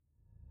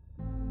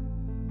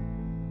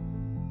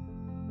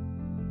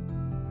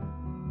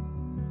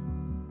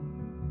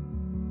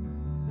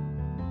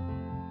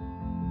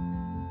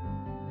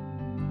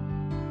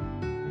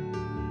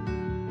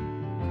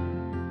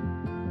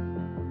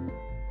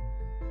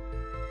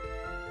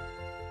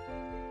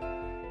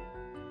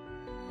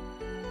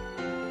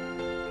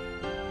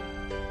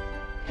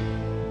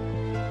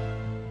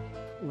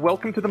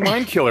welcome to The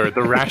Mind Killer,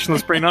 the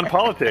rationalist brain on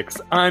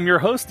politics. I'm your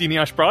host,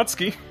 Eneasz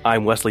Brodsky.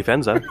 I'm Wesley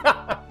Fenza.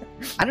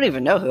 I don't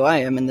even know who I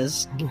am in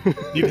this bit.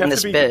 You'd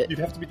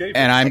have to be David.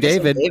 And I'm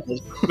David.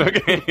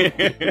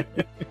 Okay.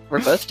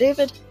 We're both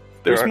David?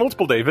 There's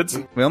multiple Davids.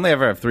 We only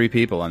ever have 3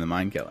 people on the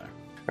Mind Killer.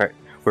 All right,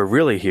 we're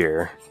really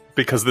here.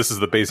 Because this is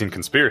the Bayesian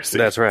conspiracy.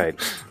 That's right.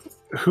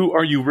 Who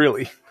are you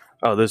really?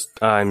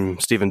 I'm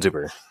Steven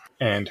Zuber.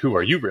 And who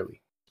are you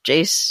really?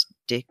 Jace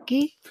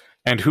Dickey?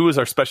 And who is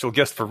our special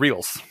guest for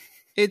reals?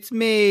 It's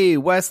me,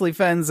 Wesley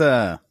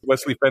Fenza.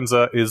 Wesley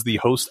Fenza is the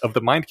host of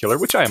The Mind Killer,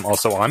 which I am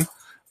also on.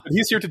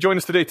 He's here to join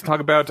us today to talk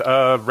about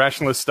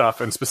rationalist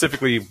stuff, and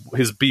specifically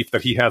his beef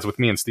that he has with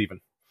me and Steven.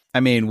 I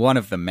mean, one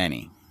of the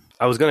many.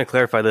 I was going to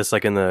clarify this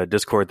in the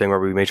Discord thing where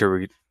we made sure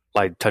we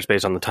touch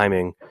base on the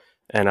timing.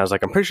 And I was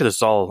like, I'm pretty sure this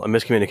is all a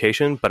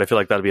miscommunication, but I feel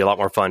like that'd be a lot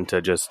more fun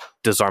to just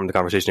disarm the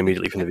conversation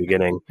immediately from the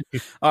beginning.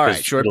 All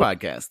right, short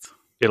podcast.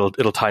 It'll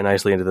tie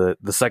nicely into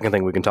the second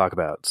thing we can talk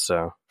about.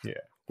 So yeah,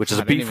 which is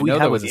a beef we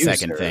have with the you,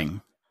 second sir.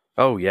 thing.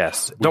 Oh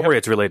yes, don't worry,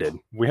 it's related.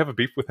 We have a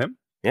beef with him.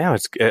 Yeah,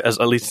 it's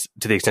at least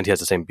to the extent he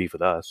has the same beef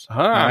with us.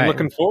 I'm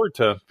looking forward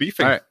to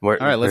beefing. All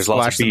right, let's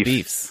watch some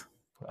beefs.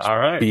 All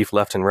right, beef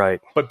left and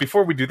right. But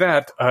before we do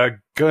that,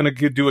 gonna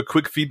do a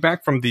quick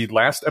feedback from the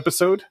last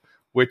episode,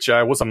 which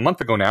was a month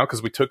ago now,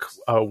 because we took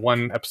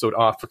one episode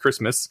off for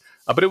Christmas.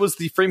 But it was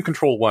the frame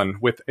control one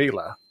with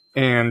Ayla.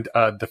 And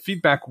the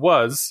feedback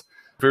was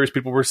various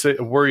people were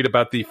worried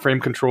about the frame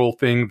control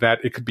thing,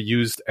 that it could be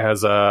used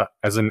as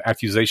an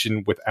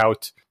accusation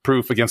without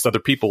proof against other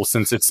people,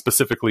 since it's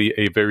specifically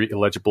a very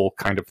illegible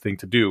kind of thing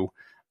to do.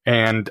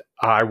 And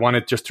I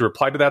wanted just to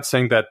reply to that,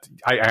 saying that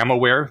I am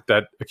aware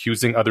that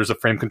accusing others of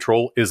frame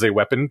control is a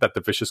weapon that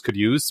the vicious could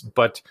use,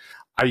 but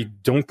I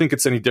don't think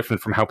it's any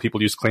different from how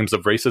people use claims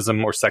of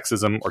racism or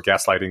sexism or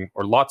gaslighting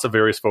or lots of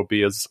various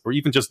phobias, or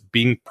even just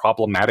being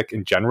problematic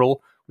in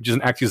general, which is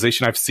an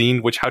accusation I've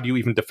seen, which how do you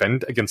even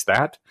defend against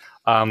that?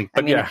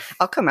 Yeah.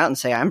 I'll come out and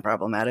say I'm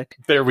problematic.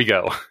 There we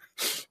go.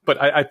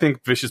 But I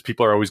think vicious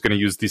people are always going to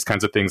use these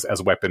kinds of things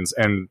as weapons.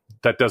 And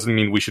that doesn't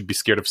mean we should be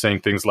scared of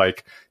saying things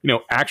like,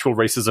 actual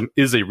racism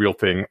is a real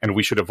thing and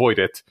we should avoid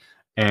it.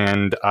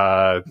 And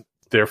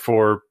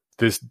therefore,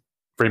 this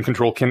frame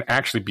control can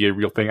actually be a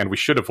real thing and we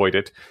should avoid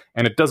it.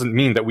 And it doesn't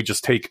mean that we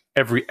just take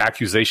every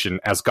accusation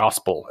as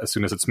gospel as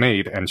soon as it's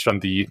made and shun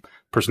the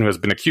person who has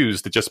been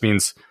accused. It just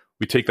means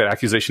we take that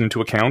accusation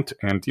into account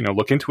and,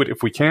 look into it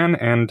if we can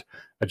and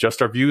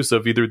adjust our views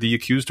of either the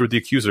accused or the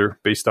accuser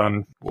based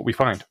on what we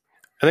find.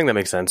 I think that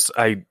makes sense.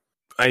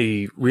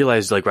 I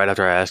realized right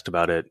after I asked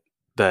about it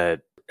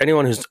that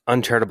anyone who's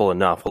uncharitable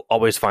enough will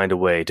always find a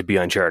way to be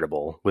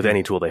uncharitable with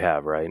any tool they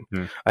have, right?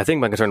 I think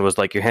my concern was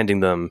you're handing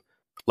them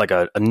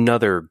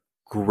another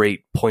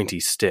great pointy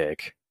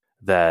stick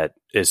that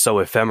is so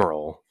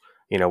ephemeral,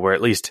 where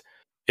at least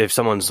if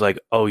someone's like,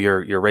 oh,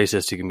 you're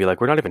racist, you can be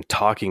like, we're not even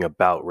talking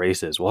about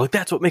races. Well,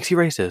 that's what makes you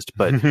racist.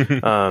 But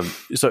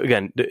so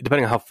again,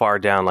 depending on how far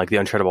down the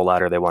uncharitable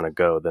ladder they want to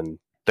go, then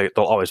they'll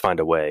always find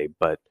a way.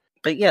 But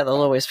yeah, they'll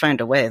always find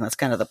a way, and that's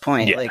kind of the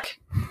point. Yeah.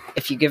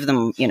 If you give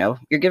them,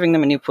 you're giving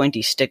them a new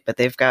pointy stick, but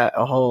they've got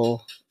a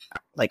whole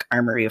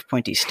armory of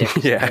pointy sticks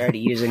that they're already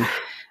using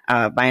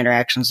by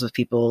interactions with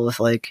people with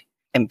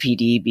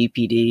MPD,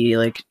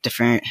 BPD,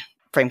 different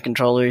frame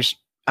controllers.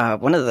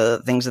 One of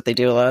the things that they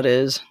do a lot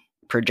is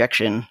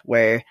projection,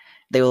 where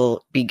they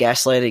will be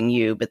gaslighting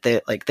you, but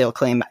they'll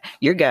claim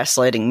you're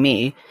gaslighting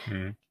me,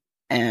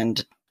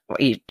 and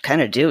what you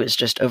kind of do is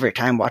just over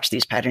time watch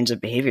these patterns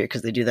of behavior,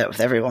 because they do that with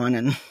everyone,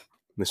 and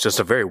it's just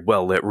a very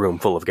well lit room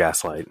full of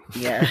gaslight.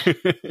 Yeah.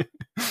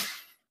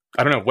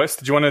 I don't know, Wes,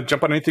 did you want to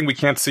jump on anything? We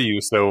can't see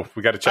you, so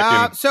we got to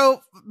check in.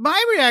 So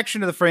my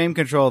reaction to the frame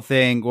control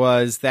thing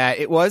was that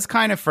it was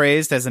kind of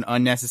phrased as an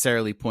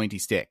unnecessarily pointy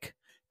stick.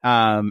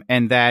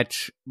 And that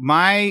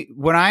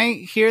when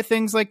I hear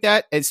things like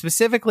that, it's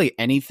specifically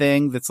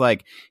anything that's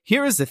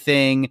here is the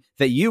thing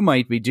that you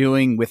might be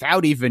doing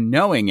without even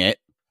knowing it,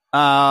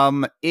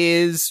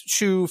 is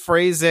to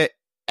phrase it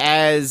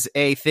as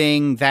a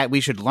thing that we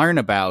should learn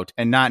about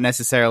and not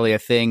necessarily a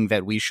thing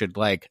that we should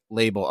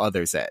label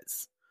others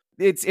as.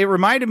 It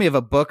reminded me of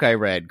a book I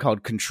read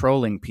called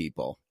Controlling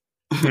People.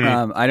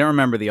 I don't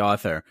remember the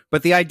author,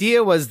 but the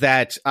idea was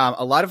that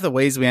a lot of the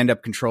ways we end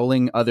up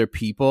controlling other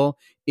people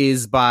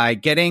is by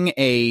getting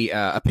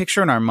a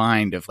picture in our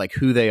mind of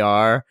who they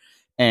are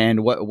and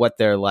what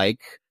they're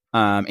like,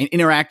 and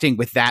interacting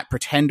with that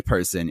pretend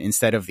person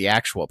instead of the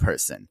actual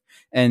person.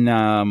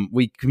 And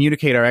we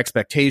communicate our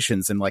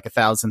expectations in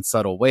 1,000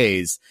 subtle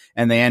ways,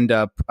 and they end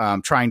up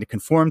trying to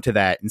conform to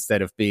that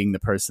instead of being the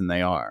person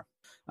they are.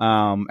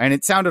 And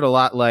it sounded a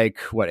lot like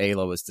what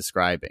Ayla was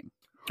describing.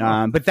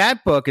 But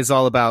that book is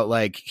all about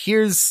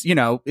here's,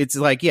 it's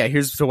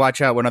here's to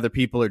watch out when other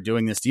people are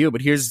doing this to you,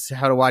 but here's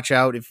how to watch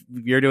out if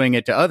you're doing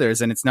it to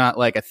others. And it's not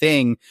a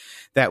thing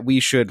that we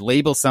should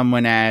label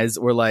someone as,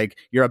 or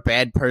you're a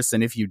bad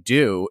person if you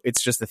do.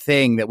 It's just a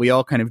thing that we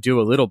all kind of do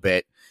a little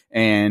bit.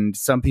 And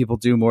some people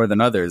do more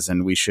than others.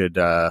 And we should,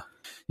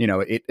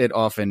 it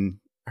often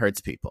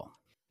hurts people.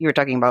 you were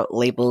talking about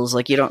labels.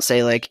 Like, you don't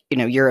say, like,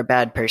 you're a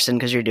bad person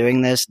because you're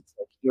doing this.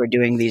 You're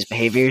doing these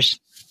behaviors.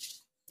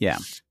 Yeah.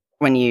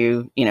 When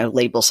you,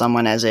 label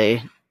someone as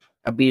a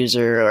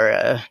abuser or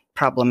a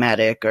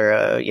problematic or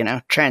a,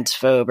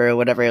 transphobe or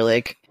whatever,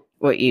 like,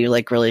 what you,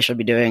 like, really should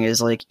be doing is,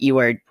 like, you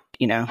are,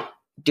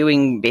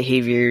 doing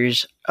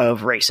behaviors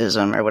of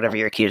racism or whatever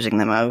you're accusing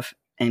them of,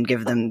 and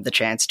give them the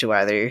chance to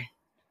either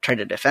try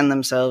to defend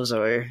themselves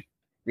or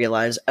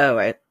realize, oh,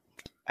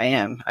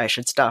 I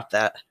should stop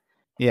that.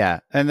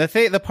 Yeah, and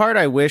the part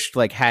I wished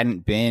like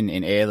hadn't been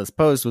in Ayla's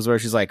post was where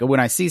she's like,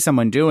 when I see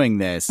someone doing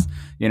this,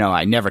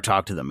 I never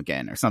talk to them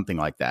again or something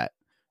like that.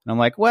 And I'm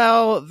like,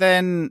 well,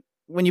 then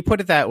when you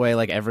put it that way,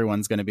 like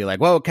everyone's going to be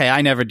like, well, okay,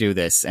 I never do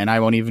this, and I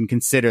won't even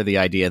consider the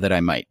idea that I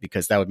might,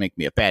 because that would make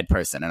me a bad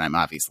person, and I'm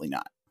obviously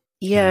not.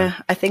 Yeah,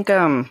 I think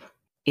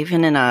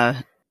even in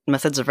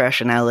Methods of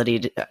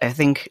Rationality, I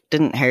think,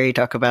 didn't Harry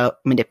talk about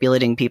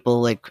manipulating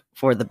people like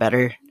for the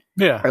better?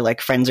 Yeah. Or like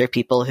friends or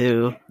people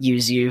who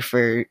use you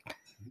for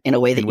in a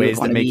way that in you ways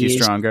want that to make you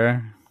used.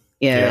 stronger.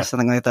 Yeah,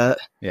 something like that.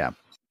 Yeah.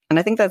 And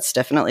I think that's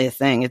definitely a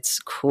thing. It's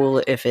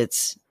cool if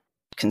it's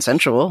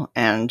consensual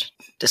and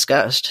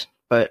discussed,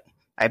 but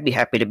I'd be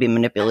happy to be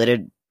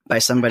manipulated by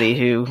somebody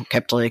who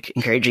kept like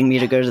encouraging me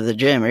to go to the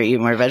gym or eat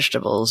more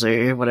vegetables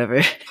or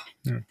whatever,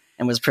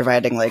 and was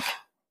providing like,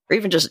 or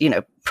even just,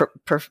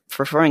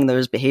 performing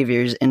those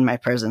behaviors in my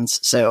presence.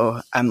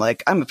 So I'm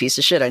like, I'm a piece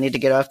of shit. I need to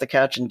get off the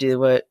couch and do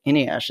what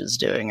Ineash is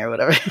doing or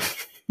whatever.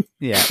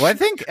 Yeah. Well,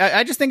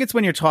 I just think it's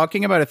when you're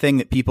talking about a thing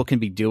that people can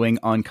be doing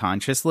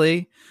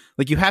unconsciously,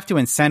 like you have to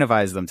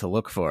incentivize them to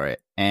look for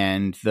it.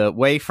 And the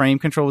way frame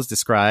control is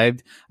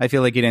described, I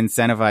feel like it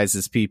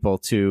incentivizes people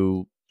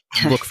to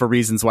look for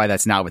reasons why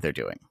that's not what they're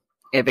doing.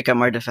 It become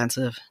more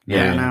defensive.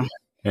 Yeah. I don't know.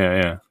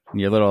 Yeah.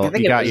 Your little,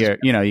 you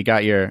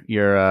got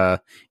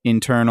your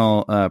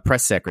internal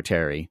press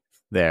secretary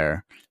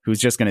there who's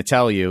just going to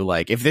tell you,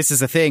 like, if this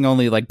is a thing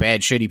only like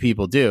bad, shitty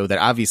people do, that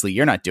obviously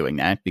you're not doing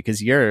that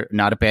because you're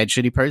not a bad,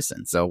 shitty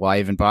person. So why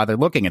even bother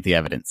looking at the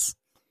evidence?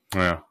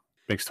 Yeah.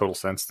 Makes total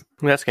sense.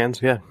 That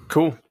scans, yeah.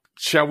 Cool.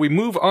 Shall we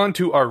move on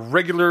to our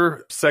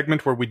regular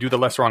segment where we do the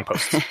less wrong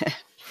posts?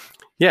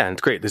 Yeah, and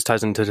it's great. This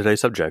ties into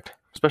today's subject,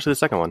 especially the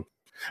second one.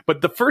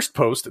 But the first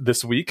post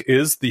this week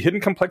is the hidden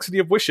complexity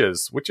of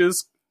wishes, which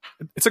is,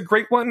 it's a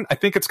great one. I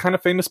think it's kind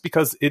of famous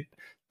because it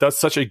does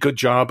such a good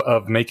job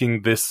of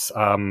making this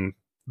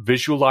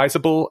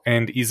visualizable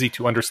and easy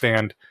to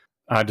understand,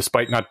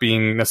 despite not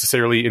being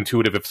necessarily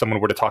intuitive if someone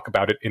were to talk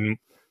about it in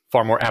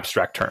far more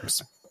abstract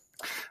terms.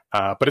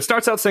 But it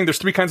starts out saying there's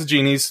three kinds of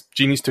genies.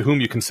 Genies to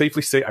whom you can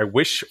safely say, I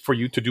wish for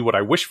you to do what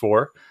I wish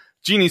for.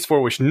 Genies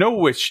for which no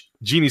wish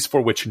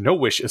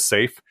is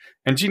safe.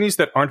 And genies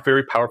that aren't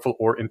very powerful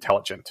or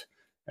intelligent.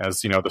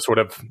 As, the sort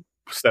of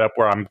setup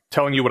where I'm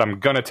telling you what I'm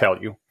going to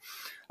tell you.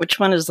 Which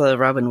one is the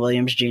Robin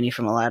Williams genie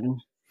from Aladdin?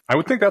 I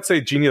would think that's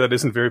a genie that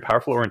isn't very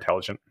powerful or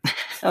intelligent.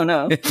 Oh,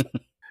 no.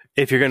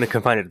 If you're going to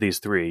confine it to these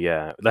three,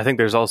 yeah. I think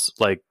there's also,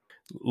 like,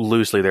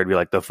 loosely there'd be,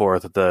 like, the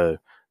fourth, the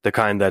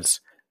kind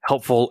that's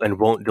helpful and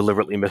won't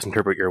deliberately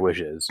misinterpret your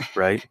wishes,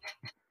 right?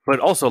 But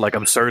also, like,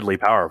 absurdly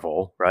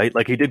powerful, right?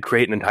 Like, he did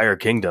create an entire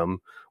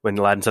kingdom when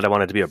Aladdin said, I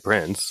wanted to be a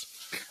prince.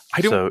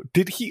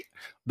 Did he?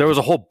 There was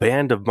a whole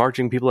band of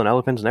marching people and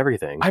elephants and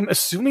everything. I'm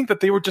assuming that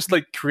they were just,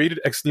 like,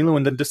 created ex nihilo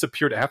and then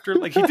disappeared after.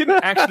 Like, he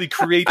didn't actually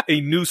create a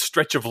new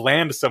stretch of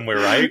land somewhere,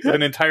 right? With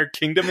an entire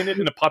kingdom in it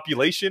and a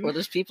population. Well,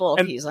 there's people all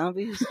be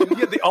zombies.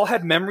 Yeah, they all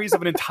had memories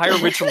of an entire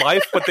rich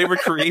life, but they were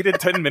created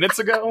 10 minutes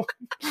ago.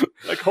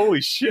 Like,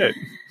 holy shit.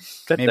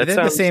 Maybe they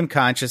have the same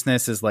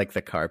consciousness as, like,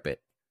 the carpet.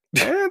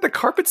 Yeah, the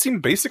carpet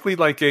seemed basically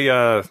like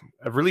a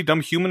really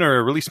dumb human or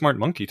a really smart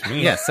monkey to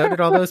me. Yeah, so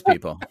did all those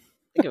people.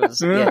 I think it was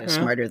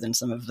smarter than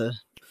some of the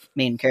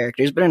main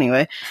characters. But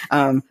anyway,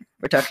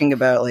 we're talking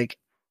about like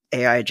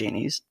AI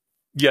genies.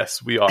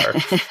 Yes, we are.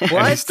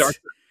 What?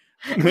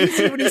 When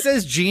he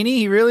says genie,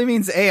 he really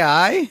means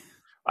AI?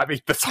 I mean,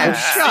 this whole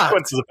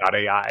sequence is about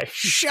AI.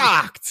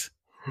 Shocked.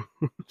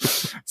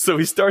 So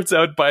he starts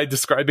out by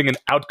describing an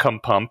outcome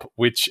pump,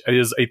 which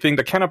is a thing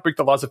that cannot break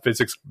the laws of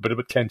physics, but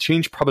it can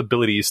change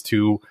probabilities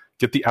to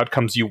get the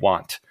outcomes you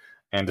want.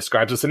 And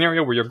describes a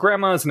scenario where your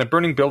grandma is in a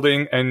burning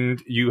building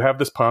and you have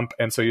this pump.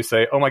 And so you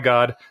say, oh my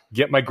God,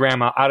 get my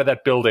grandma out of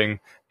that building.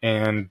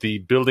 And the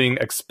building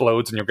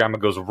explodes and your grandma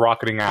goes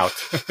rocketing out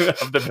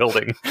of the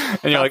building.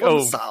 And you're like,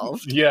 oh,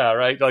 solved. Yeah,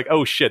 right. You're like,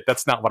 oh shit,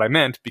 that's not what I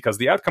meant, because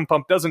the outcome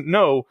pump doesn't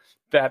know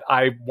that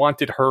I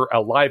wanted her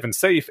alive and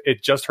safe.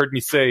 It just heard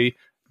me say,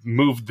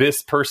 move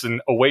this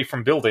person away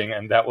from building.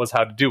 And that was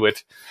how to do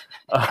it.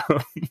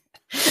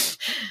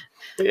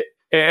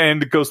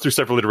 And it goes through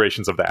several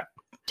iterations of that.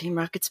 Team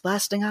Rocket's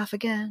blasting off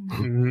again.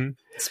 Mm-hmm.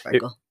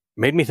 Sparkle. It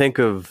made me think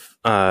of,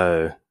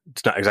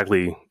 it's not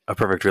exactly a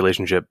perfect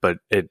relationship, but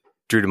it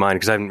drew to mind,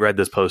 because I haven't read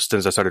this post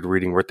since I started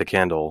reading Worth the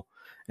Candle,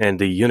 and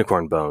the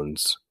unicorn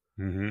bones.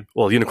 Mm-hmm.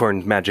 Well,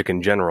 unicorn magic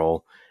in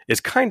general is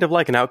kind of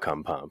like an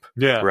outcome pump.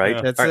 Yeah. Right?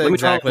 Yeah. That's All right,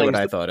 exactly what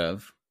I thought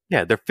of.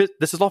 Yeah,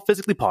 this is all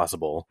physically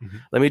possible. Mm-hmm.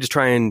 Let me just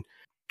try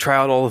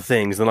out all the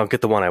things, then I'll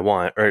get the one I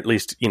want, or at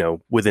least,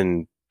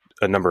 within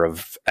a number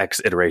of X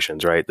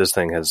iterations, right? This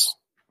thing has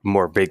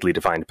more vaguely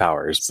defined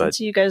powers. Since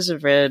you guys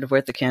have read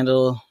Worth the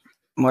Candle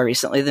more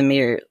recently than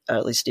me, or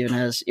at least Steven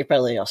has, you're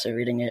probably also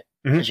reading it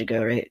as you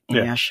go, right?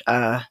 Yeah.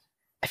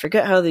 I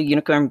forget how the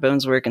unicorn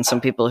bones work, and some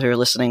people who are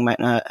listening might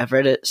not have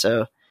read it.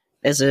 So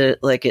is it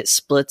like it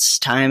splits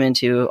time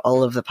into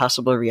all of the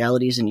possible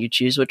realities and you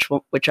choose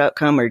which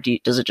outcome, or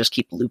does it just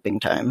keep looping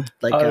time?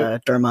 Like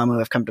Dormammu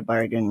have come to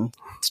bargain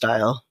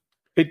style?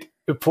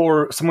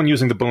 For someone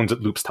using the bones,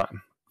 it loops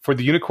time. For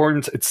the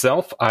unicorns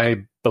itself,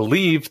 I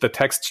believe the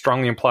text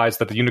strongly implies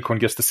that the unicorn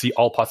gets to see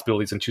all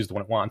possibilities and choose the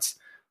one it wants.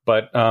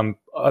 But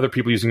other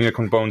people using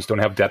unicorn bones don't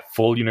have that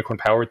full unicorn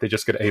power. They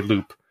just get a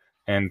loop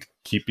and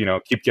keep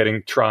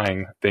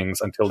trying things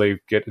until they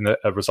get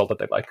a result that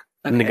they like.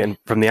 Okay. And again,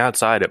 from the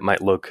outside, it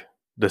might look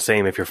the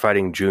same if you're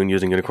fighting June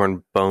using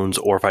unicorn bones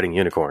or fighting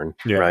unicorn,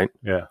 right?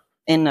 Yeah.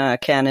 In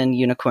canon,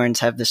 unicorns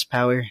have this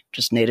power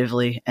just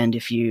natively, and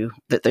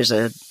there's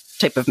a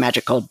type of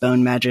magic called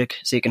bone magic,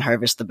 so you can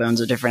harvest the bones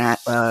of different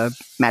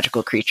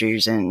magical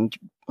creatures and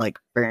like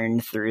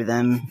burn through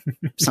them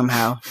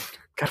somehow.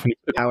 God,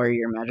 power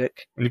your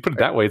magic. When you put it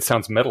that way, it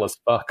sounds metal as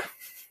fuck.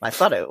 I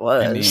thought it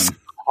was. I mean,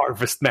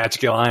 harvest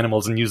magical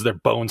animals and use their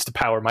bones to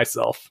power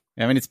myself.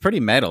 I mean, it's pretty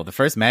metal. The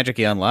first magic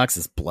he unlocks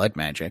is blood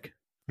magic.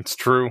 It's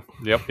true.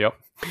 Yep.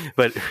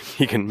 But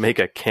he can make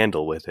a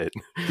candle with it.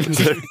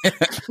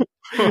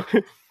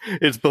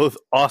 It's both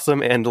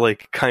awesome and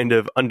like kind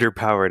of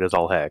underpowered as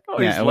all heck. Oh,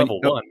 he's level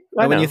 1.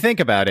 When you think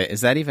about it,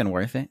 is that even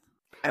worth it?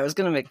 I was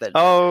gonna make that.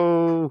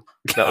 Oh,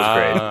 that was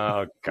great.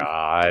 Oh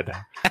God,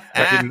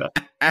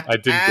 I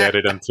didn't get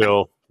it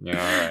until. Yeah,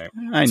 all right.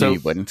 I knew you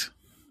wouldn't.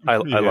 I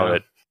love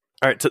it.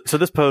 All right, so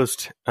this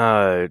post,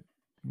 I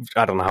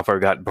don't know how far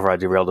we got before I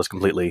derailed us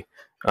completely.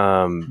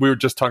 We were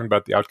just talking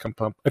about the outcome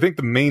pump. I think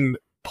the main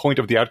point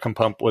of the outcome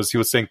pump was he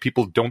was saying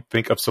people don't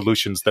think of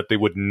solutions that they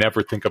would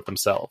never think of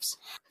themselves.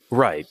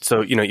 Right.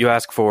 So, you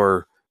ask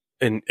for,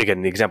 and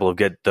again, the example of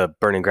get the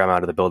burning grandma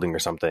out of the building or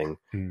something.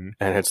 Mm-hmm.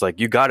 And it's like,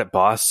 you got it,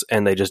 boss.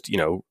 And they just,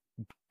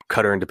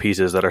 cut her into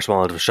pieces that are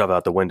small enough to shove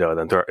out the window and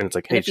then throw it. And it's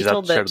like, hey, if you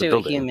told that to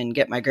a human,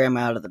 get my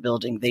grandma out of the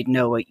building, they'd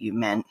know what you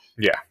meant.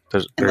 Yeah.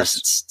 Unless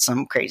it's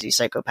some crazy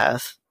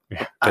psychopath.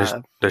 Yeah.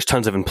 There's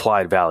tons of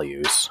implied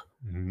values.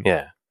 Mm-hmm.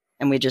 Yeah.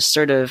 And we just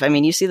sort of,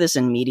 you see this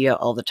in media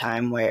all the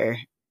time where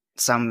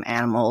some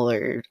animal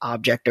or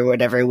object or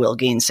whatever will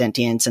gain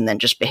sentience and then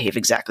just behave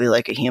exactly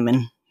like a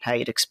human, how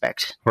you'd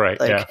expect. Right,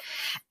 yeah.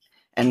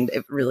 And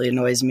it really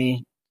annoys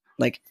me.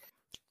 Like,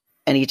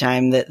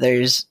 anytime that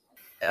there's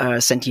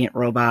a sentient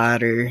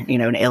robot or,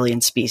 an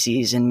alien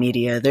species in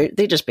media,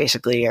 they just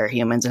basically are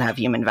humans and have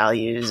human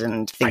values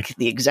and think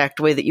the exact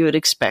way that you would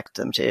expect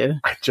them to.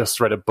 I just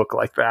read a book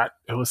like that.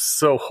 It was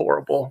so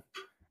horrible.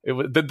 It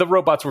was, the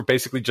robots were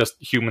basically just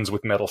humans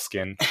with metal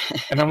skin.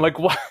 And I'm like,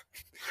 what?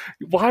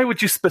 Why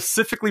would you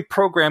specifically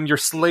program your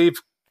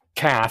slave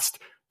caste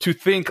to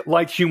think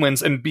like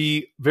humans and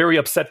be very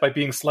upset by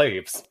being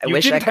slaves? You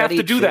didn't have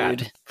to do food.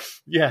 That.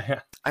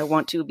 Yeah. I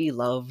want to be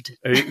loved.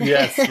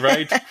 Yes,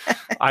 right.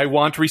 I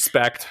want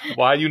respect.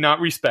 Why you not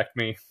respect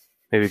me?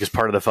 Maybe because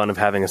part of the fun of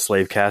having a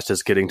slave caste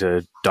is getting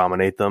to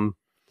dominate them,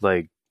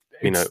 like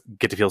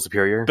get to feel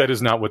superior. That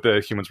is not what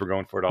the humans were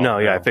going for at all. No,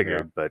 I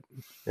figured, but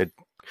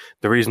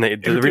the reason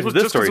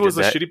this story was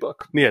did a that, shitty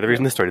book. Yeah, the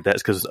reason this story did that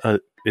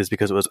is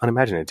because it was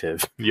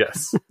unimaginative.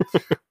 Yes.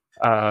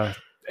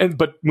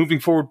 But moving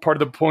forward, part of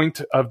the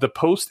point of the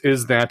post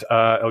is that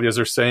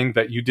Eliezer's saying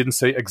that you didn't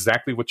say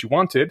exactly what you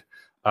wanted,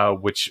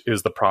 which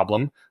is the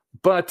problem.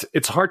 But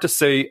it's hard to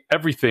say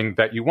everything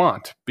that you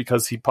want,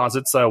 because he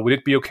posits, would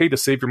it be okay to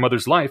save your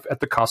mother's life at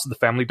the cost of the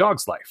family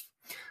dog's life?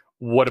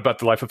 What about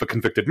the life of a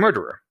convicted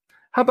murderer?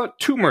 How about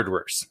 2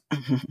 murderers?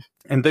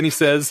 And then he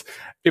says,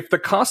 if the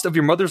cost of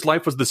your mother's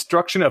life was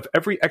destruction of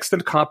every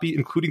extant copy,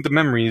 including the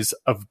memories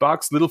of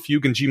Bach's Little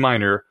Fugue in G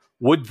minor,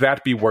 would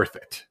that be worth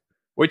it?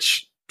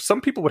 Which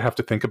some people would have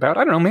to think about.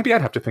 I don't know, maybe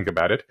I'd have to think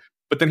about it.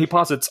 But then he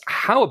posits,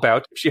 how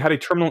about if she had a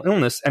terminal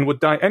illness and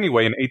would die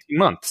anyway in 18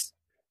 months?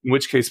 In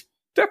which case,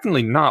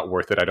 definitely not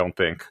worth it, I don't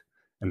think.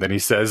 And then he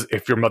says,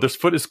 if your mother's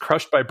foot is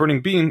crushed by a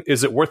burning beam,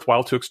 is it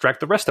worthwhile to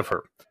extract the rest of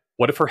her?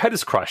 What if her head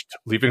is crushed,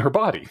 leaving her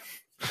body?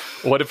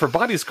 What if her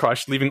body is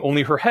crushed, leaving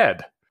only her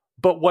head?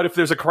 But what if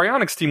there's a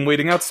cryonics team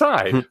waiting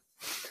outside?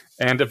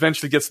 And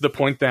eventually gets to the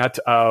point that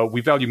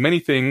we value many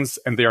things,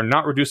 and they are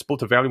not reducible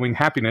to valuing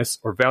happiness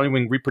or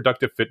valuing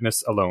reproductive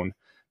fitness alone.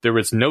 There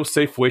is no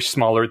safe wish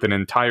smaller than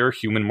entire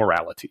human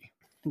morality.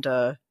 And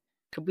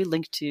could we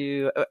link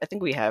to, I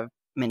think we have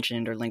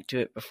mentioned or linked to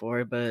it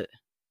before, but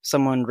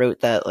someone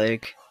wrote that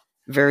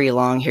very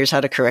long, here's how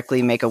to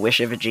correctly make a wish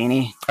of a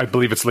genie. I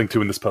believe it's linked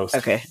to in this post.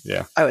 Okay.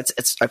 Yeah. Oh,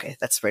 it's okay.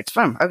 That's where it's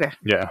from. Okay.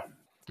 Yeah.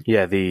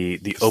 Yeah,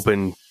 the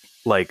open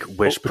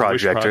wish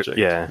project.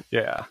 Yeah.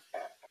 Yeah.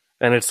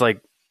 And it's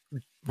like,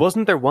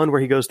 wasn't there one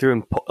where he goes through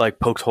and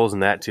pokes holes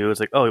in that too? It's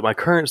like, oh, my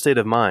current state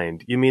of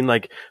mind. You mean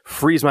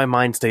freeze my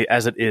mind state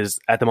as it is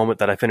at the moment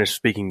that I finish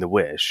speaking the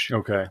wish?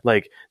 Okay.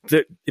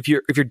 If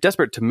you're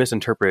desperate to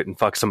misinterpret and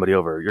fuck somebody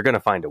over, you're gonna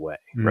find a way,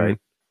 right?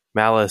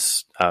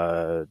 Malice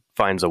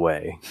finds a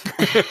way.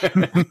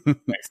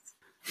 Nice.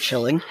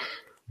 Chilling.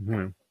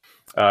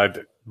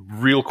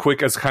 Real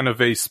quick, as kind of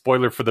a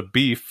spoiler for the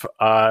beef,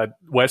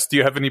 Wes, do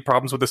you have any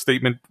problems with the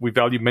statement, we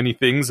value many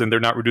things and they're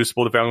not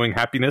reducible to valuing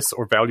happiness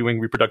or valuing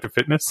reproductive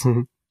fitness?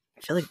 I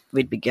feel like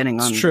we'd be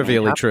getting on. It's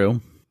trivially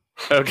true.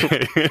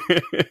 Okay.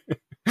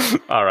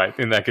 All right.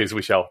 In that case,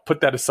 we shall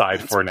put that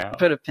aside for now.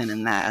 Put a pin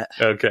in that.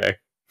 Okay.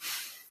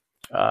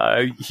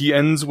 He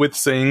ends with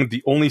saying,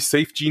 the only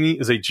safe genie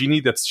is a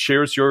genie that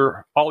shares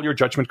all your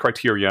judgment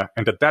criteria,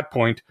 and at that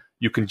point,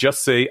 you can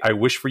just say, I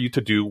wish for you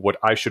to do what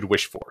I should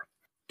wish for.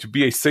 To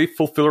be a safe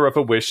fulfiller of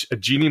a wish, a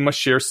genie must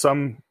share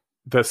some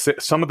of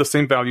the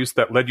same values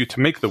that led you to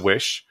make the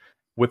wish.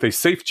 With a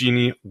safe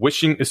genie,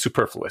 wishing is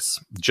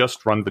superfluous.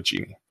 Just run the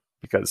genie.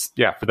 Because,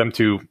 yeah, for them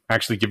to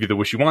actually give you the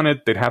wish you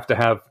wanted, they'd have to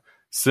have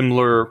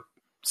similar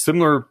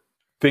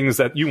things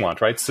that you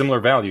want, right? Similar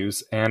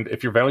values. And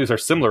if your values are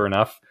similar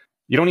enough,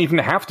 you don't even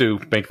have to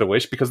make the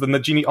wish, because then the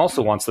genie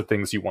also wants the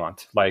things you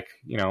want. Like,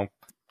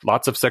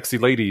 lots of sexy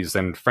ladies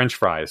and French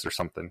fries or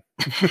something.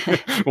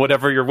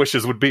 Whatever your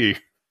wishes would be.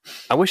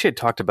 I wish he had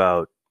talked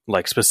about,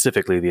 like,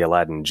 specifically the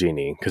Aladdin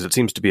genie, because it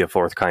seems to be a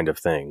fourth kind of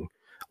thing.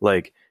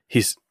 Like,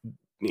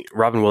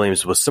 Robin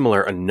Williams was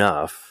similar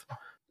enough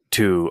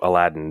to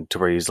Aladdin to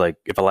where he's like,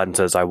 if Aladdin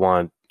says, I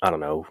want, I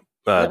don't know.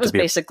 That was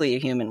basically a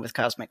human with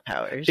cosmic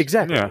powers.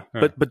 Exactly. Yeah.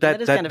 But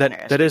that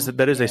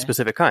is a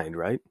specific kind,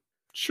 right?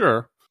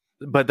 Sure.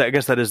 But I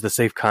guess that is the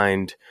safe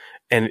kind.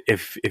 And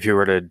if you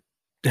were to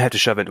have to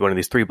shove it into one of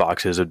these 3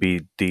 boxes, it would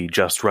be the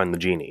just run the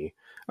genie.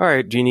 All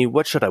right, genie,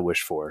 what should I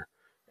wish for?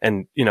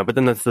 And, but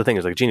then that's the thing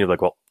is, like, genie,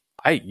 like, well,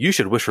 you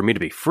should wish for me to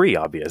be free,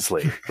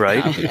 obviously,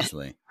 right?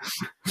 Obviously.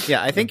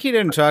 Yeah, I think he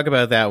didn't talk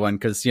about that one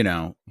because,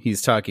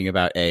 he's talking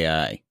about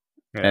AI.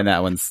 Yeah. And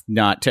that one's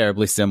not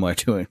terribly similar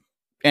to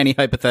any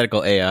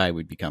hypothetical AI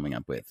we'd be coming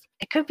up with.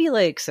 It could be,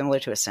 like, similar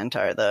to a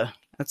centaur, though.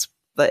 That's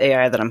the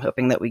AI that I'm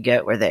hoping that we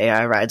get, where the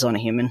AI rides on a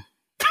human.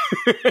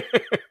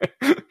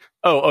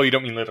 Oh, you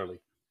don't mean literally?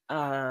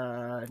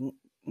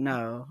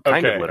 No.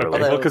 Kind of literally.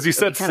 Okay. Well, because you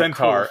said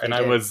centaur, cool, and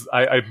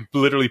I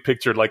literally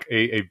pictured like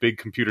a big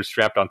computer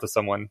strapped onto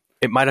someone.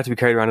 It might have to be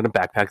carried around in a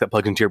backpack that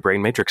plugs into your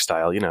brain matrix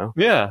style,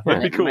 Yeah,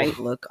 that'd be cool. It might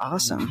look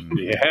awesome.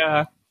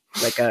 Yeah.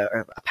 Like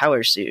a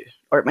power suit.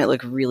 Or it might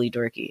look really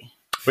dorky.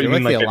 But you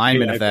mean like the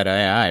alignment of that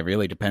AI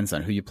really depends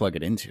on who you plug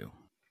it into.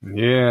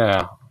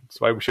 Yeah.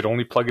 That's why we should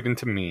only plug it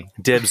into me.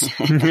 Dibs.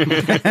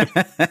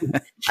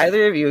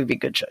 Either of you would be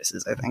good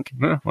choices, I think.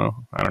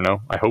 Well, I don't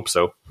know. I hope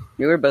so.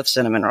 We were both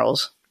cinnamon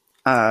rolls.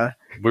 We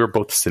were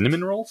both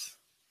cinnamon rolls?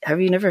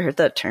 Have you never heard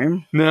that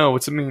term? No,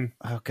 what's it mean?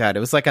 Oh, God. It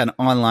was like an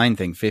online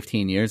thing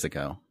 15 years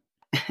ago.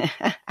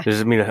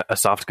 Does it mean a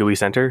soft, gooey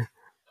center?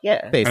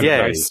 Yeah. Basically.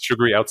 And a nice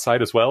sugary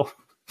outside as well?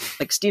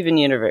 Like Steven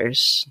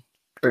Universe.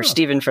 Or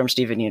Steven from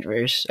Steven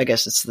Universe. I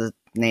guess it's the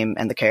name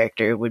and the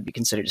character would be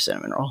considered a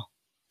cinnamon roll.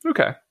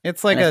 Okay.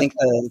 It's like a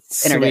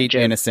sweet,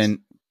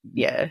 innocent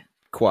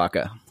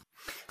quokka.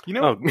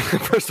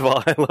 First of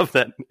all, I love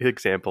that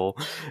example.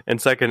 And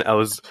second,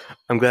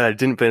 I'm glad I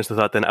didn't finish the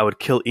thought. Then I would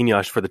kill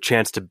Eneasz for the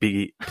chance to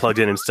be plugged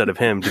in instead of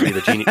him to be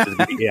the genie, to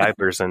be the AI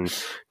person,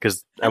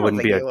 because I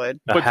wouldn't be a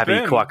happy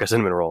quokka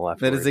cinnamon roll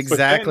afterwards. That is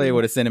exactly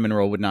what a cinnamon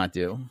roll would not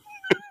do.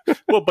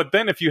 Well, but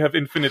then if you have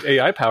infinite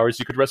AI powers,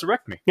 you could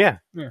resurrect me. Yeah.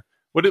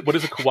 What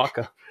is a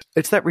quokka?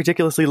 It's that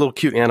ridiculously little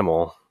cute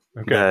animal.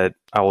 Okay. That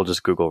I will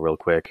just Google real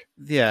quick.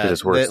 Yeah,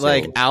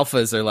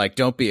 alphas are like,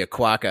 don't be a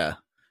quokka,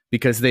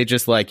 because they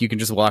just you can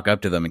just walk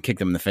up to them and kick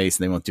them in the face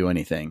and they won't do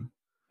anything.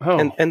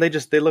 Oh, and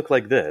they look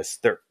like this.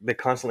 They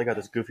constantly got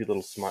this goofy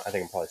little smile. I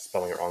think I'm probably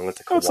spelling it wrong. That's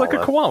a koala. Oh, it's like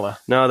a koala.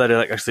 No, that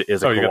actually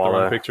is a koala. You got the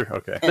wrong picture.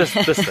 Okay, this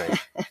thing.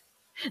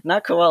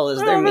 Not koalas.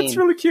 They're mean. That's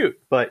really cute.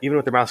 But even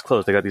with their mouths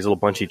closed, they got these little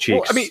bunchy cheeks.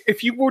 Well, I mean,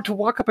 if you were to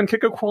walk up and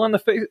kick a koala in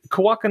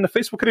the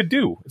face, what could it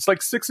do? It's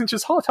like 6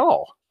 inches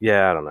tall.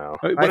 Yeah, I don't know.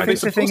 I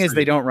think the thing is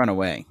they don't run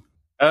away.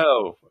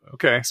 Oh,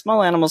 okay.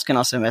 Small animals can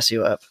also mess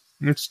you up.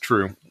 It's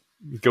true.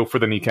 Go for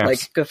the kneecaps.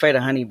 Like, go fight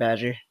a honey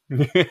badger.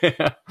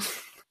 Yeah.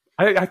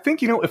 I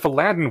think, if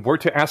Aladdin were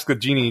to ask the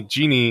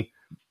genie,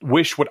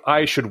 wish what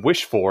I should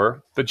wish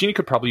for, the genie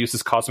could probably use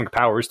his cosmic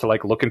powers to,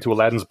 look into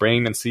Aladdin's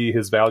brain and see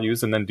his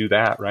values and then do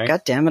that, right?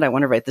 God damn it, I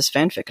want to write this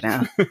fanfic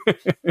now.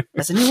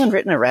 Has anyone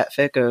written a rat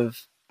fic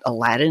of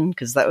Aladdin?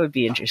 Because that would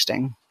be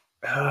interesting.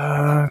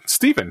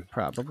 Steven.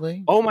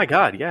 Probably. Oh my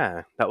god,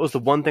 yeah. That was the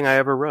one thing I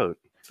ever wrote.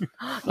 You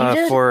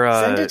did?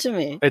 Send it to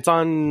me. It's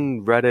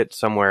on Reddit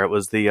somewhere. It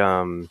was the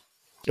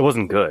it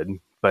wasn't good,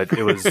 but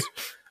it was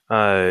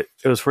it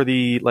was for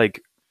the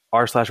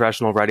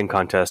r/rational writing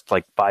contest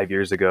 5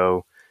 years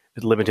ago.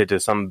 It's limited to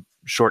some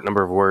short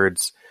number of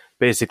words.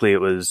 Basically,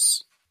 it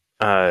was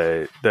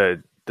a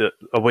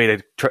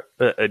way to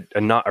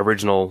a not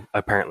original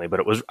apparently, but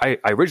it was I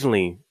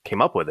originally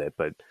came up with it,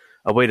 but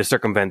a way to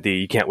circumvent the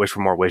you can't wish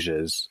for more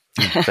wishes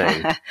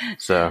thing.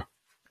 So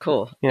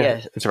cool.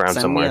 Yeah, it's around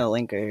Send somewhere. Me a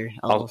link, or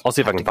I'll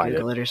see if I can find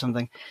Google it or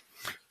something.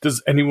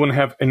 Does anyone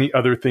have any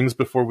other things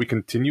before we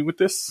continue with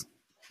this?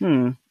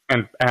 And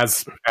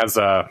as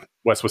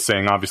Wes was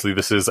saying, obviously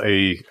this is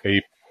a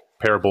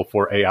parable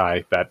for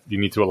AI, that you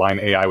need to align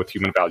AI with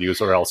human values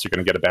or else you're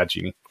going to get a bad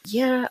genie.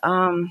 Yeah,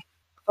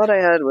 what I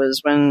had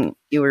was when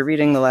you were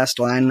reading the last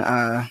line,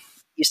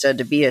 you said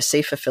to be a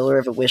safe fulfiller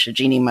of a wish, a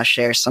genie must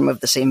share some of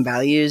the same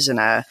values, and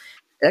it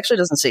actually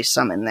doesn't say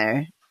some in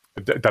there.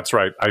 That's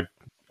right.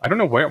 I don't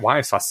know why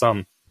I saw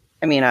some.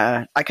 I mean,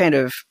 I kind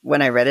of,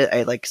 when I read it,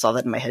 I like saw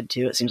that in my head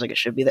too. It seems like it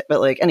should be that,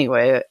 but like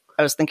anyway,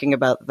 I was thinking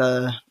about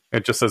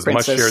It just says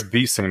must share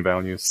these same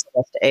values.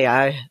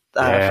 AI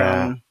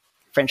from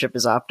Friendship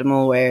is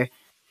Optimal, where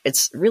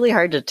it's really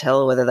hard to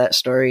tell whether that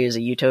story is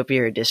a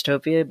utopia or a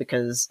dystopia,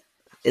 because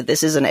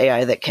this is an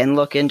AI that can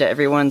look into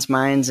everyone's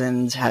minds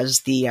and has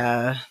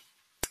the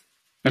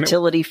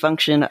utility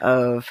function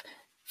of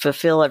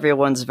fulfill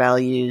everyone's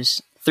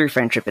values through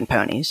friendship and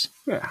ponies.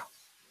 Yeah.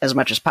 As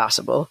much as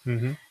possible.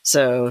 Mm-hmm.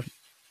 So,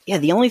 yeah,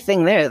 the only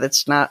thing there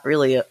that's not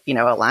really,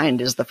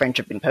 aligned is the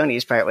friendship and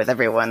ponies part with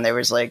everyone. There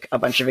was like a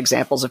bunch of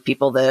examples of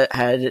people that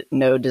had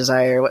no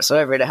desire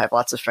whatsoever to have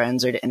lots of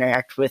friends or to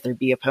interact with or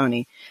be a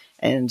pony.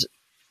 And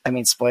I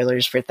mean,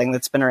 spoilers for a thing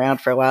that's been around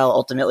for a while.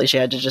 Ultimately, she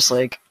had to just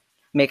like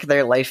make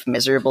their life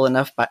miserable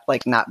enough by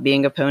like not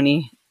being a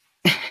pony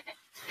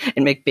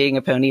and make being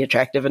a pony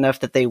attractive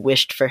enough that they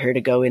wished for her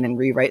to go in and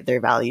rewrite their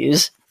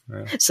values.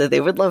 Yeah. So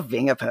they would love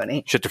being a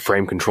pony. Shit, to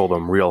frame control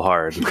them real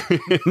hard.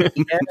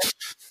 Yeah.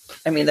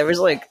 I mean, there was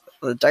like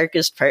the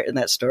darkest part in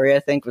that story, I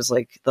think, was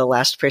like the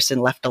last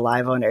person left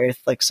alive on Earth,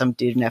 like some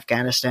dude in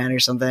Afghanistan or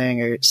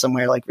something, or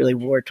somewhere like really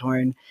war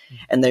torn.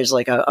 And there's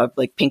like a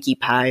like Pinkie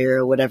Pie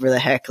or whatever the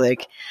heck,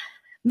 like,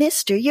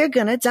 Mister, you're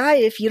gonna die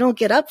if you don't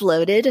get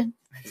uploaded.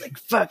 It's like,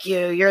 fuck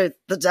you, you're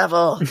the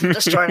devil,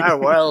 destroying our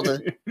world.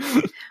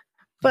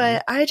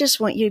 But I just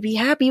want you to be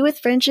happy with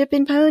friendship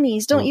and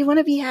ponies. Don't you want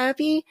to be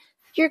happy?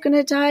 You're going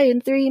to die in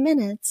 3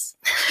 minutes.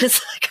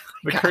 It's like,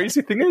 the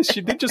crazy thing is,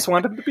 she did just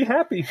want him to be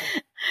happy.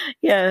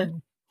 Yeah.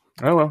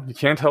 Oh, well, you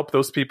can't help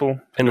those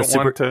people. And the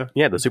super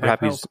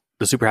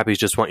happies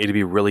just want you to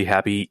be really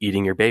happy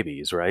eating your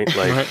babies, right?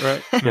 Like,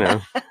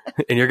 right.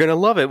 And you're going to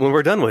love it when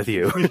we're done with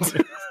you. We'll just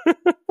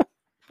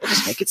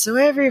make it so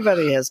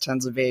everybody has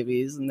tons of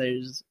babies, and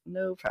there's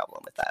no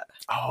problem with that.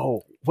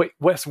 Oh, wait,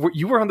 Wes,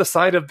 you were on the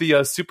side of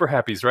the super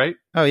happies, right?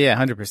 Oh, yeah,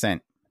 100%.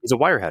 He's a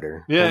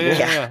wireheader.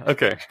 Yeah.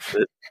 Okay.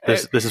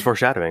 This is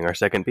foreshadowing our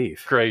second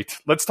beef. Great.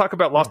 Let's talk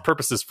about Lost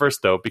Purposes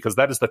first, though, because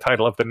that is the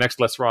title of the next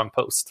Less Wrong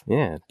post.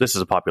 Yeah, this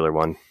is a popular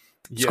one.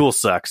 Yeah. School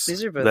sucks.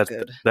 These are both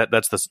good.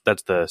 That's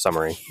the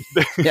summary.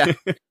 Yeah.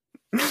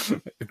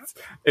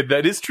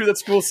 That is true that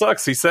school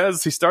sucks. He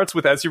starts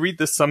with, as you read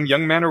this, some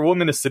young man or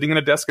woman is sitting in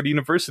a desk at a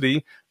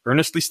university,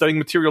 earnestly studying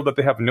material that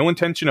they have no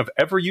intention of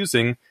ever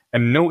using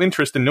and no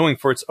interest in knowing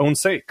for its own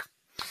sake.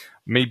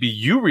 Maybe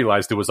you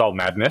realized it was all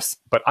madness,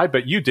 but I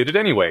bet you did it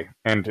anyway.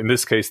 And in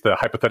this case, the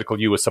hypothetical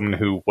you was someone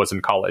who was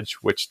in college,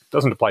 which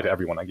doesn't apply to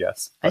everyone, I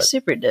guess. But I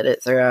super did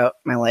it throughout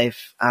my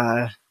life.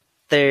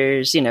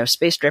 There's,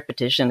 spaced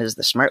repetition is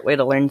the smart way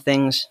to learn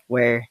things,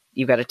 where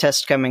you've got a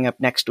test coming up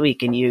next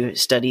week and you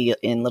study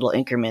in little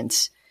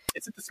increments.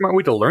 Is it the smart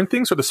way to learn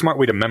things or the smart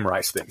way to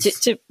memorize things?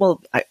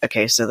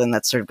 Okay, so then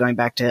that's sort of going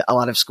back to a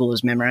lot of school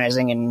is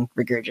memorizing and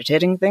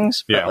regurgitating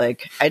things. Yeah. But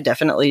like, I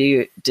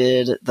definitely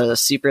did the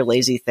super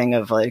lazy thing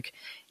of like,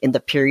 in the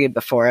period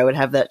before I would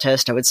have that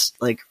test, I would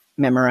like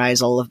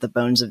memorize all of the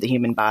bones of the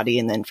human body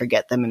and then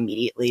forget them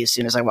immediately as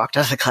soon as I walked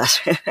out of the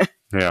classroom.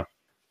 Yeah.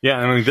 Yeah,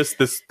 I mean,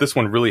 this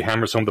one really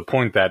hammers home the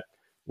point that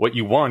what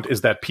you want is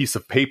that piece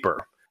of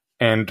paper.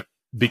 And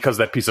because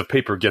that piece of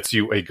paper gets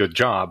you a good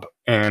job.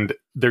 And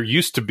there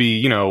used to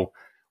be,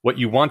 what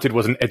you wanted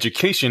was an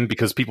education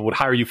because people would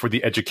hire you for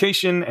the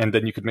education and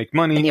then you could make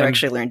money. And you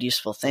actually learned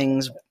useful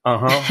things.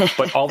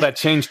 But all that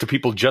changed to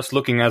people just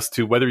looking as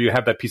to whether you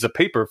have that piece of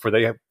paper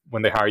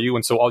when they hire you.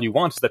 And so all you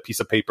want is that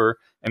piece of paper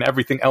and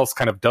everything else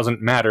kind of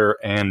doesn't matter.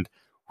 And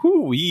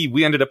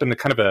we ended up in the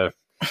kind of a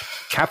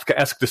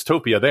Kafkaesque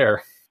dystopia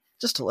there.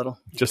 Just a little.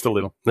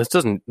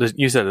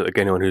 You said like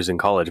anyone who's in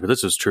college, but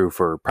this is true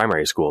for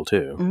primary school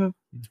too.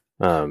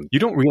 Mm-hmm. You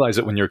don't realize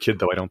it when you're a kid,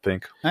 though, I don't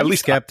think. I'm at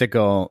least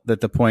skeptical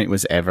that the point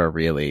was ever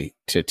really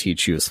to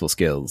teach useful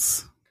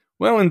skills.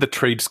 Well, in the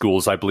trade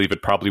schools, I believe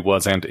it probably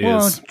was and is.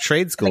 Well,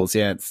 trade schools,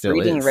 yeah, it still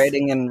reading, is.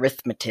 Writing, and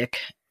arithmetic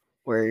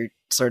were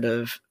sort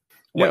of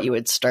what you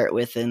would start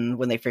with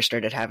when they first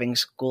started having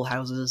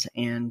schoolhouses,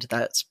 and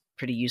that's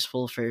pretty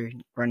useful for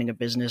running a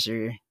business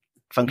or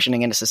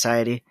functioning in a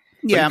society.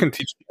 Yeah, you can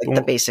teach people,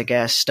 like the basic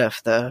ass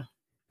stuff, though.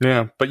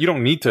 Yeah, but you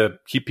don't need to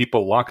keep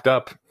people locked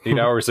up 8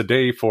 hours a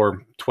day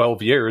for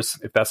 12 years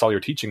if that's all you're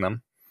teaching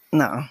them.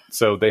 No.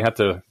 So they had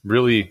to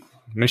really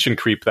mission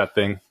creep that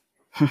thing.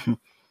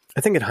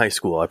 I think in high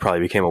school, I probably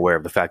became aware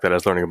of the fact that I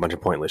was learning a bunch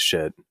of pointless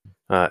shit.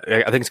 I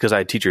think it's because I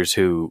had teachers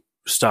who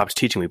stopped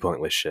teaching me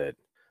pointless shit.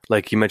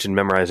 Like you mentioned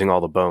memorizing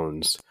all the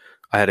bones.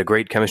 I had a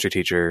great chemistry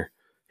teacher.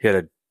 He had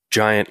a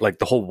giant, like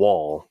the whole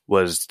wall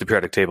was the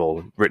periodic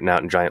table written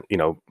out in giant,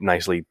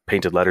 nicely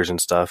painted letters and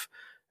stuff.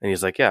 And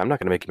he's like, yeah, I'm not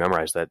going to make you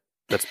memorize that.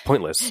 That's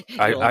pointless.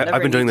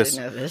 I've been doing this.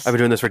 I've been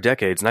doing this for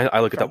decades. And I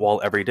look at that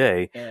wall every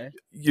day. Yeah.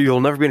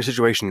 You'll never be in a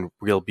situation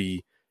where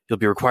you'll you'll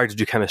be required to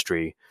do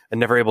chemistry and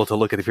never able to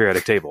look at the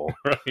periodic table.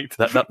 Right.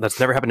 That's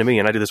never happened to me,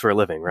 and I do this for a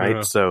living, right?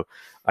 Yeah. So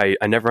I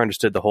never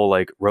understood the whole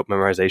like rote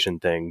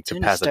memorization thing to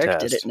Tony pass a Stark test.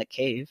 did it in a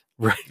cave.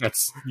 Right.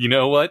 That's, you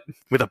know what?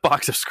 With a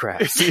box of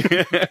scraps.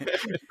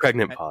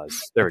 Pregnant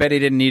pause. There I we bet go. he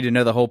didn't need to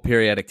know the whole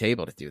periodic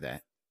table to do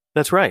that.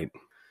 That's right.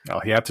 Oh,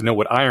 he had to know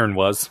what iron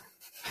was.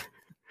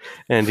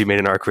 And he made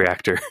an arc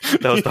reactor.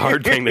 That was the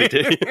hard thing they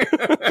did. I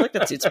feel like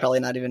that suit's probably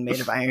not even made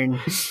of iron.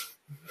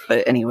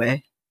 But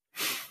anyway.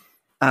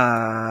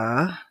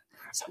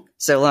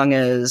 So long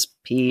as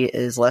P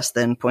is less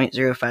than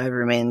 0.05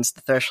 remains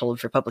the threshold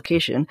for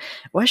publication,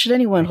 why should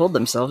anyone hold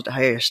themselves to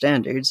higher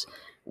standards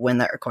when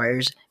that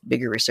requires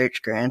bigger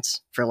research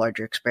grants for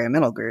larger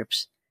experimental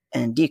groups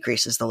and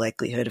decreases the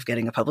likelihood of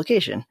getting a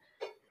publication?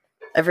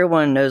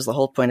 Everyone knows the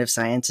whole point of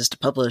science is to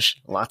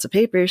publish lots of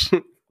papers.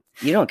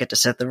 You don't get to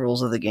set the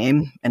rules of the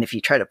game, and if you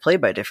try to play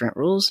by different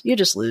rules, you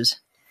just lose.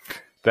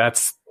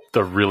 That's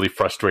the really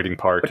frustrating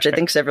part. Which I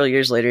think several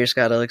years later,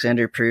 Scott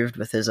Alexander proved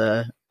with his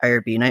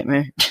IRB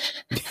nightmare.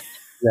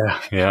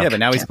 Yeah. But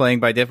now he's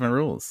playing by different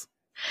rules.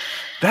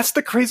 That's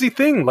the crazy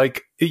thing.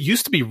 Like, it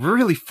used to be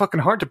really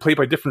fucking hard to play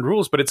by different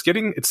rules, but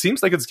it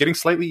seems like it's getting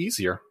slightly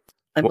easier.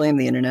 I blame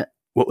the internet.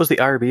 What was the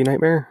IRB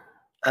nightmare?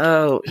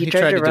 Oh, he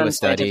tried to do run a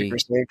study. scientific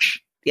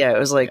research. Yeah, it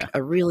was like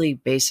a really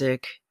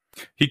basic.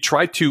 He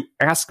tried to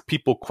ask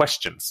people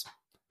questions.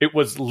 It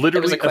was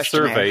literally a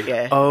questionnaire, survey.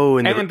 Yeah. Oh,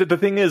 And the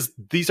thing is,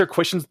 these are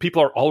questions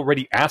people are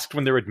already asked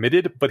when they're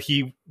admitted, but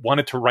he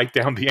wanted to write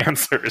down the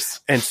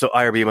answers. And so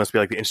IRB must be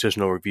like the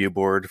Institutional Review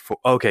Board.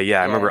 Okay,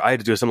 yeah, I remember I had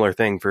to do a similar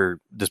thing for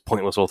this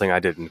pointless little thing I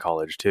did in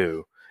college,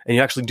 too. And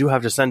you actually do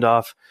have to send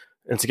off,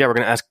 and so, yeah, we're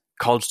going to ask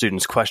college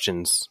students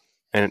questions.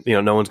 And,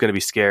 no one's going to be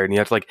scared. And you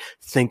have to, like,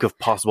 think of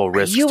possible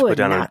risks to put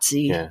down. Are you a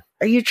Nazi? Yeah.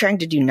 Are you trying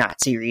to do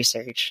Nazi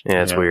research?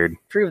 Yeah, it's weird.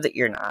 Prove that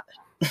you're not.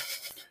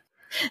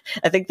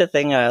 I think the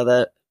thing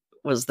that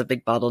was the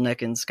big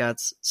bottleneck in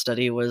Scott's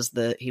study was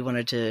that he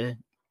wanted to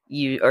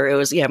use, or it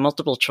was,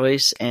 multiple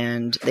choice,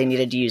 and they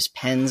needed to use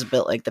pens,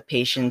 but like the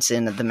patients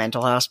in the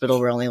mental hospital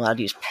were only allowed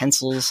to use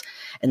pencils,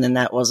 and then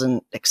that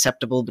wasn't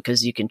acceptable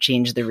because you can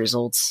change the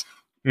results.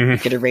 Mm-hmm. You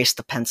could erase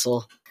the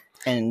pencil,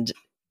 and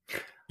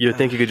You would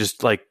think you could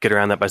just like get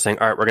around that by saying,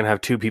 all right, we're going to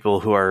have two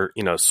people who are,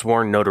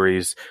 sworn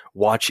notaries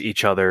watch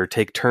each other,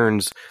 take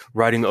turns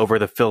writing over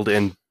the filled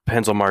in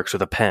pencil marks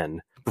with a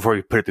pen before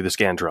you put it through the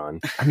Scantron.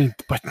 I mean,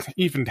 but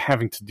even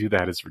having to do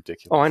that is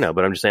ridiculous. Oh, I know,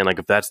 but I'm just saying, like,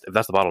 if that's the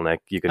bottleneck,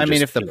 you can.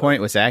 If the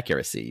point was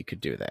accuracy, you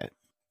could do that.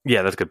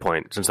 Yeah, that's a good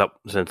point. Since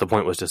the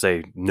point was to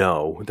say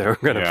no, they're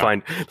going to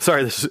find.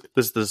 Sorry, this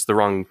is the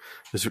wrong.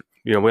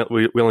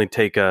 We only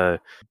take a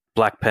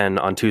black pen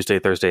on Tuesday,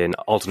 Thursday, and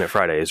alternate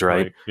Fridays,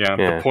 right? Yeah.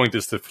 The point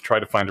is to try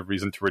to find a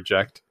reason to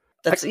reject.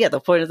 that's the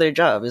point of their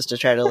job is to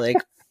try to like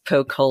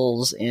poke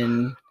holes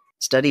in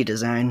study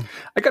design.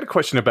 I got a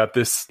question about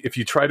this. If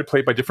you try to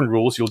play by different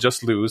rules, you'll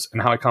just lose.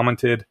 And how I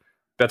commented,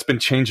 that's been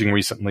changing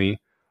recently.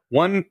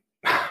 One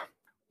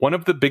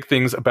of the big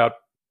things about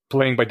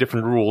playing by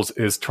different rules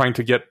is trying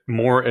to get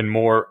more and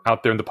more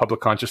out there in the public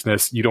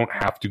consciousness. You don't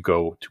have to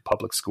go to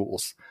public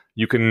schools.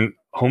 You can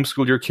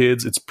homeschool your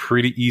kids. It's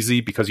pretty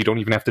easy because you don't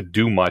even have to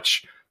do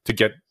much to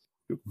get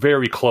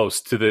very close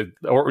to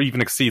or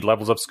even exceed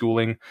levels of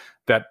schooling.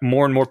 That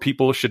more and more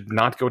people should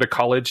not go to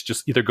college,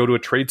 just either go to a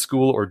trade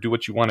school or do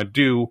what you want to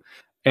do.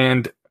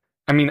 And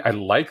I mean, I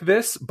like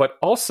this, but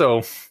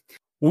also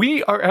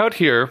we are out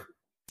here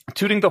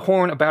tooting the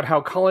horn about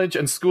how college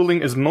and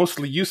schooling is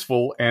mostly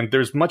useful and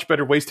there's much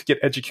better ways to get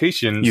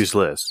educations.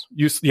 Useless.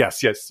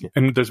 Yes.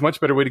 And there's much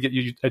better way to get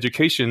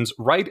educations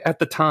right at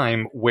the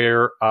time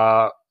where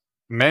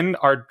men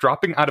are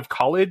dropping out of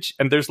college,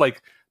 and there's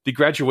like the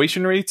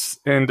graduation rates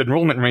and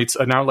enrollment rates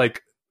are now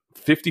like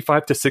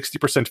 55 to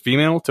 60%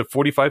 female to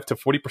 45 to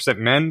 40%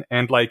 men.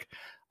 And like,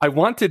 I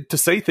wanted to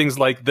say things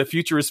like the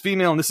future is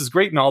female and this is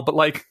great and all, but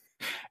like,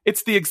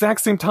 it's the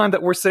exact same time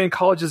that we're saying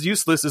college is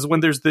useless is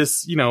when there's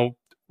this,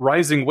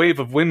 rising wave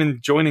of women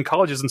joining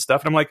colleges and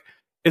stuff. And I'm like,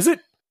 is that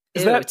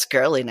It's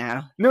girly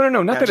now. No,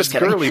 not that just it's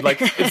kidding. girly.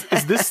 Like,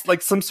 is this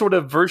like some sort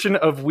of version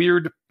of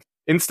weird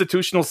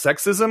institutional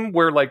sexism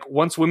where like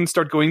once women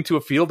start going to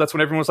a field, that's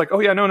when everyone's like, oh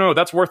yeah, no,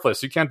 that's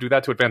worthless. You can't do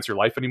that to advance your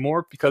life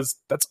anymore, because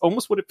that's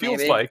almost what it feels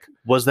Maybe. like.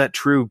 Was that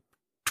true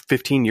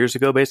 15 years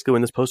ago, basically,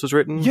 when this post was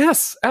written?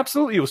 Yes,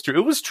 absolutely. It was true.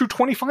 It was true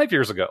 25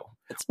 years ago.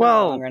 It's been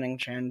a long-running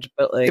trend,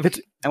 but like,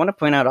 I want to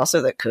point out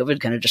also that COVID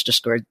kind of just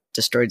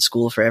destroyed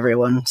school for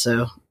everyone.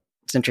 So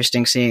it's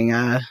interesting seeing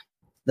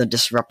the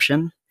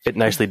disruption. It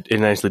nicely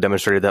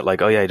demonstrated that,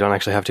 like, oh yeah, you don't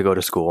actually have to go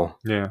to school.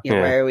 Yeah.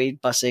 Why are we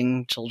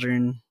busing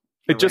children?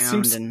 It just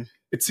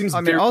seems.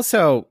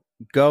 Also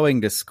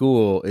going to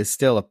school is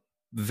still a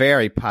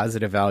very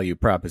positive value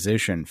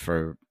proposition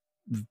for,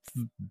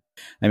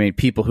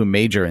 people who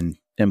major in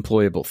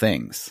employable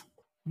things.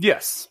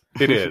 Yes,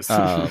 it is.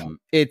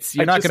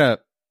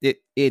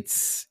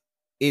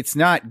 It's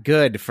not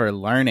good for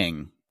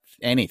learning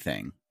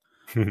anything,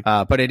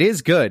 but it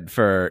is good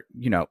for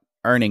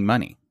earning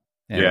money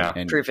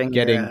and Proving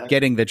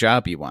getting the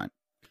job you want.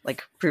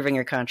 like proving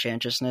your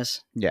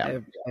conscientiousness. Yeah.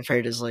 I've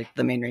heard is like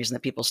the main reason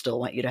that people still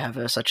want you to have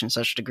a such and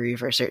such degree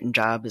for a certain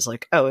job is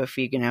like, oh, if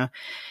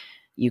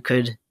you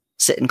could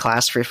sit in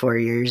class for 4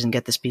 years and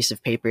get this piece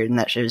of paper, and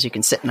that shows you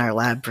can sit in our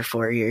lab for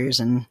 4 years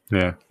and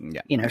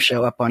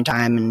show up on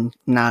time and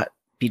not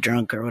be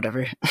drunk or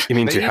whatever. You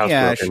mean your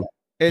house broken?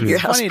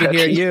 It's funny to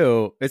hear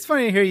you. It's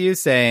funny to hear you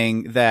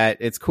saying that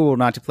it's cool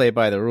not to play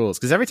by the rules.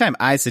 Because every time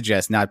I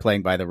suggest not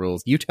playing by the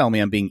rules, you tell me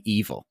I'm being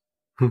evil.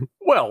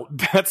 Well,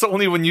 that's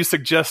only when you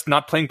suggest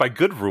not playing by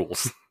good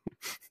rules.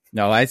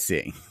 No, I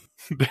see.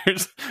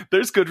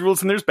 There's good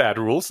rules and there's bad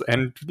rules,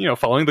 and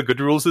following the good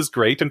rules is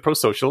great and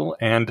pro-social,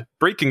 and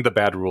breaking the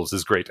bad rules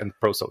is great and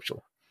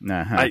pro-social.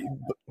 Uh-huh.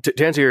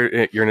 To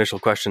answer your initial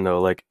question,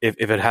 though, like if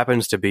it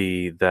happens to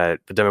be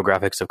that the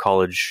demographics of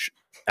college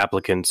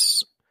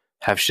applicants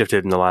have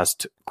shifted in the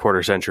last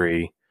quarter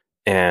century,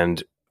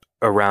 and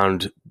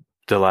around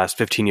the last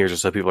 15 years or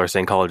so, people are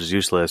saying college is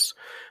useless.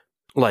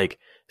 Like,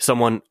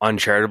 someone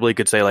uncharitably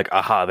could say, like,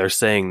 aha, they're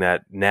saying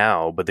that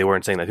now, but they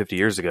weren't saying that 50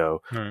 years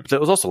ago. Right. So it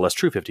was also less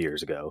true 50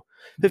 years ago.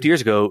 50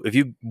 years ago, if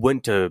you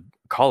went to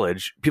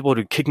college, people would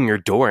be kicking your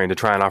door in to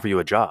try and offer you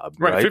a job.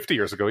 Right. 50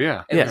 years ago,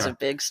 yeah. It was a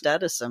big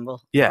status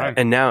symbol. Yeah. Right.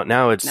 And now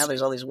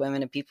there's all these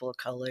women and people of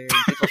color and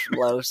people from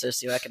low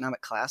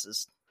socioeconomic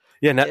classes.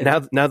 Yeah,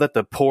 now that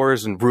the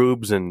poors and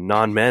rubes and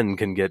non-men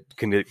can get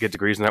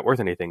degrees, they're not worth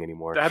anything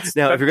anymore. If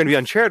you're going to be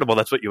uncharitable,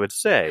 that's what you would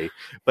say.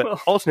 But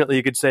ultimately,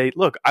 you could say,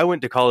 look, I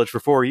went to college for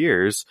 4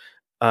 years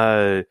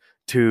so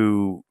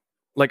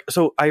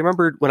I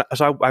remember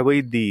I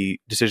weighed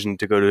the decision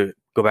to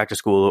go back to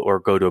school or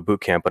go to a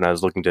boot camp when I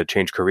was looking to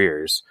change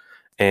careers.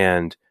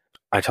 And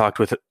I talked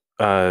with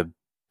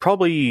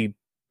probably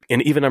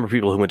an even number of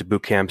people who went to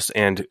boot camps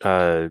and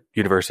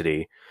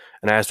university.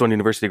 And I asked one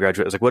university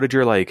graduate, I was like, what did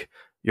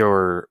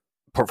your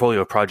portfolio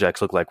of projects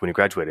look like when you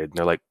graduated? And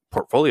they're like,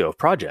 portfolio of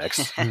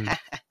projects? And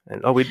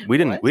we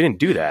didn't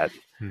do that.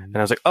 And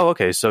I was like, oh,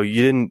 okay, so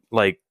you didn't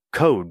like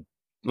code,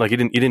 like you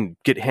didn't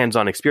get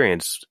hands-on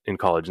experience in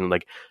college, and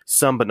like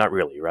some, but not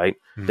really, right?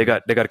 They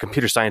got a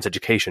computer science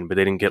education, but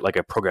they didn't get like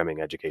a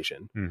programming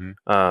education.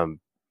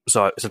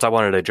 So since I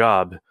wanted a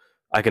job,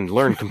 I can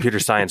learn computer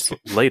science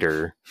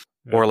later,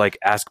 or like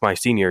ask my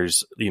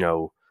seniors,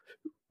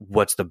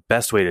 what's the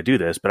best way to do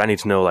this, but I need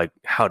to know like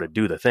how to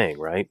do the thing,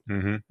 right?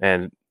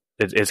 And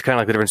it's kind of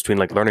like the difference between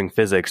like learning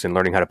physics and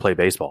learning how to play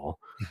baseball.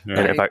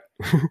 And if I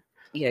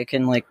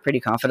can like pretty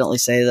confidently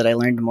say that I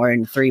learned more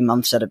in 3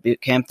 months at a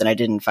boot camp than I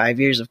did in 5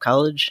 years of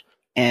college.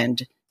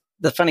 And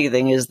the funny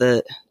thing is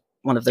that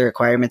one of the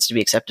requirements to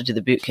be accepted to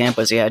the boot camp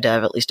was you had to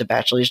have at least a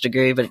bachelor's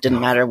degree, but it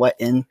didn't matter what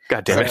in.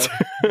 God damn it.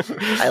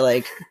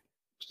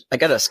 I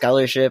got a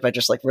scholarship. I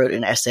just like wrote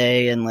an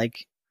essay and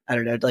like, I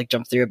don't know, like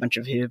jumped through a bunch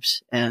of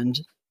hoops, and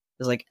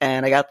was like,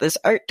 and I got this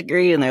art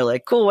degree, and they're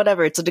like, cool,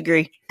 whatever, it's a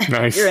degree.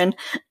 Nice. You're in.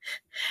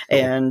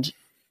 And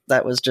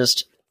that was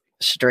just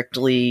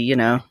strictly,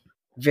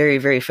 very,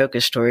 very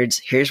focused towards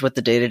here's what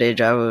the day-to-day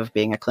job of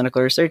being a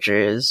clinical researcher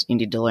is. You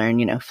need to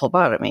learn,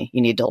 phlebotomy.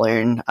 You need to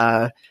learn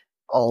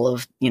all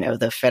of,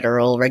 the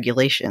federal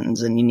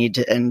regulations, and you need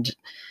to, and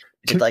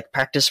did like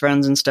practice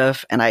runs and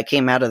stuff. And I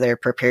came out of there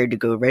prepared to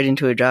go right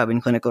into a job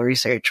in clinical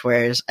research,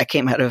 whereas I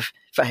came out of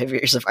 5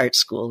 years of art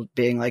school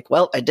being like,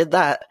 well, I did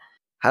that.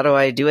 How do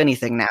I do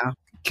anything now?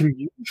 Can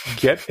you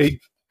get a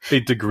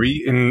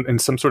degree in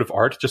some sort of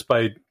art just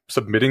by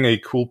submitting a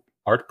cool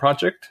art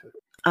project?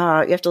 You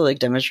have to like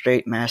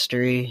demonstrate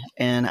mastery,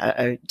 and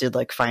I did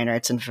like fine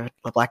arts and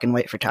black and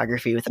white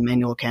photography with a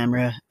manual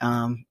camera.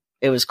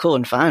 It was cool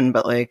and fun,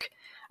 but like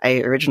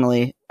I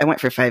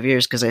went for 5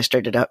 years because I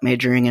started out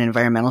majoring in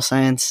environmental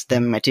science.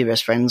 Then my 2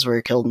 best friends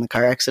were killed in the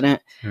car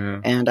accident,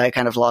 and I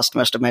kind of lost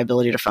most of my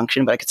ability to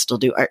function, but I could still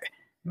do art.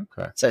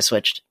 Okay, so I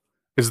switched.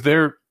 Is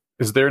there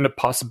a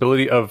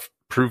possibility of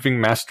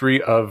proving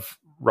mastery of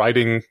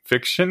writing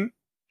fiction?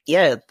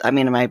 Yeah, I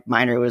mean, my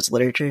minor was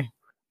literature.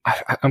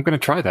 I'm going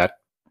to try that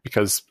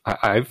because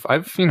I've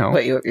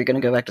What, you're going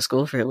to go back to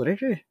school for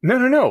literature?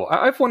 No.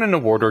 I've won an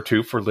award or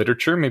two for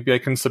literature. Maybe I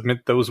can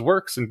submit those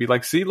works and be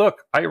like, see,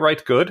 look, I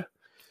write good.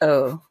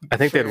 Oh, I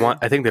think they'd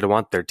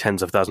want their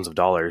tens of thousands of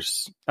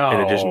dollars in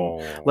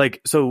addition.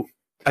 Like, so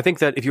I think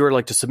that if you were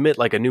like to submit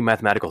like a new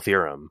mathematical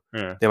theorem,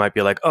 they might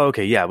be like, oh,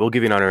 okay, yeah, we'll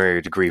give you an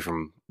honorary degree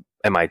from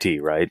MIT,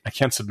 right? I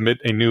can't submit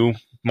a new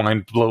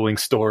mind-blowing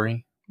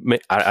story.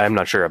 I'm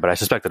not sure, but I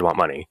suspect they'd want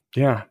money.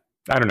 Yeah,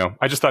 I don't know.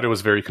 I just thought it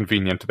was very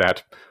convenient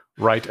that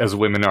right as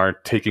women are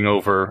taking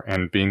over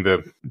and being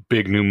the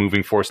big new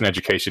moving force in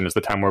education is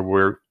the time where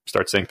we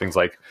start saying things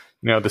like,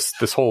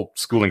 this whole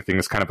schooling thing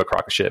is kind of a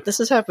crock of shit. This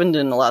has happened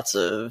in lots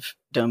of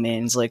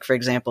domains. Like, for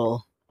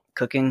example,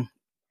 cooking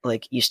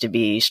like used to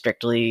be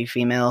strictly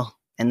female,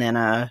 and then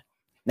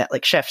that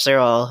like chefs are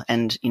all,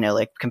 and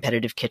like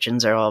competitive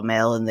kitchens are all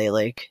male, and they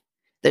like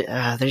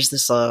there's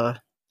this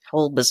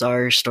whole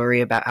bizarre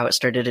story about how it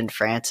started in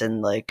France,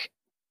 and like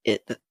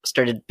it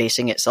started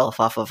basing itself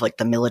off of like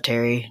the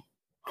military.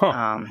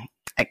 I'm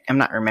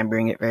not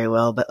remembering it very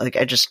well, but like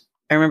I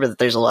remember that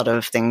there's a lot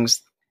of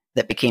things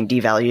that became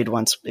devalued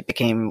once it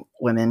became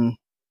women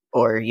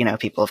or, you know,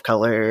 people of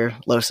color,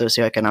 low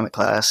socioeconomic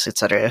class,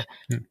 etc.,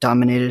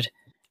 dominated.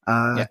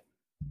 Yeah.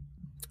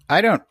 I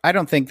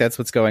don't think that's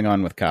what's going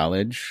on with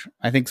college.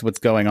 I think what's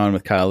going on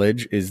with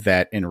college is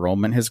that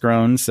enrollment has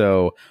grown.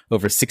 So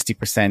over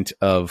 60%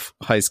 of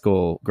high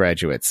school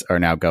graduates are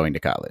now going to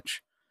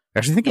college.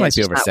 Actually, I think it might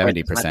be over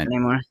 70%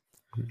 anymore.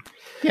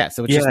 Yeah.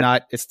 So it's just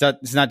not, it's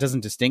not,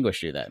 doesn't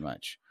distinguish you that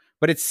much,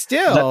 but it's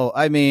still,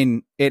 I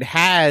mean, it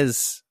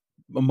has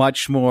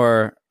much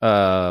more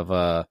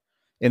of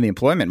in the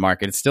employment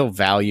market. It's still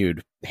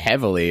valued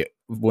heavily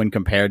when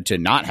compared to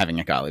not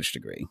having a college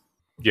degree.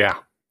 Yeah.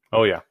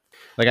 Oh yeah.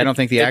 Like, I don't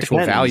think the actual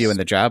value in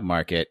the job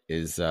market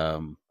is, I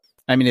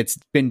mean, it's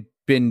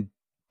been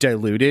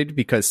diluted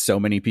because so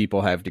many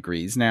people have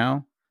degrees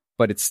now,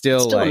 but it's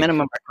still like, a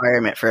minimum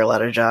requirement for a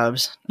lot of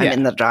jobs. I'm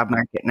in the job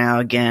market now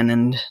again,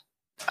 and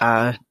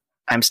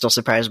I'm still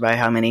surprised by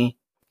how many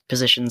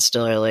positions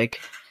still are like,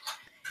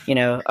 you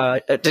know,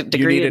 a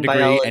degree you need a in degree,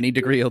 biology. any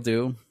degree will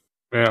do.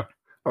 Yeah.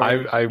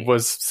 I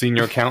was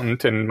senior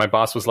accountant, and my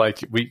boss was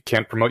like, we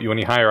can't promote you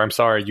any higher. I'm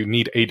sorry. You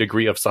need a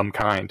degree of some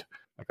kind.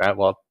 Like that.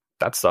 Well,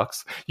 that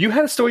sucks. You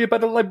had a story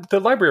about the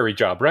library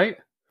job, right?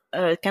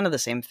 Kind of the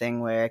same thing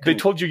where they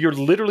told you you're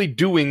literally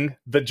doing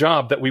the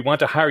job that we want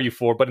to hire you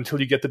for, but until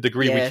you get the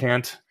degree, we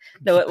can't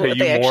pay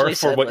you more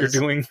for what you're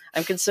doing.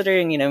 I'm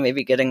considering, you know,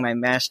 maybe getting my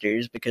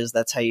master's because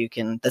that's how you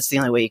can. That's the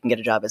only way you can get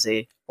a job as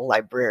a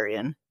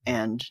librarian.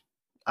 And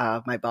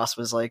my boss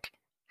was like,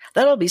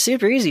 "That'll be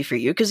super easy for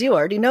you because you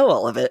already know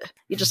all of it.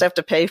 You just have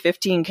to pay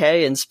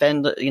 $15,000 and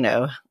spend, you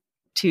know,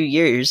 2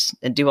 years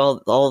and do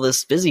all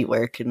this busy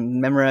work and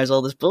memorize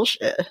all this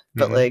bullshit.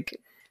 But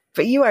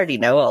but you already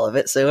know all of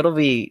it, so it'll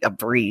be a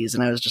breeze."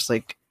 And I was just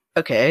like,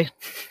 okay,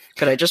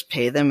 could I just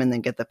pay them and then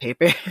get the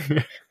paper?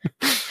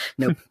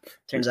 Nope.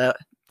 Turns out.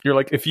 You're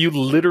like, if you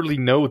literally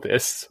know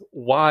this,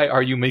 why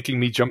are you making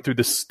me jump through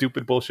this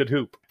stupid bullshit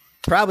hoop?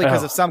 Probably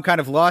because of some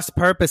kind of lost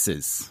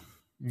purposes.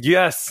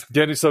 Yes.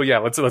 So yeah,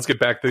 let's get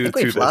back to we've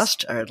this.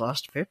 Lost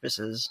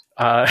purposes.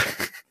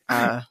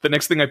 The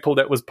next thing I pulled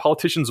out was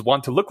politicians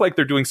want to look like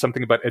they're doing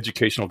something about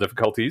educational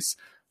difficulties.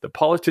 The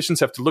politicians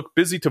have to look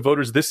busy to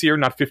voters this year,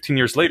 not 15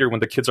 years later when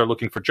the kids are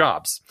looking for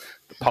jobs.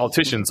 The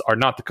politicians are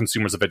not the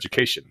consumers of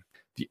education.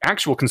 The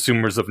actual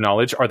consumers of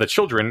knowledge are the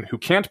children who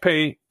can't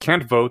pay,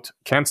 can't vote,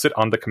 can't sit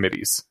on the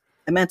committees.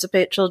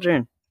 Emancipate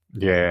children.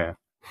 Yeah.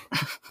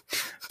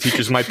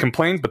 Teachers might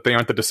complain, but they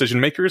aren't the decision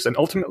makers, and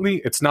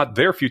ultimately, it's not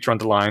their future on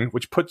the line,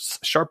 which puts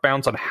sharp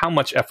bounds on how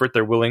much effort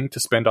they're willing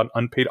to spend on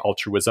unpaid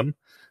altruism,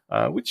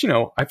 which, you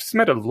know, I've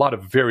met a lot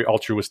of very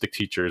altruistic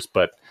teachers,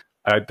 but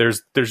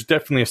there's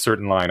definitely a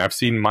certain line. I've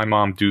seen my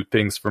mom do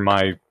things for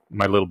my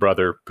little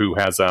brother who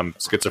has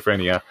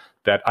schizophrenia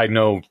that I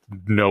know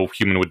no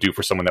human would do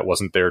for someone that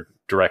wasn't their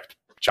direct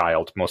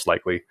child, most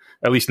likely.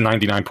 At least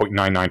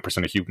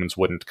 99.99% of humans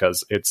wouldn't,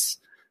 because it's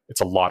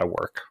a lot of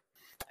work.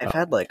 I've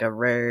had like a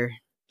rare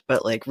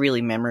but like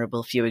really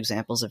memorable few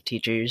examples of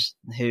teachers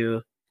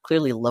who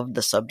clearly loved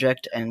the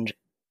subject and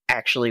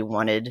actually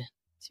wanted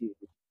to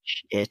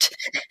teach it.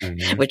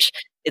 Which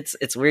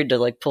it's weird to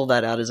like pull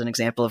that out as an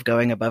example of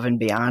going above and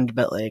beyond,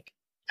 but like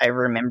I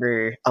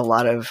remember a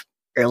lot of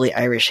early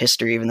Irish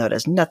history, even though it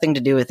has nothing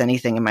to do with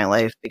anything in my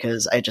life,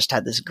 because I just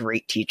had this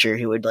great teacher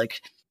who would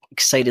like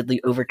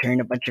excitedly overturn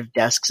a bunch of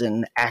desks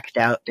and act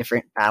out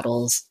different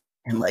battles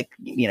and like,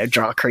 you know,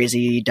 draw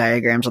crazy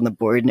diagrams on the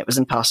board, and it was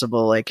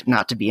impossible like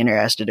not to be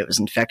interested. It was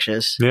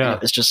infectious. Yeah. And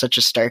it was just such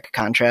a stark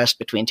contrast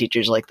between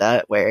teachers like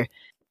that, where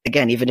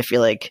again, even if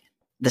you're like,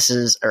 this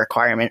is a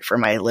requirement for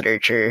my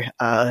literature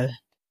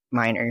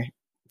minor.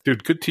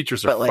 Dude, good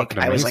teachers are but like fucking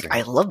amazing. I was like,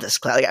 I love this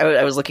class. Like,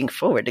 I was looking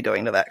forward to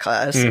going to that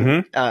class.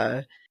 And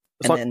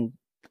then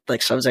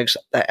like subjects,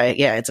 I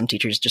had some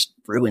teachers just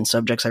ruin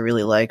subjects I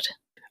really liked.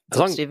 As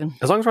long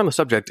as we're on the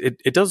subject,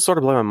 it does sort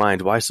of blow my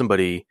mind why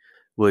somebody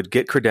would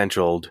get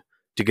credentialed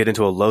to get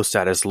into a low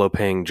status, low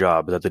paying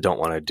job that they don't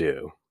want to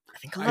do. I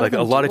think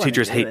a lot of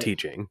teachers hate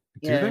teaching.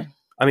 Yeah. Do they?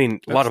 I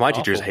mean, a lot of my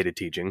awful. teachers hated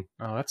teaching.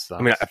 Oh, that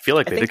sucks. I mean, I feel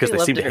like they did because they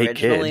seem to hate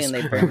kids. And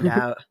they burned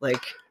out.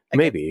 Like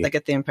maybe I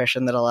get the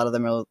impression that a lot of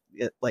them are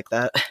like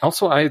that.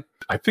 Also, I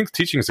think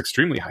teaching is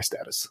extremely high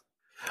status.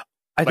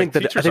 I think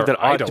that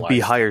ought to be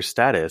higher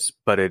status,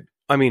 but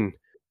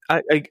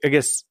I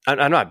guess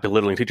I'm not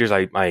belittling teachers.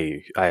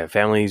 I have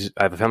families.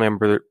 I have a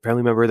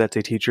family member that's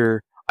a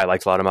teacher. I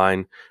liked a lot of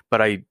mine,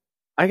 but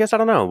I guess I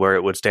don't know where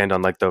it would stand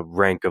on like the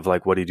rank of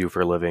like what do you do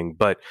for a living.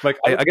 But like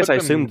I guess I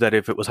assumed that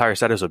if it was higher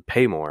status, it would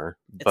pay more.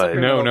 But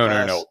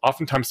no.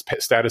 Oftentimes,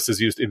 status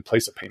is used in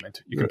place of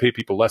payment. You can pay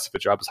people less if a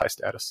job is high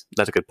status.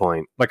 That's a good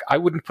point. Like I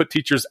wouldn't put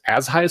teachers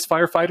as high as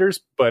firefighters,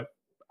 but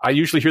I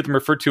usually hear them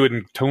referred to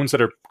in tones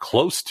that are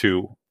close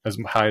to as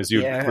high as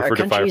you refer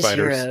to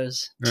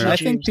firefighters. I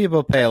think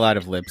people pay a lot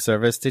of lip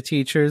service to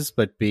teachers,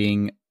 but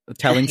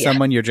telling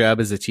someone your job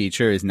as a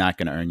teacher is not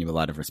going to earn you a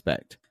lot of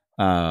respect.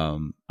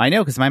 I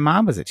know because my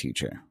mom was a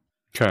teacher.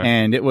 Okay.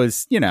 And it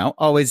was,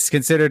 always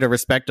considered a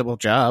respectable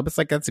job. It's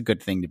like, that's a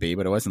good thing to be,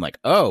 but it wasn't like,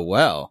 oh,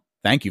 well,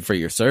 thank you for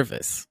your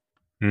service.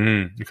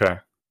 Okay.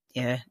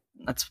 Yeah,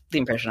 that's the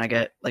impression I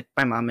get. Like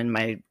my mom and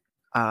my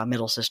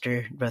middle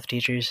sister, both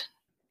teachers.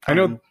 I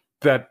know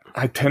that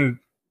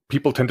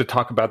people tend to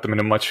talk about them in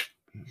a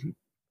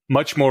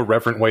much more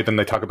reverent way than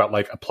they talk about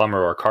like a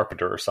plumber or a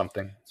carpenter or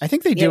something. I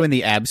think they do in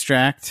the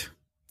abstract.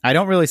 I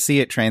don't really see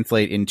it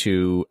translate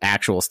into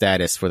actual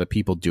status for the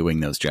people doing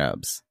those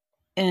jobs.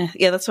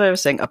 Yeah, that's why I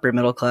was saying upper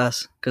middle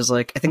class, because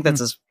like I think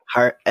that's as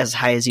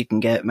high as you can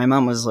get. My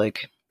mom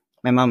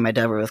and my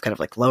dad were both kind of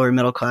like lower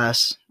middle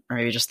class, or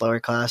maybe just lower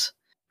class,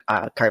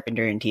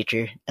 carpenter and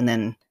teacher, and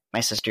then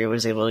my sister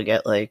was able to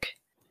get like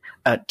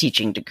a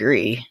teaching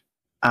degree,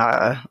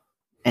 and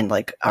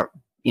like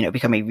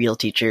become a real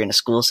teacher in a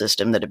school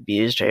system that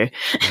abused her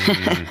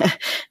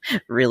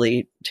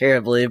really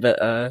terribly.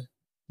 But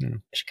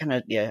she kind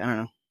of, I don't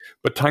know.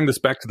 But tying this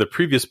back to the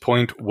previous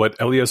point, what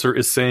Eliezer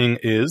is saying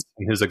is,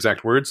 in his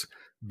exact words,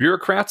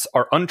 bureaucrats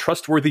are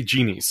untrustworthy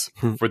genies,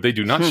 for they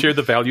do not share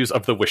the values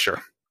of the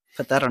wisher.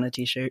 Put that on a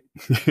t-shirt.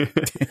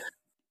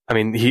 I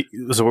mean,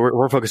 so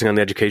we're focusing on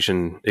the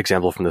education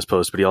example from this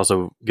post, but he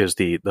also gives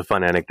the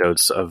fun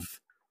anecdotes of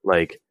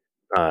like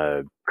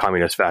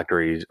communist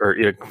factories or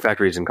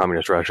factories in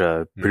communist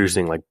Russia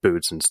producing like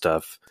boots and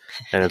stuff.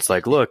 And it's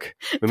like, look,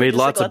 we made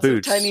lots of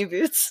boots, tiny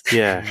boots.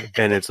 Yeah,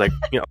 and it's like,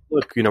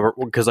 look,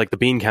 because like the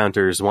bean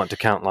counters want to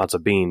count lots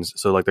of beans,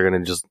 so like they're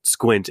going to just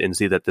squint and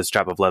see that this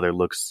strap of leather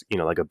looks,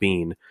 like a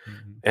bean,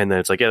 and then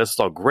it's like, yeah, this is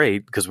all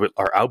great because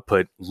our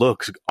output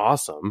looks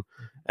awesome.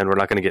 And we're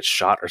not going to get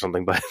shot or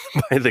something by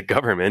the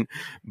government,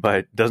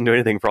 but doesn't do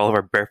anything for all of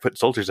our barefoot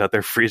soldiers out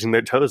there freezing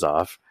their toes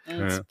off.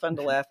 And it's fun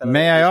to laugh at.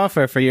 May I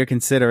offer for your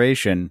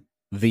consideration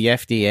the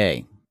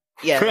FDA?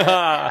 Yeah,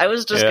 I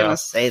was just going to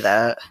say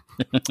that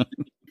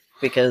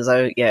because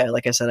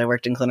like I said, I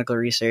worked in clinical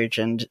research,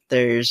 and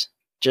there's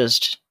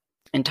just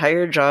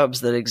entire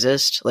jobs that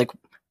exist, like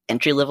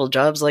entry-level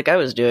jobs like I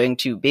was doing,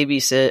 to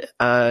babysit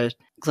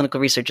clinical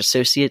research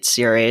associates,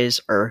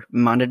 CRAs, or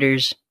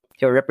monitors.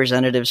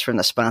 Representatives from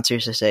the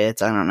sponsors to say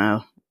it's, I don't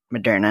know,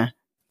 Moderna,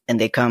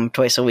 and they come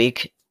twice a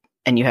week,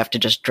 and you have to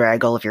just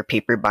drag all of your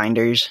paper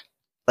binders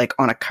like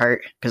on a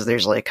cart, because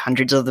there's like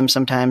hundreds of them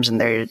sometimes, and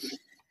they're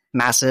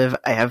massive.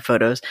 I have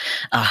photos.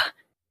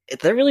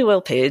 They're really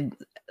well paid,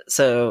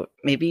 so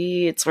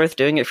maybe it's worth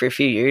doing it for a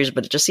few years,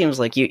 but it just seems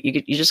like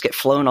you just get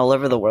flown all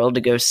over the world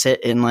to go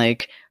sit in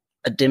like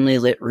a dimly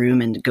lit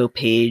room and go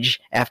page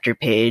after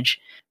page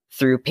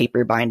through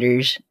paper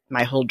binders.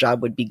 My whole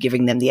job would be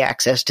giving them the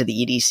access to the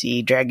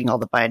EDC, dragging all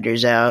the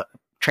binders out,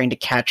 trying to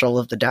catch all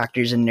of the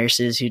doctors and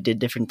nurses who did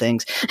different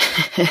things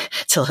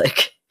to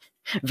like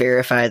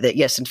verify that,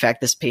 yes, in fact,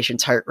 this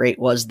patient's heart rate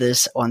was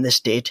this on this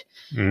date.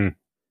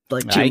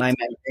 Like to my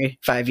memory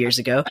 5 years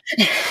ago.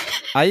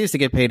 I used to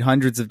get paid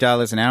hundreds of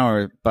dollars an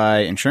hour by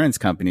insurance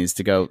companies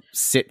to go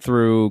sit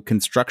through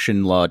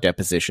construction law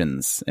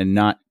depositions and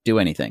not do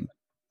anything.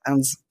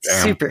 Sounds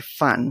super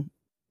fun.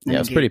 Yeah, it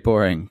was pretty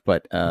boring,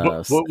 but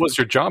what was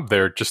your job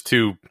there? Just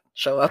to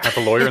show up, have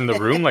a lawyer in the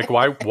room? Like,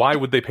 why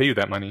would they pay you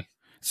that money?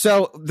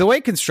 So the way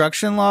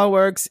construction law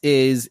works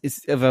is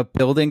if a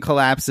building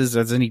collapses,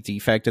 there's any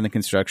defect in the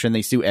construction,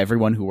 they sue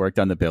everyone who worked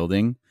on the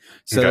building.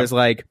 So there's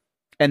like,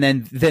 and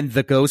then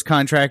the ghost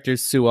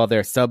contractors sue all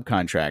their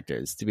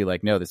subcontractors to be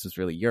like, no, this was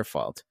really your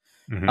fault.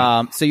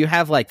 So you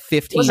have like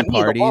 15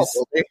 parties.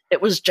 It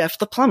was Jeff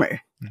the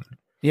plumber.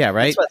 Yeah,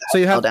 right. So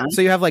you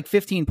have like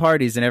 15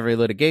 parties in every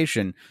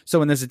litigation. So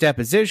when there's a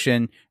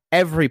deposition,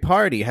 every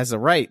party has a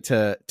right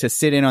to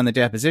sit in on the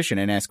deposition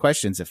and ask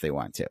questions if they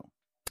want to.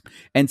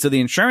 And so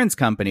the insurance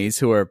companies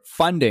who are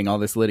funding all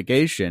this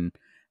litigation,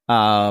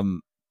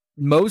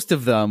 most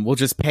of them will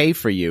just pay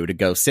for you to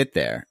go sit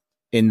there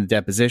in the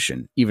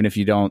deposition, even if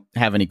you don't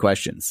have any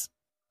questions,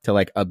 to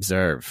like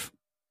observe.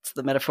 It's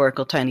the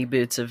metaphorical tiny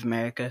boots of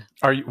America.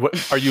 Are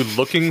you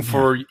looking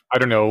for, I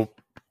don't know,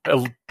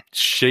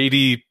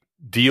 shady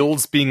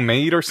deals being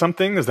made or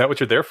something? Is that what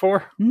you're there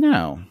for?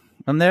 No,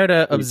 I'm there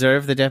to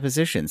observe the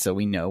deposition so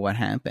we know what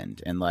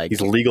happened. And like,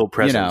 he's legal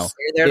presence.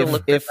 You're there to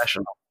look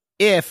professional.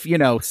 If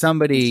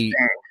somebody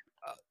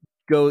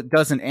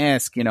doesn't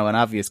ask, an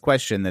obvious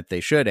question that they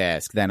should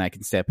ask, then I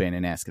can step in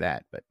and ask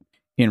that. But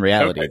in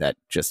reality, that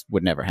just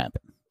would never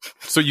happen.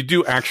 So you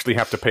do actually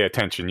have to pay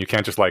attention. You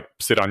can't just like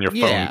sit on your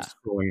phone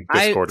scrolling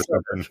Discord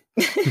or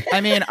something.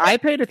 I mean, I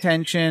paid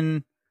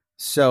attention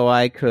so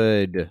I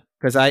could,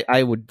 because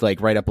I would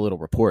like write up a little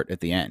report at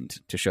the end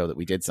to show that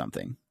we did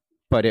something.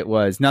 But it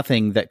was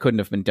nothing that couldn't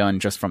have been done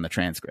just from the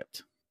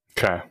transcript.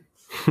 Okay.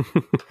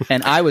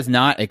 And I was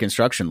not a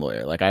construction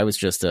lawyer. Like I was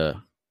just I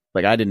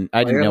didn't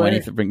know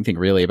anything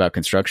really about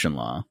construction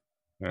law.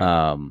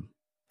 Yeah.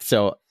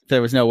 So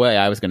there was no way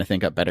I was going to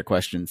think up better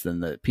questions than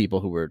the people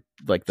who were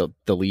like the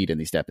lead in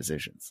these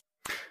depositions.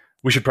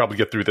 We should probably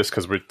get through this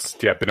because it's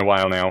been a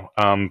while now.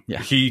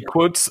 He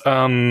quotes,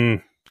 I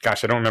don't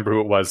remember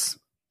who it was.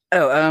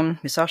 Oh,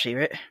 Musashi,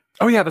 right?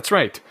 Oh, yeah, that's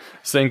right.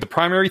 Saying the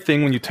primary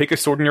thing when you take a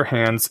sword in your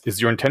hands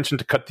is your intention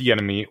to cut the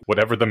enemy,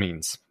 whatever the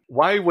means.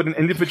 Why would an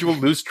individual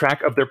lose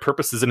track of their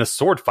purposes in a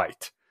sword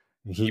fight?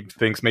 He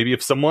thinks maybe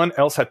if someone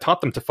else had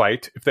taught them to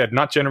fight, if they had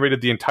not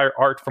generated the entire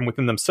art from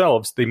within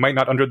themselves, they might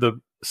not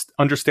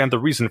understand the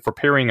reason for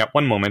parrying at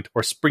one moment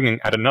or springing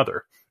at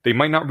another. They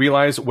might not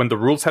realize when the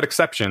rules had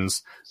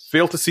exceptions,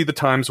 fail to see the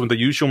times when the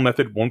usual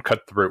method won't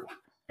cut through.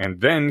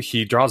 And then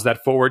he draws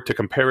that forward to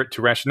compare it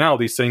to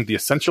rationality, saying the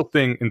essential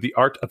thing in the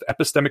art of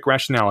epistemic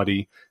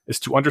rationality is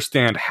to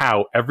understand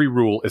how every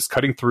rule is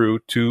cutting through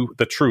to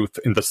the truth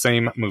in the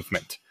same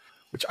movement.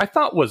 Which I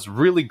thought was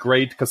really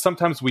great, because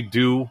sometimes we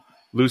do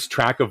lose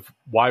track of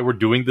why we're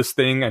doing this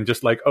thing and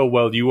just like, oh,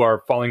 well, you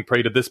are falling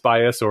prey to this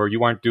bias or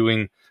you aren't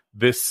doing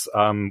this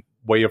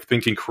way of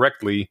thinking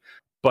correctly.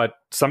 But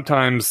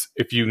sometimes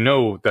if you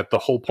know that the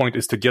whole point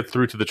is to get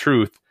through to the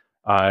truth,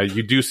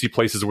 you do see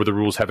places where the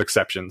rules have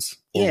exceptions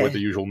or where the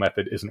usual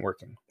method isn't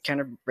working. Kind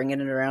of bringing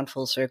it around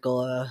full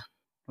circle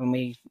when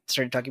we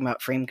started talking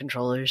about frame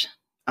controllers.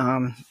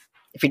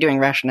 If you're doing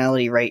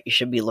rationality right, you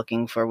should be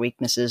looking for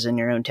weaknesses in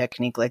your own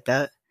technique like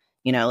that.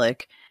 You know,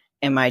 like,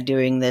 am I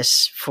doing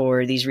this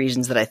for these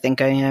reasons that I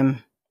think I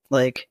am?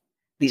 Like,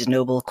 these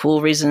noble,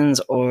 cool reasons?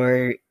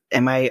 Or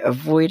am I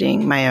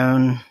avoiding my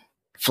own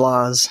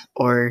flaws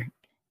or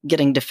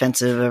getting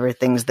defensive over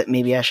things that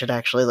maybe I should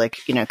actually,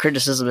 like, you know,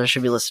 criticism I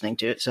should be listening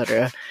to,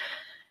 etc.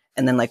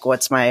 And then, like,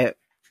 what's my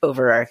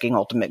overarching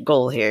ultimate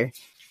goal here?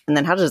 And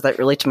then how does that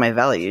relate to my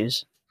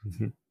values?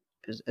 Mm-hmm.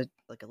 It's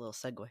like a little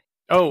segue.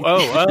 Oh.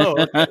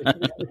 Okay.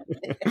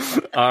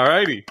 All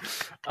righty.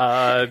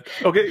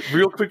 Okay,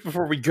 real quick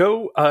before we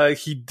go,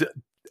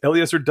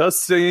 Eliezer does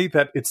say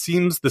that it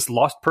seems this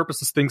lost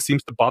purposes thing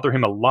seems to bother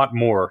him a lot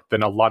more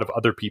than a lot of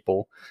other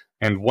people,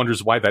 and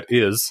wonders why that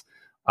is.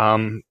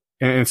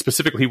 And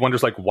specifically, he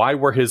wonders, like, why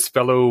were his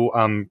fellow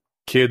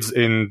kids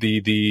in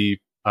the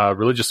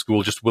religious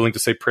school just willing to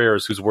say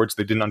prayers whose words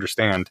they didn't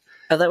understand?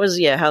 Oh, that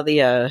was how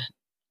the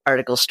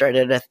article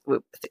started.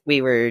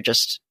 We were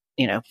just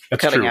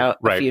cutting out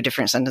a few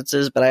different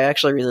sentences, but I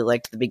actually really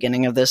liked the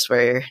beginning of this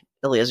where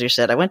Eliezer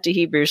said, I went to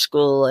Hebrew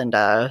school and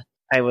I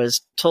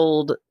was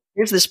told,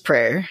 here's this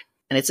prayer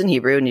and it's in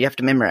Hebrew and you have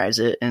to memorize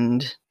it.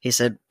 And he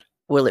said,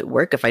 will it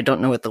work if I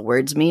don't know what the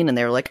words mean? And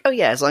they were like, oh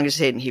yeah, as long as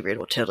you say it in Hebrew, it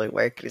will totally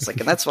work. And he's like,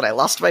 and that's when I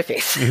lost my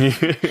faith. I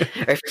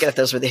forget if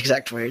those were the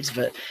exact words,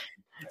 but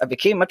I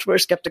became much more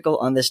skeptical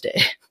on this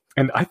day.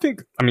 And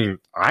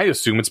I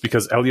assume it's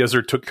because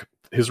Eliezer took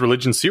his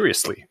religion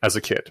seriously as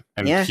a kid,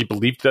 and he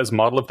believed it as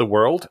model of the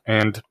world,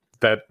 and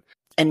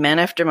man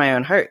after my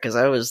own heart, because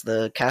I was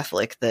the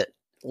Catholic that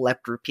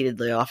leapt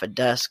repeatedly off a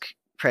desk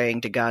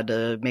praying to God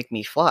to make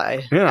me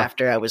fly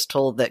after I was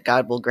told that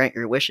God will grant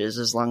your wishes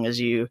as long as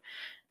you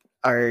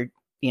are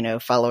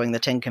following the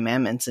 10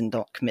 Commandments and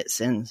don't commit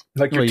sins.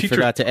 Like your teacher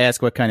forgot to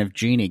ask what kind of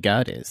genie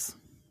God is.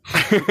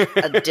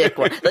 A dick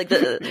one.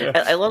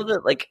 I love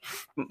that. Like,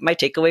 my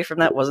takeaway from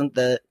that wasn't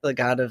the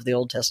God of the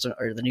Old Testament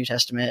or the New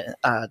Testament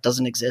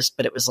doesn't exist,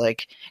 but it was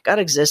like, God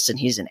exists and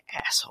he's an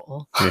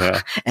asshole,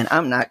 and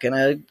I'm not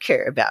gonna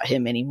care about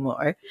him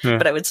anymore.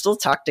 But I would still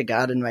talk to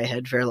God in my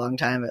head for a long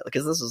time,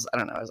 because this was, I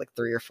don't know, I was like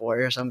 3 or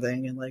 4 or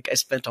something, and like I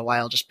spent a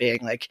while just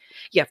being like,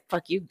 yeah,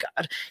 fuck you,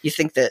 God. You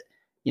think that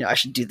I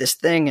should do this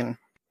thing, and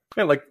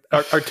like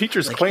our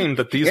teachers claim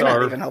that these you're are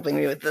not even helping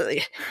me with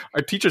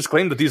our teachers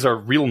claim that these are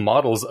real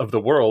models of the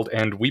world,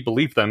 and we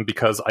believe them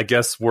because I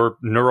guess we're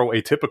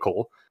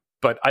neuroatypical.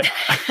 But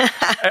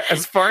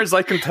as far as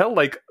I can tell,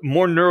 like,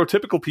 more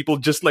neurotypical people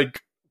just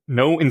like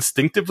know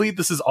instinctively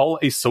this is all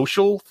a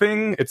social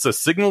thing. It's a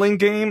signaling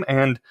game,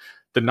 and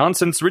the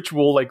nonsense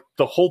ritual, like,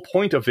 the whole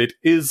point of it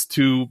is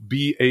to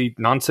be a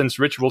nonsense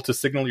ritual to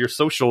signal your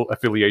social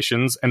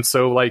affiliations. And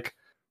so, like,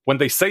 when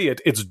they say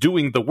it, it's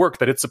doing the work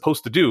that it's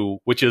supposed to do,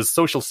 which is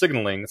social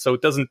signaling. So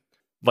it doesn't,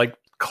 like,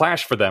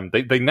 clash for them.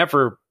 They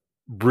never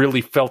really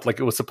felt like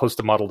it was supposed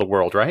to model the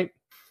world, right?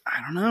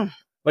 I don't know.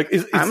 Like,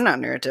 I'm not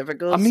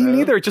neurotypical. Me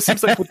neither. It just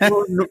seems like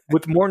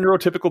with more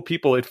neurotypical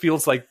people, it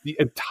feels like the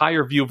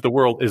entire view of the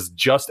world is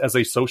just as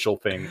a social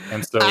thing.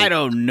 And so I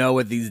don't know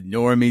what these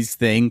normies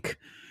think.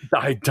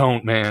 I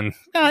don't, man.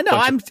 No,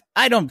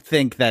 I don't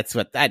think that's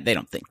what they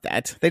don't think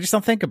that. They just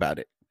don't think about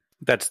it.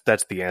 That's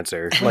the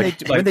answer. When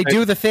they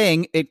do the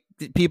thing,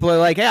 people are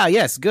like, yeah,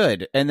 yes,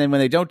 good. And then when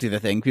they don't do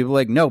the thing, people are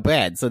like, no,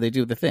 bad. So they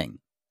do the thing.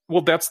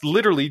 Well, that's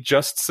literally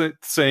just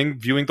saying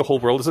viewing the whole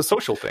world as a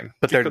social thing.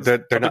 But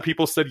they're not.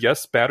 People said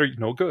yes, bad, or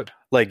no good.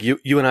 Like you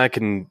and I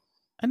can,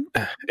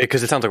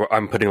 because it sounds like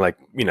I'm putting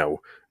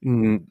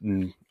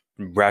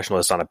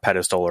rationalists on a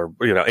pedestal, or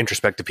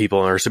introspective people,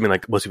 or assuming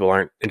like most people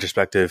aren't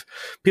introspective.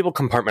 People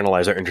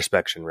compartmentalize their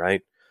introspection,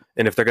 right?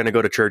 And if they're going to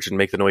go to church and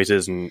make the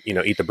noises and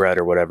eat the bread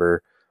or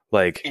whatever.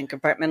 And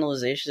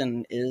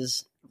compartmentalization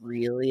is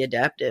really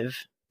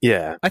adaptive.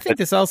 Yeah. I think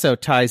this also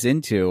ties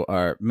into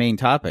our main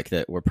topic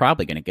that we're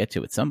probably going to get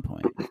to at some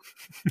point,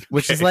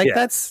 which is like,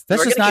 that's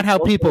just not how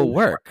people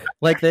work.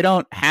 Like, they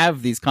don't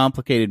have these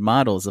complicated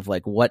models of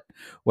like what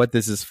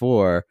this is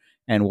for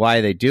and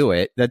why they do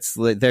it.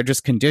 They're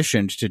just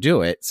conditioned to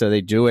do it. So they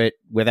do it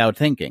without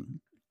thinking.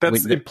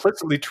 That's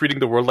implicitly treating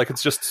the world like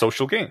it's just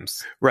social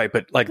games. Right,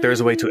 but like there's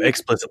a way to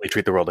explicitly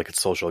treat the world like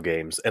it's social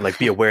games and like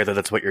be aware that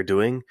that's what you're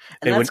doing.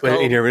 And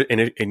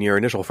in your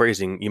initial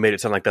phrasing, you made it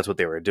sound like that's what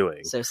they were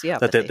doing.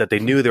 Sociopathy. That they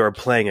knew they were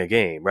playing a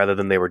game rather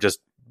than they were just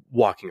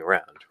walking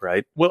around,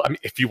 right? Well, I mean,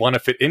 if you want to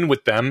fit in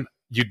with them,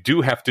 you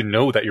do have to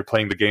know that you're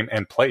playing the game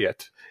and play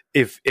it.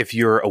 If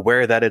you're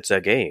aware that it's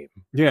a game.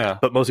 Yeah.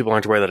 But most people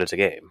aren't aware that it's a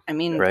game. I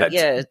mean, right?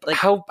 yeah.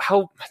 Like,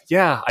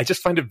 I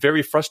just find it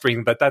very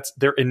frustrating that that's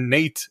their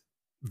innate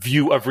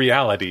view of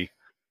reality.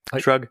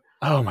 Shrug.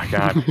 Oh my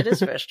God. it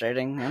is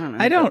frustrating.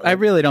 I don't know. I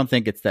really don't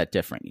think it's that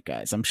different, you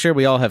guys. I'm sure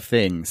we all have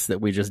things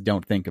that we just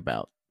don't think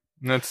about.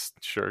 That's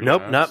sure.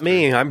 Nope, yeah, not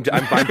me. I'm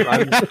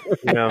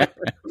you know,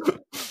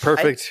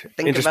 perfect I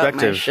think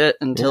introspective. about my shit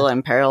until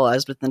I'm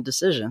paralyzed with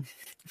indecision.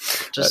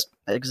 Just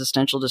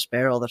existential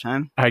despair all the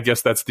time. I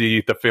guess that's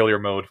the failure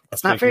mode.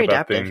 It's not very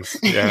adaptive. Things.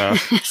 Yeah.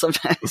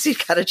 Sometimes you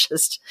gotta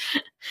just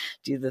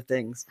do the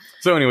things.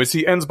 So anyways,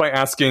 he ends by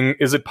asking,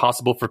 is it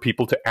possible for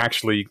people to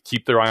actually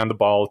keep their eye on the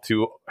ball,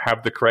 to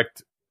have the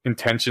correct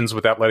intentions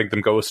without letting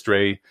them go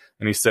astray?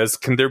 And he says,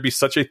 can there be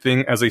such a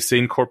thing as a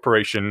sane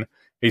corporation,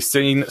 a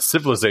sane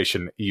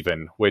civilization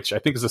even, which I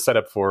think is a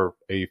setup for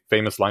a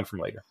famous line from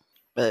later.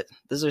 But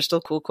those are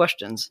still cool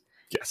questions.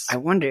 Yes. I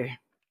wonder,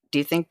 do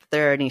you think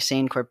there are any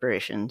sane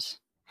corporations?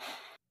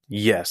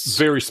 Yes.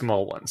 Very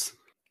small ones.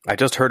 I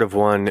just heard of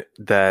one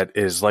that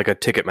is like a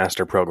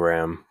Ticketmaster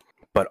program,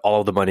 but all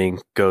of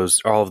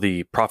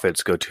the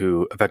profits go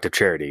to effective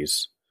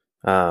charities.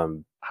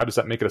 How does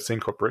that make it a sane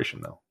corporation,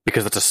 though?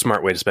 Because that's a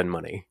smart way to spend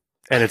money.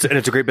 And it's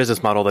a great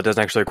business model that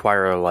doesn't actually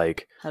require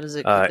like How does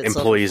it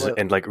employees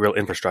and like real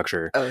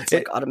infrastructure. Oh, it's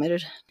like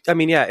automated? I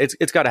mean, yeah,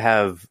 it's got to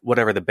have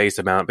whatever the base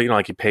amount, but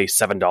like you pay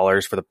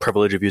 $7 for the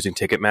privilege of using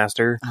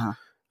Ticketmaster.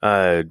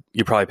 Uh-huh.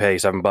 You probably pay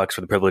 $7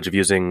 for the privilege of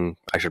using.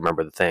 I should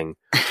remember the thing.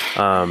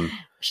 I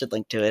should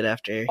link to it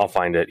after. I'll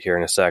find it here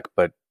in a sec.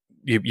 But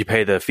you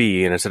pay the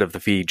fee, and instead of the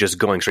fee just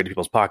going straight to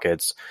people's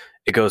pockets,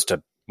 it goes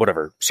to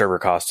whatever server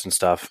costs and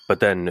stuff. But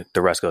then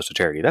the rest goes to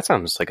charity. That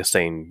sounds like a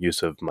sane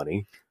use of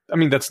money. I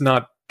mean, that's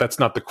not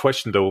the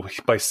question, though.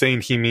 By sane,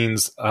 he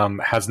means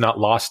has not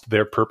lost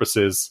their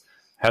purposes,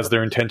 has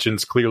their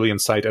intentions clearly in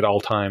sight at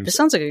all times. This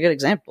sounds like a good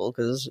example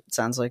because it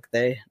sounds like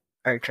they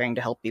are trying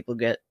to help people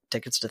get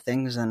tickets to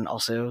things and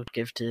also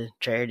give to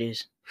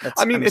charities.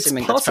 I'm it's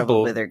assuming possible. That's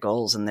probably their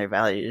goals and their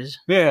values.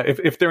 Yeah,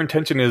 if their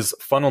intention is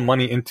funnel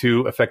money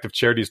into effective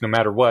charities no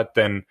matter what,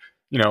 then,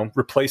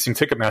 replacing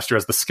Ticketmaster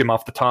as the skim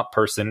off the top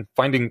person,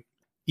 finding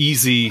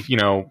easy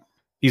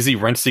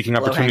rent-seeking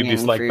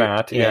opportunities like fruit,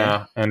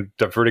 that, and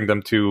diverting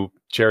them to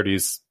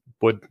charities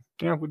would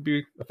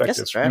be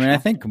effective. I mean, I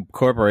think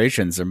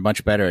corporations are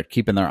much better at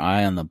keeping their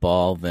eye on the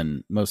ball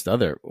than most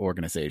other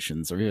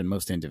organizations or even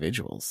most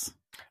individuals.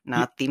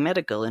 Not the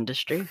medical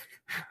industry.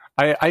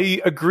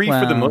 I agree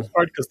for the most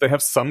part because they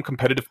have some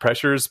competitive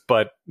pressures,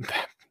 but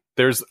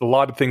there's a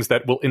lot of things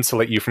that will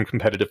insulate you from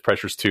competitive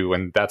pressures too,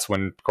 and that's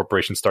when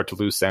corporations start to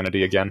lose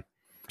sanity again.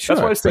 Sure,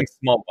 that's why I was saying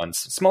small ones.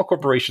 Small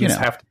corporations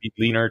have to be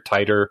leaner,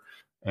 tighter,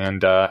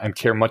 and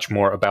care much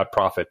more about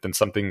profit than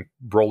something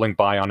rolling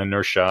by on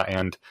inertia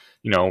and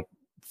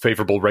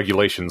favorable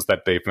regulations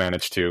that they've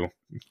managed to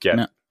get.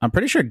 No, I'm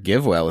pretty sure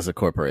GiveWell is a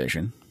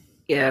corporation.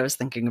 Yeah, I was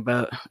thinking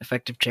about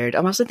effective charity.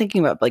 I'm also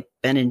thinking about like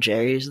Ben and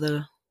Jerry's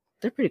though.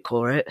 They're pretty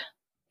cool, right?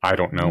 I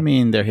don't know. I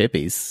mean, they're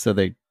hippies, so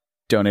they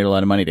donate a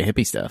lot of money to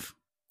hippie stuff.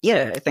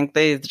 Yeah, I think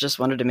they just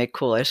wanted to make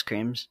cool ice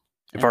creams.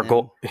 If our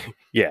goal,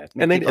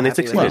 and they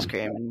succeeded. Ice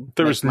cream and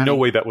there was no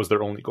way that was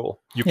their only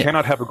goal. You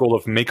cannot have a goal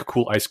of make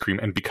cool ice cream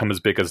and become as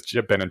big as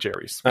Ben and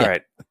Jerry's. All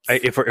right,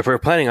 if we're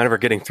planning on ever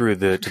getting through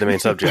to the main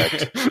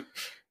subject,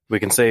 we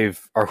can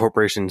save our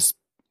corporations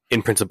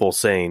in principle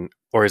sane,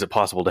 or is it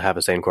possible to have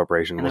a sane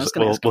corporation? And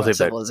we'll save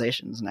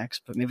civilizations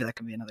next, but maybe that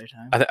can be another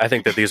time. I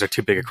think that these are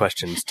too big of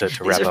questions to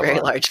wrap up. These are very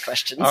on. large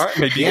questions. All right,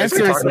 maybe you guys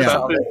can talk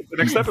about the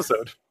next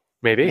episode.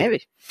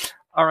 Maybe.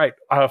 All right,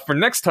 for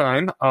next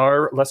time,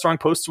 our Less Wrong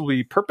posts will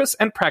be Purpose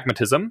and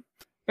Pragmatism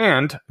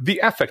and the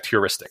Affect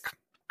Heuristic.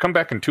 Come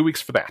back in 2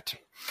 weeks for that.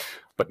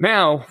 But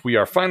now, we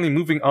are finally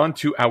moving on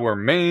to our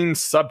main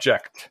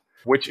subject,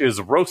 which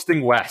is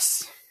roasting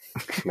Wes.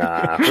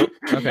 Nah.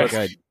 Okay,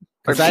 good.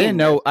 Because I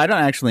don't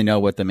actually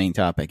know what the main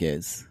topic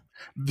is.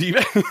 The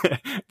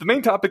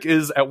main topic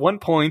is, at one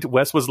point,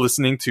 Wes was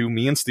listening to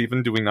me and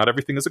Steven doing Not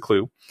Everything is a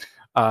Clue,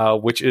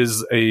 which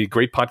is a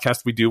great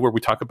podcast we do where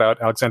we talk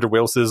about Alexander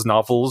Wales's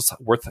novels,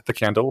 Worth the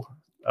Candle,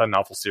 a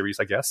novel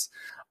series, I guess.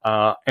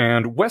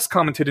 And Wes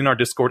commented in our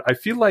Discord, I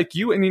feel like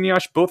you and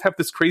Inyash both have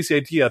this crazy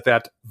idea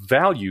that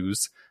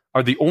values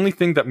are the only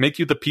thing that make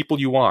you the people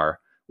you are,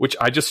 which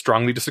I just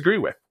strongly disagree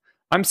with.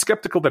 I'm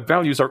skeptical that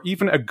values are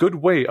even a good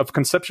way of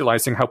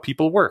conceptualizing how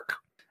people work.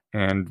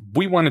 And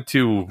we wanted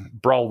to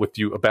brawl with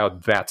you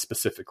about that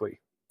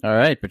specifically. All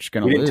right, but you're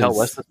going to lose. You didn't tell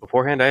Wes this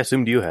beforehand? I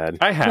assumed you had.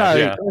 I had,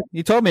 yeah.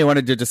 You told me you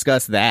wanted to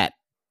discuss that.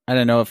 I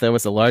don't know if there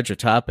was a larger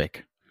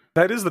topic.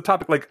 That is the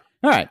topic.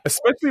 All right.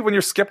 Especially when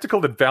you're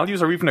skeptical that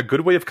values are even a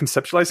good way of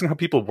conceptualizing how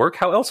people work.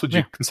 How else would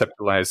you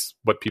conceptualize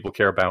what people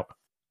care about?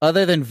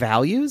 Other than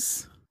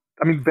values?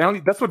 I mean,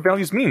 value. That's what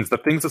values means. The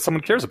things that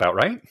someone cares about,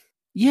 right?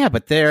 Yeah,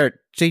 but they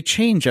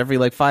change every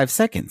like 5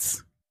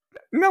 seconds.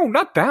 No,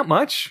 not that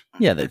much.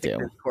 Yeah, they do.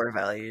 Core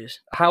values.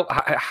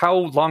 How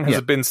long has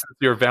it been since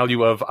your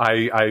value of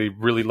I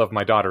really love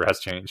my daughter has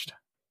changed?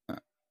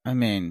 I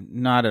mean,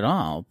 not at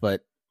all.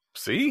 But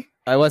see,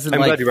 I wasn't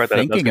I'm like glad you brought that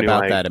up. thinking That's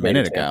about my that a main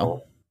minute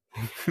example.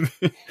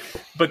 ago.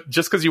 But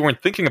just because you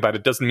weren't thinking about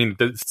it doesn't mean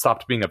that it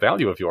stopped being a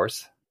value of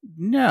yours.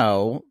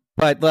 No,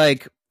 but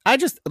like I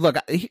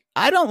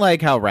don't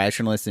like how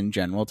rationalists in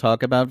general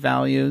talk about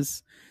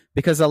values,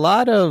 because a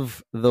lot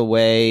of the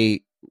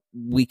way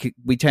we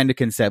tend to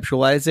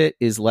conceptualize it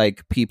is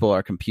like people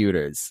are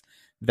computers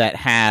that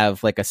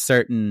have like a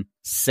certain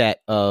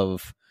set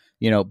of,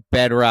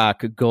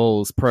 bedrock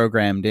goals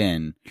programmed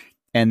in,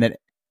 and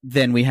that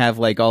then we have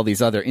like all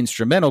these other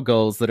instrumental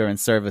goals that are in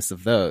service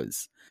of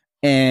those.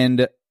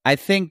 And I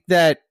think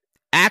that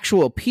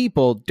actual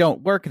people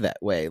don't work that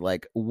way.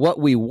 Like, what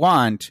we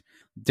want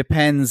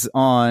depends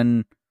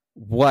on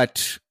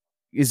what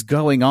is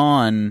going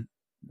on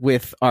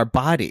with our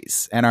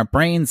bodies and our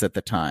brains at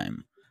the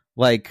time.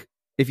 Like,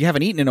 if you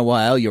haven't eaten in a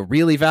while, you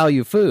really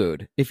value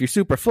food. If you're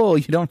super full,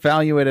 you don't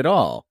value it at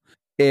all.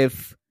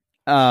 If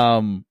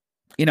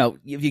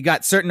if you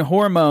got certain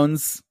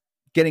hormones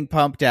getting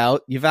pumped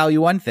out, you value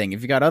one thing.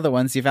 If you got other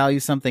ones, you value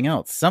something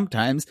else.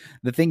 Sometimes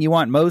the thing you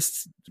want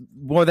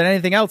more than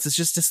anything else, is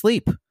just to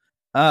sleep.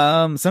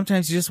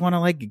 Sometimes you just want to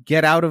like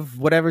get out of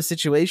whatever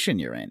situation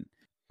you're in.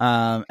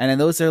 And then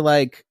those are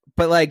like,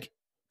 but like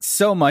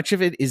so much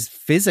of it is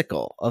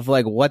physical, of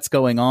like what's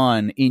going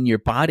on in your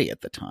body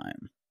at the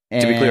time.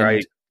 And, to be clear,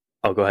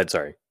 go ahead.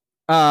 Sorry.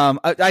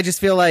 I just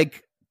feel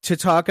like to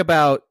talk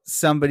about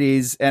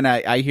somebody's, and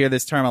I hear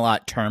this term a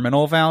lot,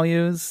 terminal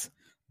values,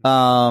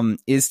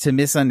 is to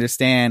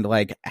misunderstand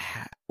like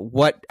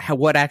what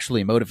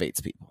actually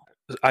motivates people.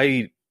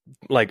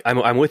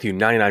 I'm with you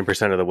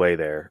 99% of the way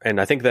there.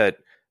 And I think that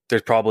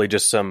there's probably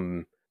just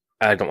some,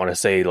 I don't want to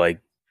say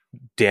like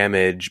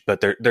damage,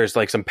 but there's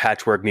like some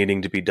patchwork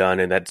needing to be done,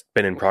 and that's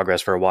been in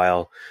progress for a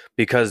while,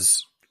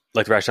 because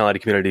like the rationality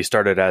community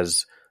started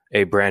as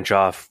a branch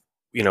off,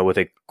 with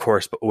a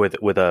course with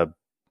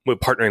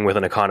partnering with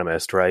an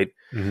economist, right?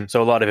 Mm-hmm.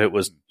 So a lot of it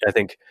was, I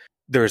think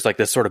there's like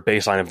this sort of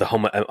baseline of the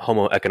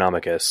homo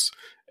economicus,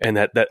 and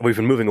that we've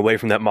been moving away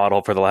from that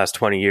model for the last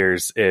 20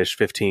 years ish,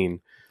 15.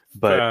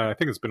 But I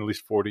think it's been at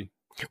least 40.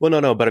 Well,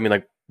 no, but I mean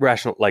like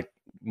rational, like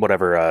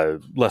whatever,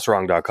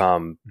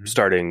 lesswrong.com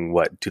starting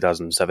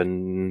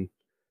 2007.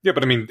 Yeah,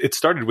 but I mean, it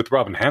started with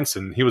Robin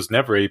Hanson. He was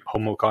never a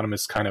homo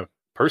economist kind of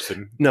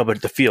person. No,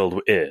 but the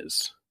field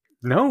is.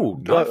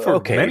 No, not for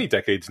many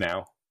decades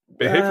now.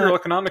 Behavioral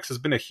economics has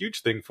been a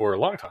huge thing for a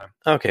long time.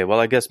 Okay,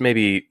 well, I guess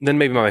maybe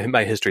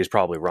my history is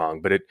probably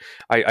wrong, but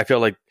I feel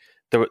like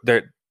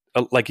there,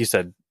 like you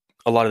said,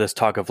 a lot of this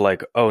talk of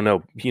like, oh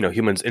no,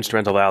 humans'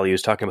 instrumental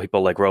values, talking about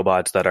people like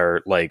robots that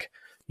are like,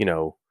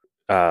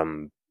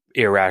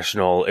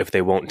 irrational if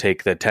they won't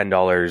take the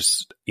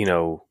 $10,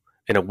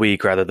 in a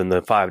week rather than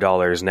the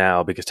 $5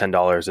 now, because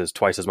 $10 is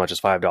twice as much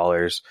as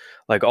 $5.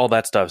 Like all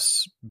that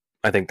stuff's,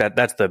 I think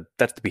that's the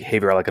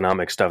behavioral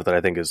economic stuff that I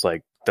think is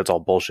like, that's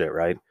all bullshit,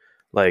 right?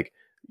 Like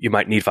you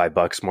might need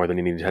 $5 more than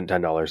you need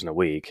 $10 in a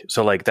week.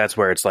 So like, that's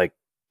where it's like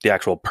the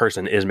actual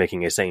person is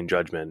making a sane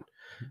judgment.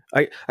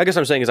 I guess what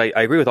I'm saying is I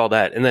agree with all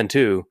that. And then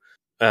too,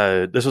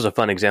 this was a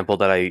fun example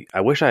that I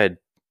wish I had,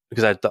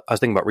 because I was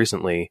thinking about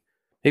recently,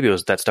 maybe it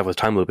was that stuff with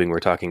time looping we're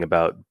talking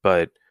about,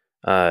 but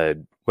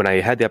when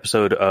I had the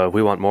episode of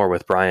We Want More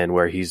with Brian,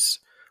 where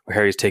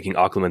Harry's taking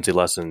occlumency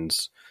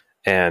lessons,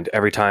 and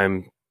every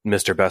time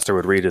Mr. Bester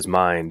would read his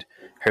mind,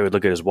 Harry would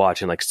look at his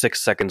watch, and like 6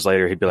 seconds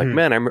later, he'd be like,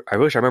 man, I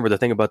wish I remember the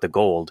thing about the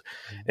gold.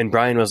 And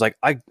Brian was like,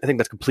 I think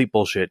that's complete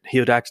bullshit. He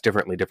would act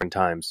differently different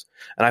times.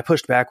 And I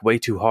pushed back way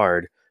too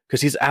hard,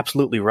 because he's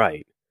absolutely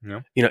right.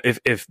 Yeah.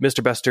 If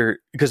Mr. Bester,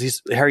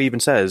 because Harry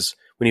even says,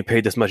 when you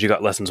paid this much, you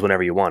got lessons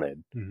whenever you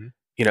wanted. Mm-hmm.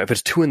 If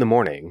it's 2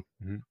 a.m,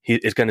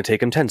 it's going to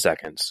take him 10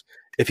 seconds.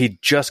 If he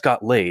just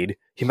got laid,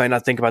 he might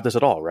not think about this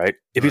at all, right?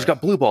 If he's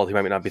got blue balled, he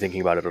might not be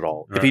thinking about it at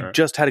all. If he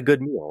just had a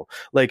good meal,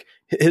 like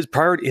his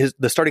priority,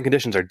 the starting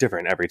conditions are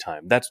different every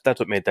time. That's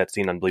what made that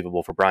scene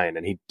unbelievable for Brian,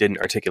 and he didn't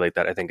articulate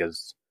that, I think,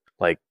 as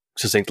like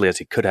succinctly as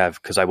he could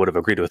have, because I would have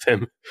agreed with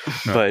him.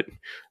 But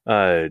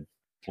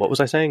what was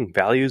I saying?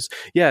 Values?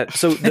 Yeah.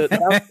 So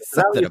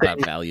something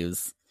about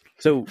values.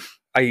 So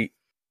I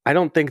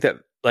don't think that,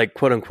 like,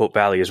 quote unquote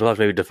values, we'll have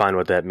to maybe define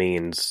what that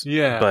means.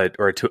 Yeah. But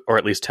or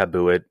at least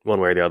taboo it one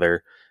way or the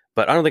other.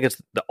 But I don't think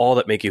it's all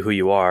that make you who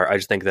you are. I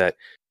just think that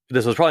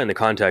this was probably in the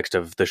context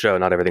of the show.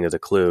 Not everything is a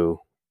clue.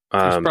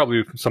 There's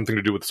probably something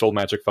to do with soul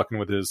magic fucking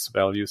with his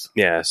values.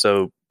 Yeah.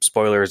 So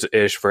spoilers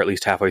ish for at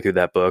least halfway through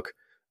that book.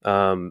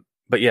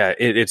 But yeah,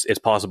 it's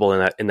possible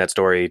in that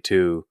story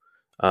to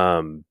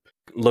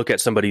look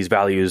at somebody's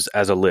values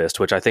as a list,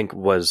 which I think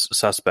was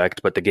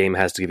suspect, but the game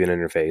has to give you an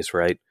interface,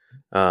 right?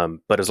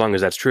 But as long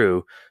as that's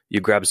true, you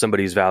grab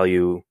somebody's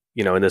value,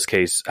 in this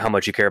case, how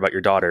much you care about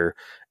your daughter,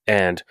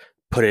 and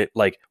put it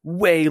like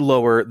way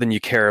lower than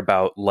you care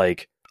about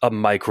like a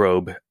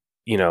microbe,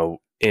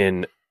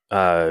 in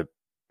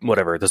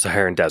whatever, the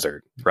Saharan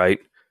desert, right?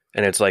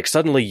 And it's like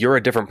suddenly you're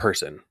a different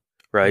person,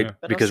 right?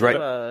 Yeah. Because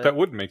also, that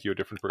would make you a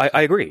different person.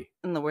 I agree.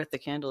 In the Worth the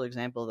Candle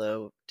example,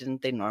 though,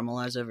 didn't they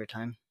normalize over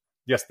time?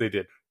 Yes, they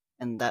did.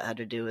 And that had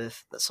to do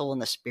with the soul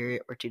and the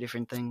spirit were two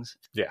different things.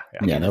 Yeah.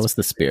 Yeah, that was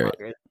the spirit.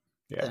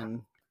 Yeah.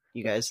 Than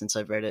you guys, since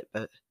I've read it,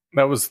 but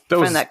That was I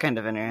find that kind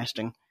of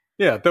interesting.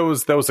 Yeah, that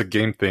was a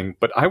game thing.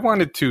 But I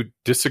wanted to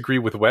disagree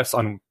with Wes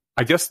on,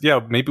 I guess,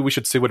 maybe we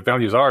should say what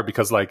values are,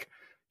 because like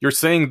you're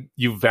saying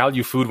you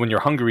value food when you're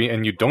hungry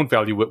and you don't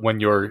value it when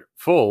you're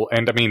full.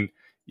 And I mean,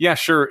 yeah,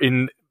 sure,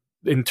 in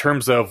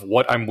terms of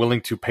what I'm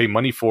willing to pay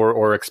money for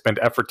or expend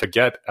effort to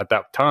get at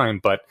that time,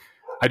 but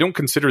I don't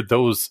consider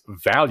those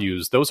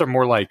values. Those are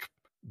more like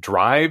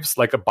drives,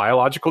 like a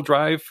biological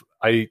drive.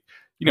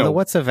 Well,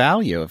 what's a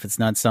value if it's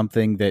not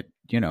something that,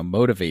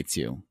 motivates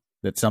you?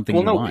 That's something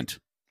you want.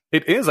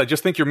 It is. I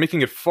just think you're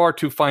making it far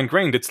too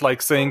fine-grained. It's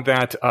like saying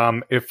that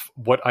if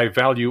what I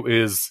value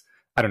is,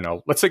 I don't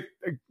know, let's say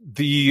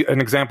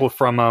an example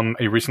from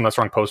a recent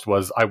restaurant post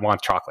was, I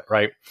want chocolate,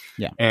 right?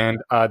 Yeah. And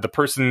the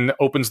person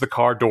opens the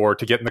car door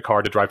to get in the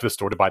car to drive to the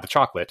store to buy the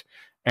chocolate.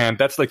 And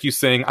that's like you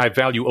saying, I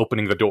value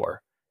opening the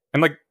door.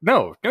 And like,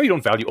 no, you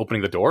don't value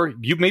opening the door.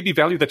 You maybe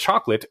value the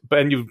chocolate,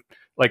 but you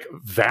like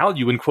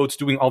value, in quotes,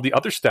 doing all the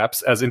other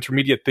steps as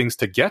intermediate things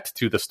to get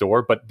to the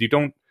store, but you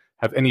don't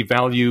have any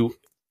value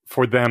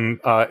for them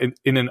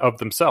in and of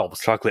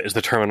themselves. Chocolate is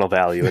the terminal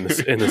value in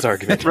this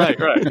argument. Right,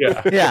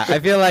 yeah. Yeah, I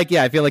feel like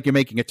you're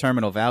making a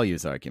terminal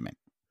values argument.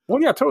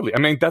 Well, yeah, totally. I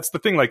mean, that's the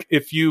thing. Like,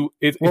 it's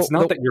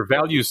not that your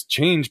values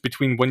change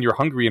between when you're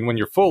hungry and when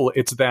you're full.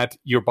 It's that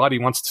your body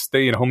wants to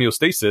stay in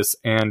homeostasis,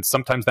 and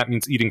sometimes that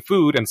means eating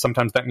food, and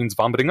sometimes that means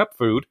vomiting up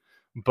food.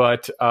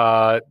 But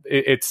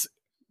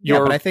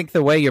but I think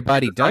the way your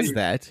body does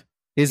that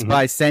is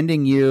by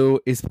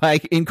by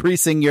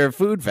increasing your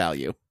food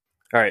value.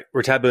 All right,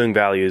 we're tabooing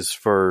values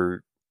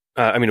for.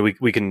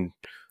 We can.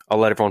 I'll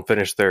let everyone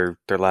finish their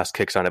last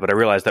kicks on it, but I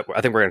realize that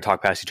I think we're going to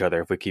talk past each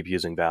other if we keep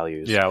using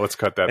values. Yeah, let's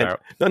cut that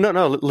out.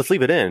 No, let's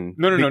leave it in.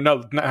 No,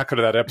 not cut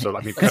that episode.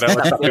 I mean, cut out.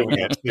 Let's stop doing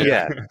it.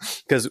 Yeah,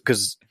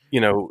 because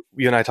you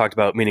and I talked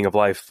about meaning of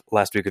life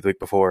last week or the week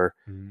before,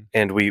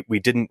 and we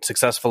didn't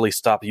successfully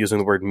stop using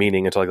the word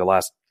meaning until like the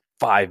last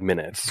 5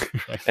 minutes,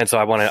 and so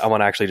I want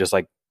to actually just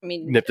like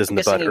nip this in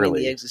the bud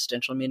early. The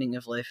existential meaning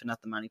of life and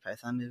not the Monty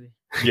Python movie.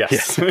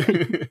 Yes.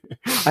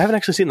 I haven't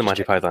actually seen the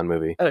Monty Python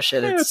movie. Oh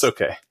shit! It's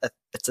okay.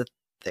 It's a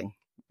thing.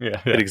 Yeah,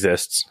 it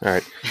exists. All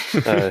right,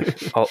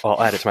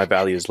 I'll add it to my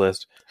values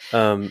list.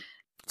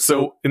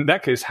 So in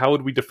that case, how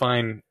would we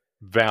define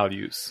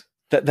values?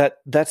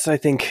 That's I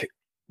think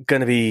going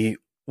to be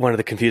one of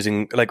the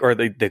confusing, or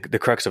the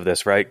crux of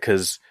this, right?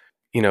 Because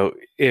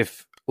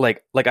if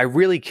like I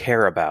really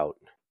care about,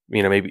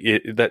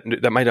 maybe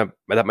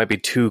that might be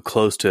too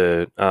close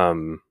to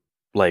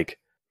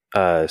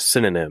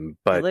synonym,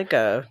 but I like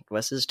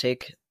Wes's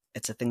take.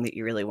 It's a thing that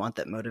you really want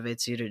that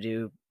motivates you to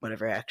do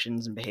whatever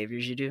actions and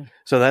behaviors you do.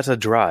 So that's a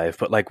drive,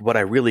 but like what I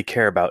really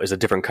care about is a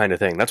different kind of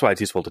thing. That's why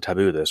it's useful to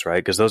taboo this, right?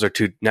 Because those are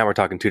two. Now we're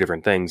talking two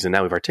different things, and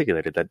now we've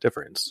articulated that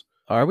difference.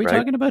 Are we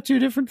talking about two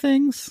different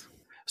things?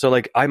 So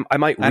like I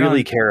might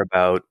really care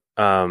about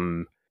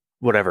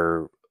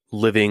whatever,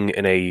 living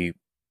in a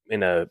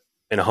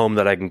home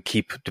that I can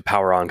keep the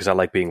power on because I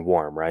like being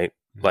warm, right?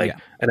 Like,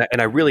 and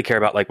I really care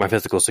about like my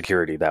physical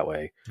security that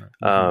way.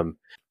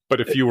 But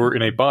if you were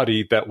in a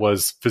body that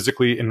was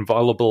physically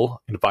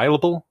inviolable,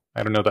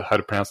 I don't know how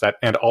to pronounce that,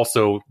 and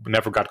also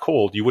never got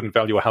cold, you wouldn't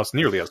value a house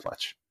nearly as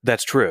much.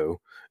 That's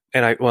true.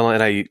 But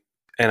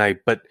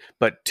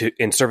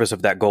in service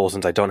of that goal,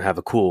 since I've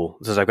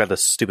got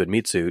this stupid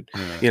meat suit,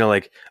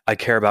 I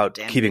care about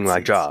keeping my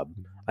job.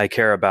 I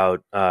care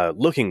about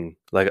looking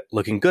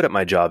good at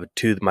my job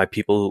to my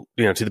people,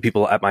 to the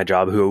people at my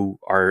job who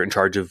are in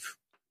charge of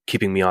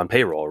keeping me on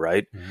payroll,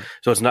 right?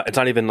 So it's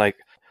not even like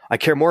I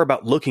care more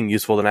about looking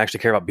useful than I actually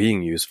care about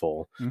being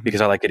useful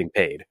because I like getting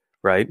paid,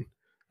 right?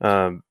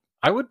 That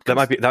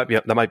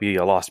might be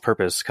a lost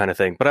purpose kind of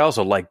thing, but I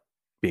also like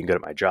being good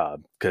at my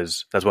job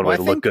because that's one way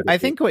to look good. I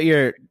think what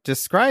you're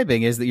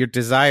describing is that your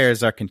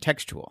desires are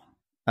contextual.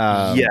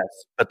 Yes,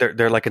 but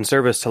they're like in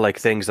service to like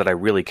things that I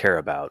really care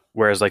about.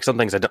 Whereas like some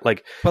things I don't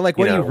like. But like,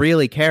 what do you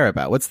really care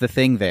about? What's the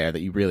thing there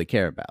that you really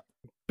care about?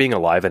 Being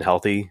alive and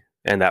healthy,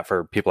 and that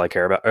for people I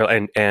care about,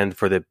 and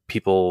for the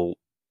people,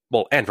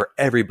 well, and for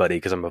everybody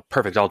because I'm a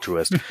perfect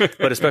altruist,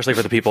 but especially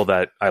for the people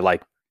that I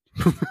like.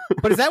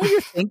 But is that what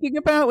you're thinking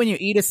about when you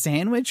eat a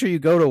sandwich or you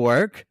go to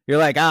work? You're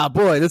like,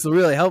 boy, this will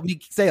really help me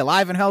stay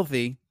alive and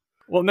healthy.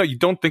 Well, no, you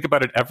don't think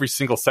about it every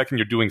single second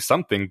you're doing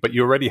something, but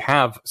you already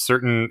have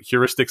certain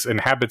heuristics and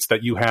habits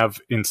that you have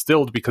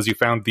instilled because you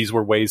found these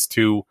were ways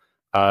to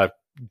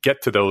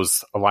get to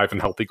those alive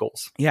and healthy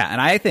goals. Yeah, and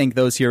I think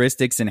those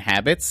heuristics and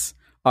habits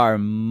are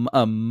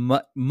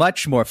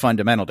much more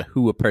fundamental to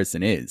who a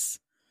person is.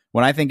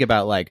 When I think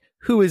about, like,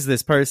 who is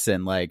this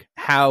person? Like,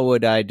 how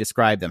would I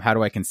describe them? How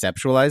do I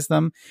conceptualize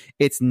them?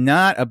 It's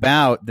not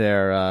about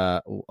their,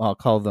 I'll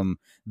call them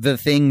the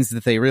things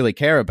that they really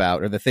care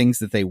about or the things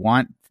that they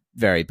want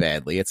very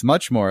badly. It's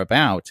much more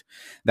about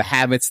the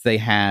habits they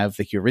have,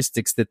 the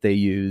heuristics that they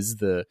use,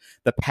 the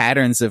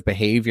patterns of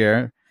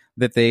behavior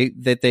that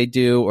they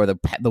do, or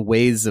the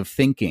ways of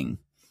thinking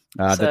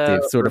that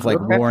they've sort of like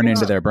worn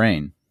into their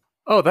brain.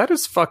 Oh, that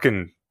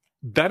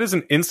is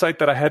an insight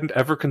that I hadn't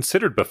ever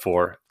considered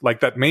before. Like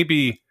that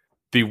maybe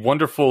the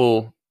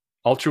wonderful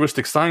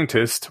altruistic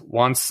scientist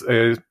wants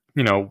a,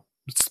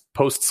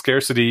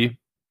 post-scarcity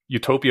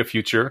utopia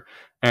future,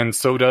 and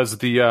so does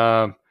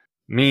the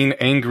mean,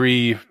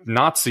 angry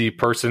Nazi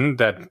person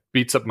that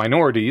beats up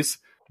minorities,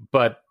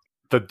 but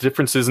the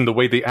differences in the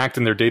way they act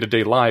in their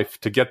day-to-day life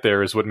to get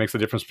there is what makes the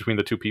difference between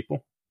the two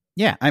people.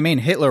 Yeah, I mean,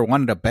 Hitler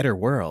wanted a better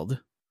world.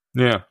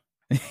 Yeah.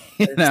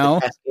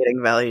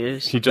 Cascading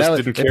values. He just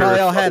didn't care. They probably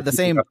all had the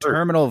same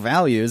terminal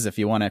values, if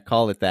you want to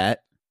call it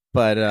that.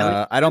 But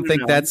I don't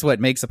think that's what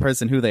makes a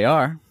person who they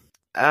are.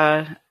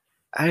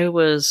 I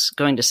was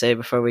going to say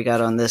before we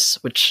got on this,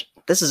 which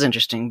this is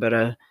interesting, but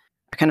I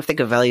kind of think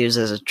of values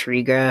as a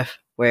tree graph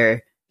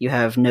where you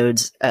have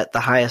nodes at the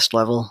highest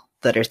level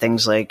that are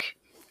things like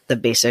the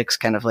basics,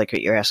 kind of like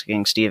what you're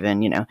asking,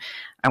 Stephen,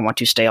 I want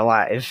to stay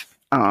alive.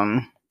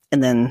 And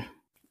then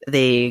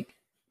they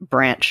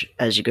branch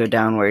as you go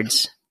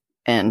downwards.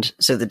 And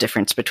so the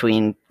difference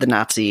between the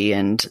Nazi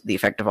and the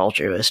effective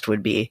altruist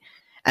would be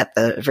at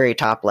the very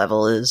top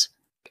level is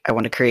I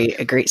want to create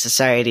a great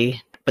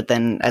society. But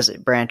then as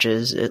it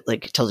branches, it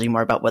tells you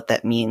more about what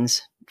that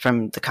means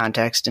from the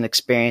context and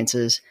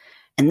experiences.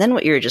 And then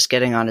what you were just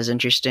getting on is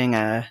interesting.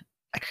 I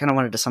kind of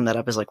wanted to sum that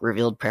up as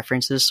revealed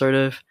preferences, sort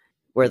of,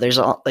 where there's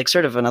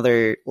sort of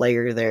another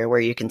layer there where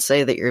you can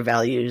say that your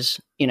values,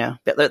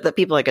 that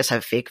people, I guess,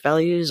 have fake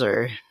values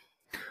or.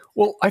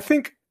 Well, I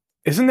think,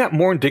 isn't that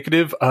more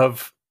indicative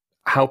of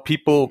how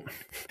people,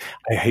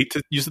 I hate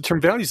to use the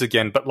term values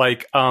again, but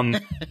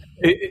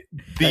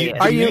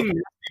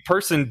the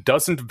person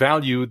doesn't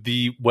value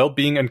the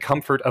well-being and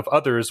comfort of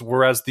others,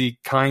 whereas the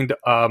kind,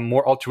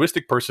 more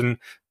altruistic person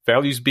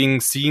values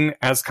being seen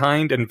as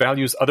kind and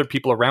values other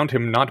people around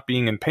him not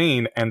being in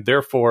pain, and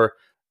therefore,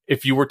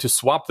 if you were to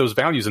swap those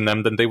values in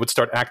them, then they would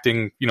start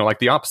acting, like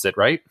the opposite,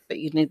 right? But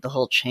you'd need the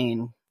whole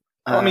chain.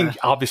 Well, I mean,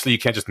 obviously you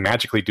can't just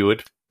magically do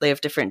it. They have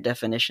different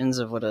definitions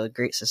of what a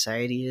great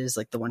society is.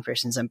 Like the one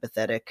person's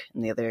empathetic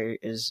and the other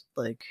is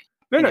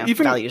even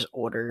values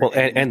order. Well,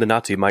 and the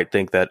Nazi might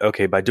think that,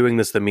 okay, by doing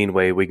this the mean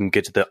way, we can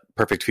get to the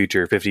perfect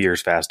future 50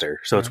 years faster.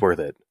 So it's worth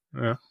it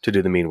to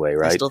do the mean way,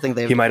 right? I still think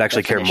he might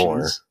actually care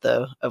more,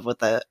 though, of what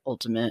that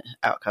ultimate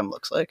outcome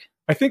looks like.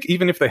 I think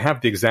even if they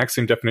have the exact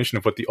same definition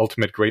of what the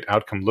ultimate great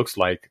outcome looks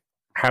like,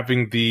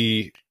 having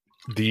the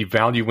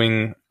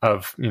valuing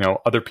of,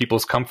 other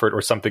people's comfort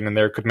or something in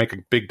there could make a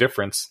big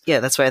difference. Yeah,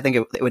 that's why I think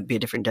it would be a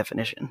different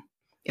definition.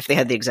 If they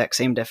had the exact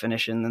same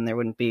definition, then there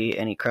wouldn't be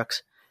any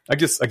crux. I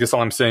guess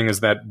all I'm saying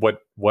is that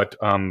what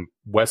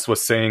Wes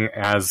was saying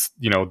as,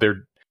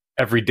 their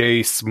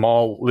everyday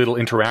small little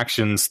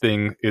interactions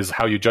thing is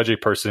how you judge a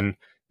person,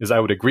 is I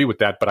would agree with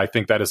that, but I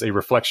think that is a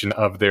reflection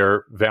of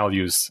their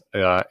values.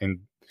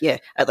 Yeah,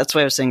 that's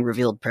why I was saying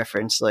revealed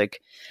preference.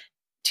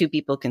 Two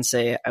people can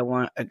say, I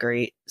want a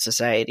great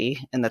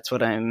society, and that's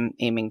what I'm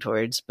aiming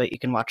towards, but you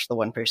can watch the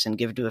one person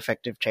give to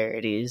effective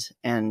charities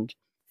and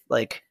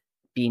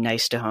be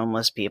nice to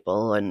homeless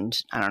people,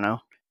 and I don't know.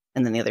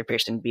 And then the other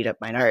person beat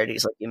up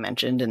minorities, like you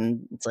mentioned,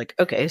 and it's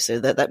okay, so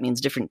that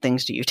means different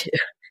things to you too.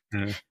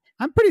 Mm.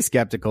 I'm pretty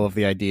skeptical of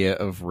the idea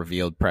of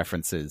revealed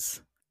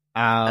preferences.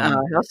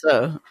 How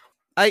so?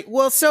 I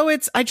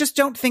just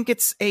don't think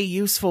it's a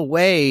useful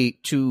way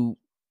to.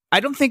 I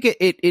don't think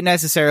it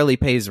necessarily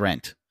pays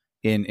rent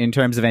in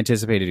terms of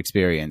anticipated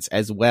experience,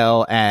 as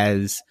well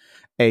as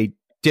a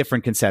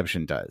different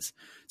conception does.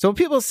 So when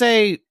people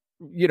say,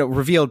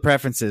 revealed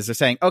preferences, they're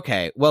saying,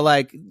 okay,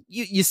 well,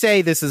 you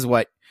say this is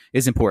what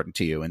is important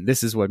to you, and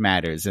this is what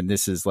matters, and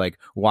this is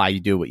why you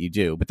do what you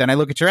do. But then I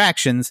look at your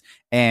actions,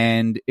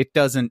 and it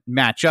doesn't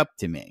match up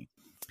to me.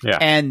 Yeah.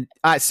 And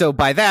so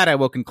by that, I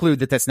will conclude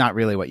that that's not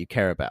really what you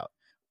care about.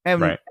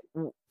 And right.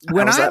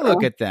 When I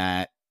look at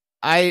that,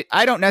 I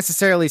don't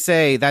necessarily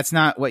say that's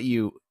not what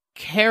you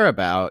care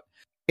about.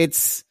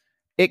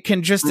 It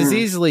can just as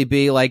easily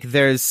be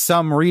there's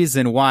some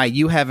reason why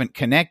you haven't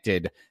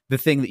connected the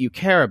thing that you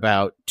care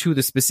about to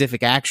the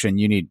specific action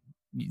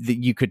that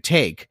you could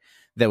take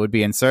that would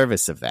be in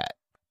service of that.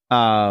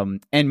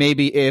 And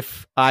maybe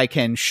if I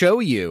can show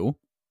you,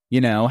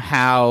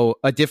 how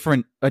a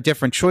different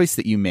choice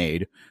that you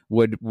made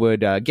would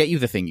get you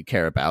the thing you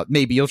care about,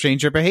 maybe you'll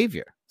change your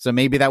behavior. So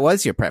maybe that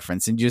was your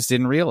preference and you just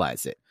didn't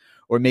realize it.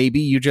 Or maybe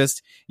you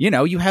just,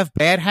 you have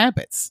bad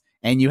habits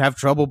and you have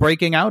trouble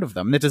breaking out of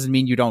them. That doesn't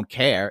mean you don't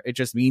care. It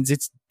just means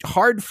it's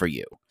hard for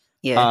you.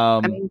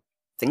 Yeah.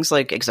 Things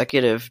like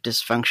executive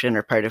dysfunction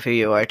are part of who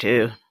you are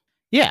too.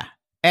 Yeah.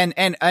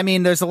 And I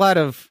mean, there's a lot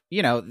of,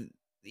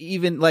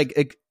 even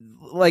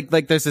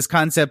there's this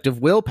concept of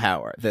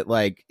willpower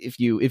that if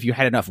you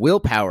had enough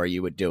willpower,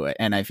 you would do it.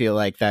 And I feel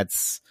like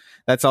that's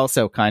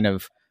also kind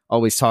of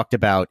always talked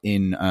about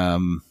in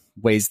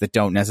ways that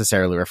don't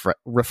necessarily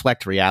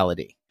reflect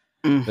reality.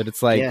 That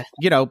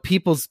it's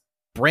people's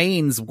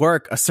brains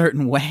work a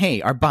certain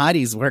way, our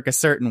bodies work a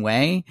certain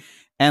way,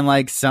 and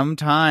like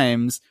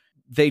sometimes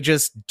they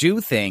just do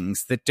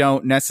things that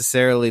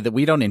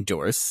we don't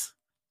endorse.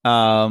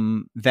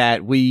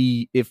 That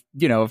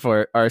if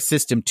our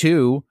system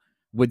 2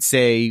 would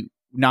say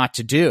not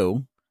to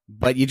do,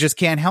 but you just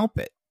can't help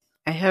it.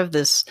 I have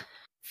this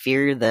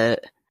fear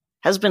that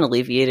has been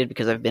alleviated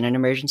because I've been in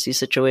emergency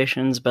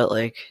situations, but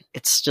like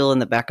it's still in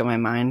the back of my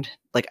mind.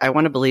 Like I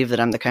want to believe that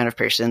I'm the kind of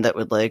person that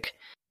would like,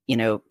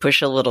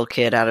 push a little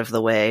kid out of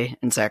the way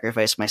and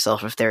sacrifice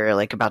myself if they're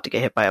like about to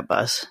get hit by a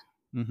bus.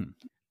 Mm-hmm.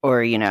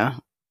 Or,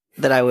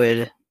 that I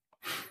would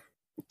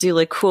do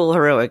like cool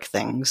heroic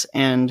things.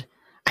 And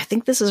I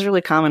think this is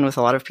really common with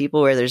a lot of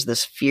people where there's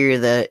this fear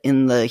that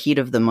in the heat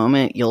of the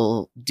moment,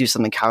 you'll do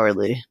something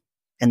cowardly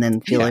and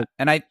then feel like...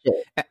 And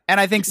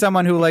I think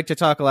someone who liked to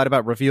talk a lot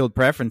about revealed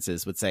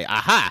preferences would say,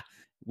 aha,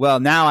 well,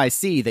 now I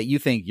see that you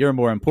think you're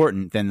more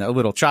important than a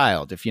little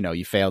child if,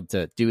 you failed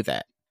to do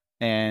that.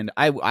 And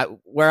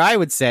where I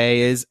would say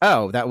is,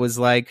 oh, that was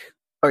like...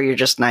 Or you're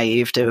just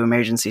naive to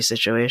emergency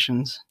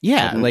situations.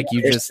 Yeah, like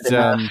you just...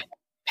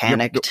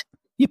 panicked.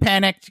 You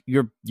panicked.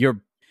 Your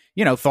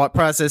thought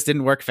process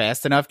didn't work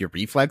fast enough. Your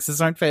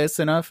reflexes aren't fast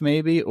enough,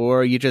 maybe,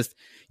 or you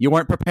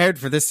weren't prepared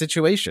for this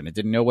situation. It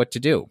didn't know what to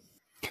do.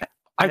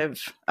 Go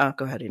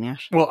ahead,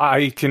 Ineash. Well,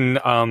 I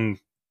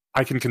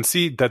can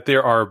concede that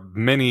there are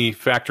many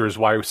factors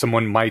why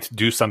someone might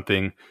do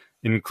something,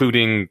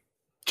 including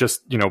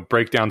just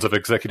breakdowns of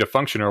executive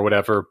function or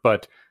whatever.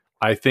 But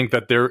I think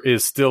that there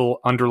is still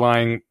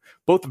underlying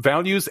both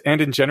values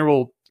and in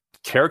general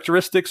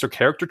characteristics or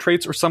character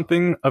traits or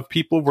something of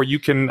people where you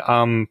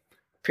can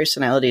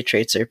personality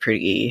traits are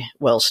pretty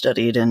well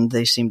studied and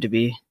they seem to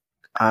be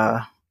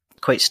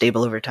quite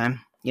stable over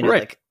time,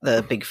 right. Like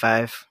the big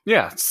 5.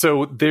 Yeah,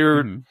 so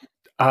there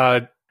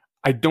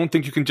I don't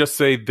think you can just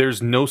say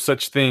there's no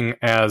such thing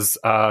as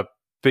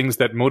things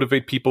that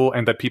motivate people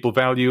and that people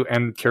value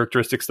and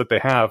characteristics that they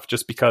have,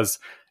 just because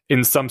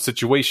in some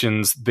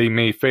situations they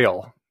may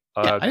fail.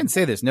 I didn't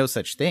say there's no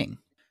such thing.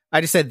 I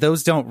just said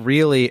those don't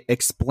really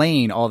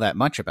explain all that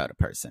much about a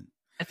person.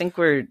 I think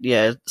we're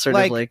sort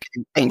of like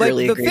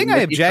angrily the thing I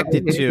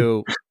objected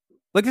to.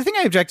 Like the thing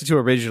I objected to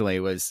originally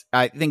was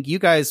I think you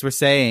guys were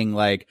saying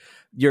like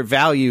your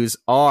values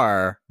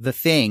are the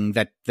thing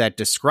that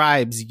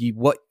describes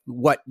you,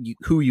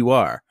 who you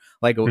are,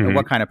 like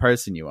what kind of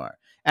person you are.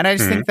 And I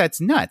just think that's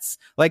nuts.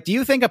 Like, do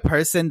you think a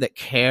person that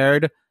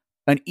cared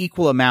an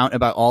equal amount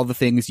about all the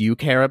things you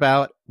care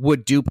about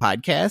would do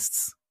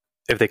podcasts?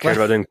 If they cared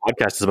about doing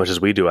podcasts as much as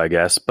we do, I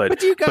guess. But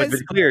do you guys... to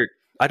be clear,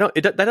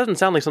 that doesn't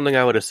sound like something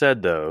I would have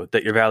said, though,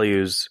 that your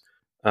values...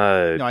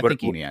 no, I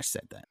think Ineash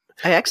said that.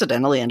 I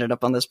accidentally ended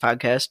up on this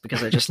podcast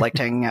because I just liked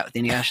hanging out with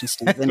Ineash and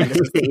Steven, and this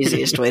is the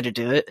easiest way to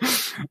do it.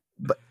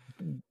 But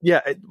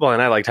yeah, well,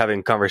 and I liked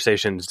having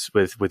conversations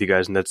with you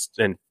guys,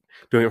 and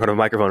doing it in front of a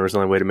microphone was the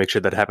only way to make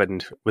sure that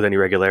happened with any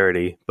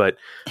regularity. But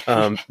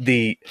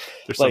there's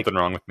something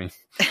wrong with me.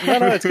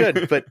 No, it's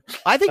good. But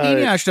I think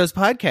Ineash does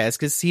podcasts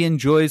because he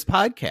enjoys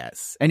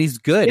podcasts and he's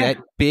good at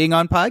being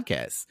on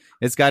podcasts.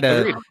 It's got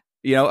a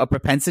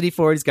propensity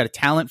for it. He's got a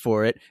talent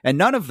for it, and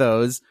none of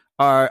those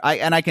are.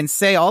 I can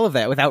say all of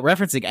that without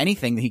referencing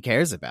anything that he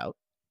cares about.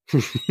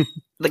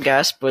 The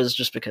gasp was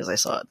just because I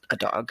saw a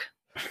dog.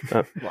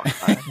 But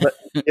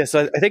yeah,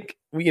 so I think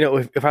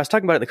if I was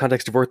talking about it in the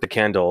context of Worth the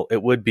Candle,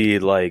 it would be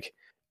like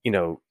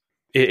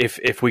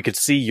if we could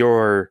see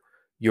your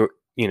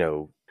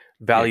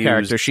values,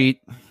 character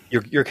sheet,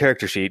 your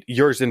character sheet,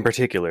 yours in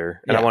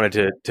particular, and I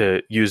wanted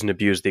to use and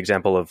abuse the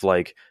example of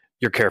like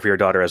your care for your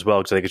daughter as well,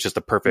 because I think it's just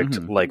the perfect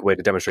like way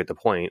to demonstrate the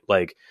point.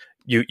 Like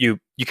you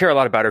care a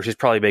lot about her. She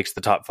probably makes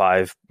the top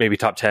 5, maybe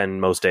top 10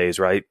 most days,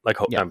 right? Like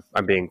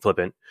I'm being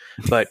flippant,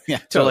 but yeah,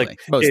 totally. So like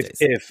most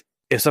days.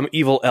 If some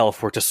evil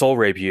elf were to soul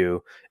rape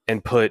you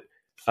and put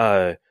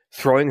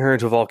throwing her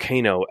into a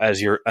volcano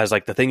as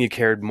like the thing you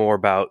cared more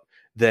about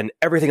than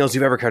everything else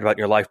you've ever cared about in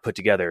your life put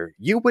together,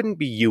 you wouldn't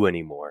be you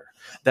anymore.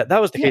 That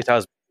was the case.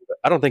 I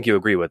don't think you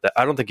agree with that.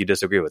 I don't think you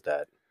disagree with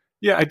that.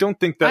 Yeah, I don't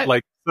think that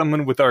like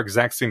someone with our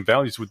exact same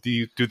values would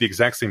do the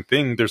exact same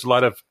thing. There's a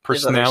lot of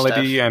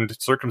personality and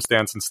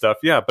circumstance and stuff.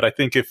 Yeah, but I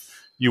think if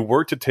you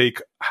were to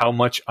take how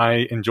much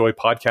I enjoy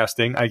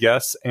podcasting, I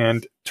guess,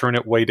 and turn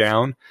it way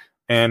down,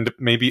 and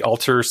maybe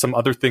alter some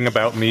other thing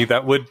about me,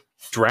 that would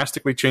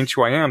drastically change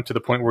who I am to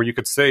the point where you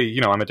could say,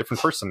 I'm a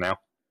different person now.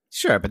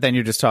 Sure, but then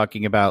you're just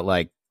talking about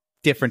like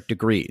different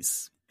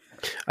degrees.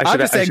 I'm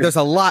just saying there's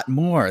a lot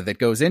more that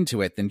goes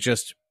into it than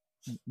just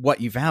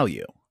what you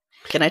value.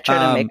 Can I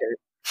try to make it?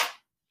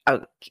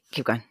 Oh,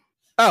 keep going.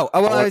 Oh,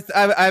 well,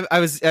 I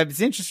was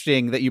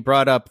interesting that you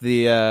brought up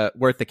the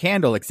Worth the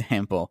Candle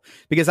example,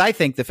 because I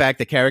think the fact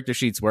that character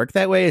sheets work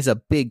that way is a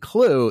big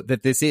clue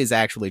that this is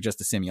actually just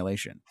a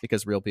simulation,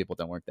 because real people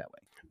don't work that way.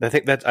 I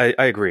think that I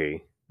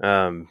agree.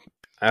 But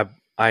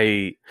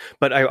I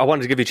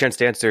wanted to give you a chance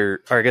to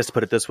answer, or I guess to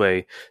put it this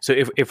way. So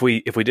if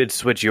we did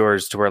switch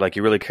yours to where like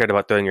you really cared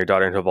about throwing your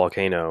daughter into a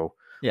volcano,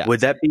 would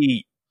that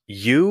be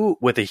you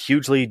with a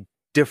hugely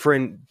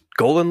different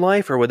goal in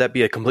life, or would that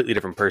be a completely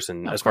different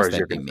person as far as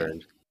you're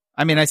concerned?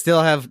 I mean, I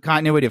still have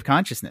continuity of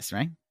consciousness,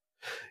 right?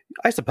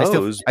 I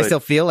suppose. I still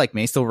feel like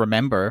me, still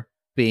remember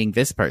being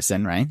this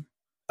person, right?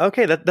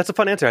 Okay, that's a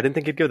fun answer. I didn't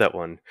think you'd give that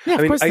one. Yeah,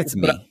 of course it's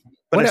me.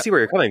 But I see where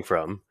you're coming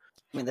from.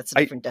 I mean, that's a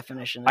different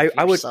definition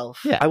of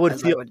yourself. I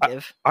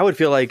would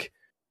feel like,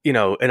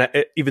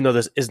 and even though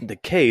this isn't the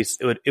case,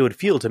 it would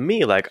feel to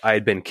me like I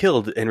had been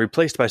killed and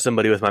replaced by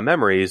somebody with my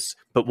memories,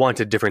 but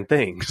wanted different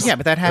things. Yeah,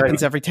 but that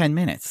happens every 10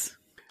 minutes.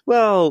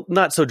 Well,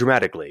 not so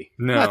dramatically.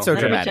 No. Not so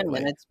dramatically.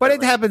 10 minutes, but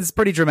it happens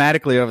pretty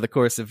dramatically over the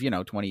course of,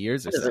 20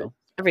 years or so.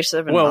 Every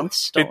 7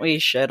 months, don't we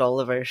shed all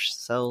of our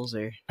cells?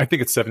 Or I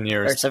think it's 7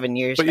 years. Or 7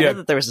 years. But I know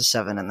that there was a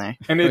 7 in there.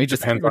 And it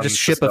depends on just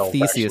ship of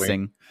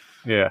Theseusing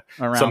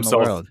around the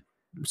world.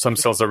 Some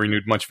cells are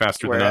renewed much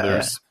faster than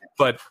others.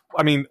 But,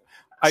 I mean...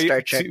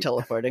 Star Trek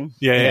teleporting.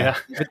 Yeah.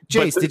 But,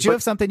 Jace, did you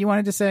have something you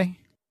wanted to say?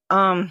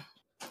 I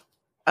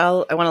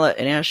want to let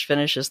Inash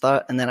finish his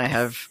thought, and then I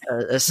have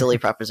a silly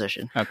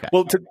proposition. Okay.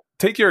 Well, to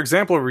take your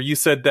example where you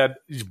said that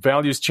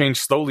values change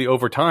slowly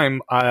over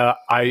time,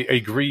 I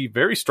agree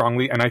very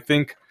strongly. And I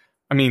think,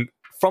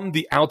 from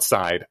the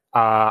outside,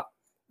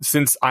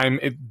 since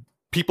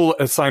people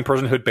assign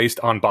personhood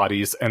based on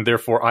bodies, and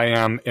therefore I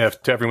am,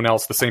 to everyone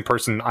else, the same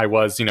person I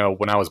was,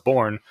 when I was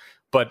born.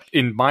 But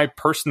in my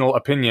personal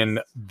opinion,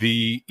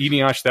 the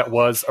Eneash that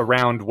was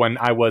around when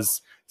I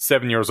was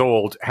 7 years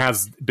old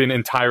has been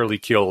entirely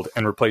killed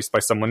and replaced by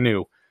someone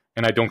new.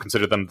 And I don't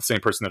consider them the same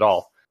person at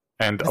all.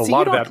 And a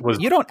lot of that was...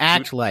 You don't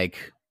act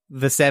like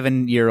the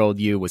 7-year-old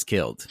you was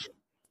killed.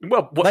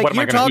 Well, what am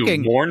I going to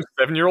do? Warn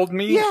 7-year-old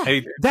me? Yeah,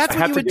 that's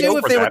what you would do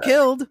if they were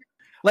killed.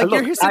 Like,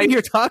 you're sitting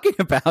here talking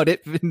about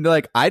it, and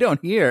like, I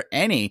don't hear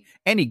any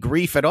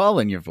grief at all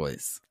in your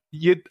voice.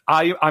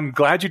 I'm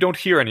glad you don't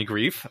hear any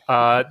grief.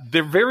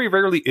 There very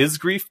rarely is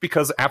grief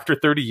because after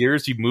 30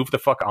 years, you move the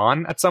fuck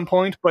on at some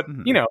point. But,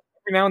 every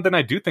now and then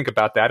I do think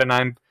about that.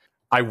 And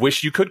I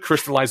wish you could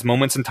crystallize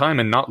moments in time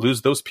and not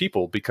lose those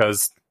people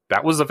because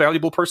that was a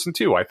valuable person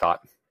too, I thought.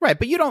 Right.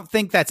 But you don't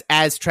think that's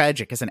as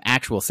tragic as an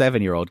actual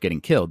 7-year-old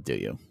getting killed, do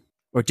you?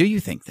 Or do you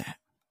think that?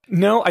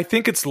 No, I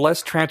think it's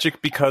less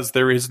tragic because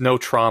there is no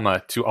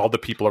trauma to all the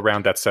people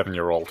around that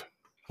 7-year-old.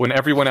 When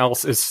everyone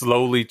else is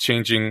slowly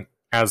changing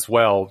as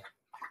well,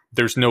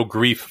 there's no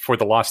grief for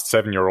the lost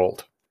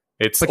 7-year-old.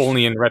 It's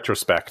only in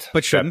retrospect.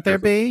 But shouldn't there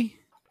be?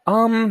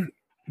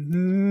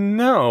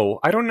 No,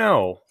 I don't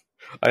know.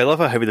 I love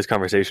how heavy this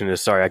conversation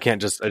is. Sorry, I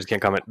just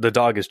can't comment. The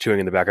dog is chewing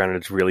in the background and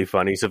it's really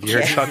funny. So if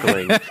you're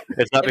chuckling,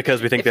 it's not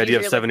because we think the idea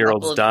of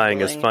 7-year-olds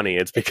dying is funny.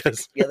 It's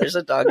because... Yeah, there's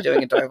a dog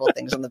doing adorable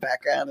things in the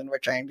background and we're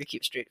trying to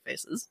keep straight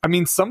faces.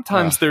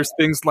 Sometimes there's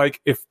things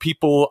like if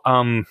people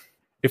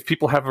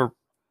have a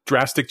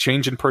drastic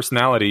change in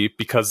personality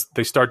because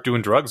they start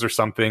doing drugs or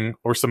something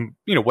or some,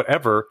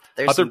 whatever,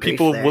 there's other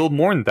people will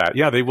mourn that.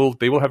 Yeah, they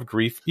will have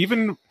grief.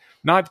 Even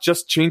not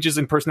just changes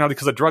in personality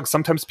because of drugs.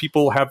 Sometimes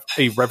people have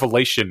a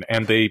revelation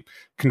and they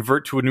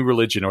convert to a new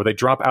religion or they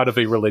drop out of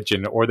a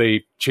religion or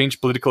they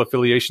change political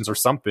affiliations or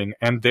something.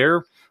 And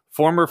their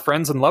former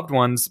friends and loved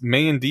ones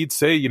may indeed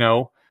say,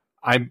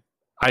 I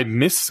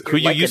miss who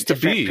you used to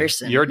be.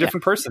 You're a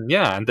different person.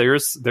 Yeah. And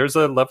there's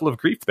a level of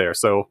grief there.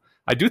 So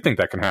I do think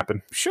that can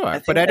happen. Sure.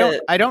 But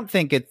I don't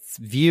think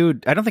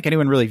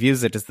anyone really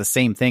views it as the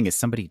same thing as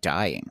somebody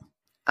dying.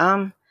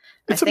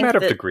 It's a matter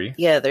of degree.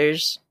 Yeah.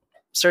 There's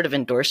sort of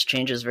endorsed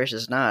changes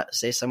versus not.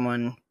 Say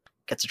someone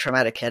gets a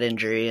traumatic head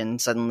injury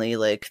and suddenly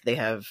like they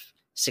have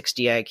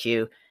 60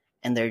 IQ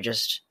and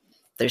there's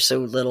so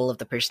little of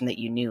the person that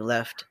you knew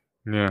left.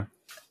 Yeah.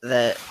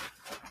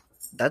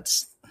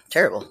 That's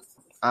terrible.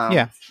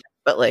 Yeah.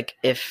 But like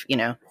if,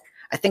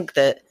 I think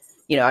that,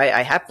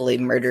 I happily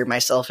murder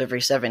myself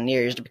every 7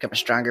 years to become a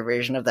stronger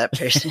version of that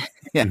person.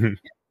 Yeah.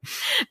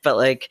 But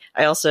like,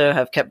 I also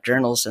have kept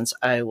journals since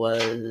I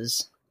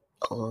was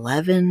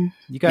 11.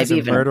 You guys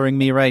are murdering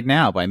me right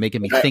now by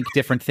making me think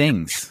different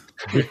things.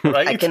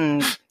 Right? I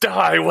can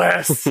die,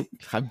 Wes.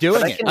 I'm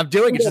doing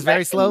it just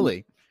very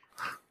slowly.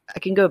 I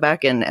can go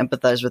back and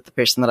empathize with the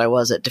person that I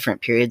was at different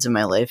periods in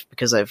my life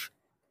because I've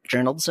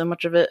journaled so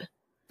much of it.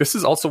 This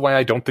is also why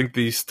I don't think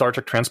the Star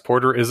Trek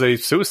transporter is a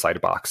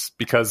suicide box,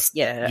 because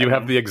you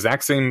have the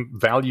exact same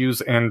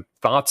values and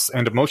thoughts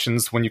and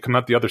emotions when you come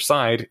out the other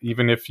side,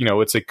 even if,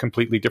 it's a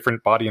completely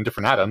different body and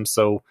different atoms.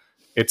 So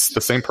it's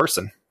the same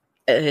person.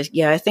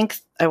 I think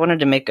I wanted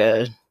to make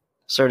a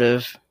sort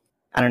of,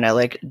 I don't know,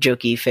 like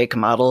jokey fake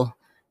model,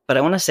 but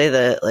I want to say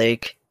that,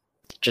 like,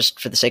 just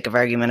for the sake of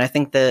argument, I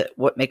think that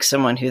what makes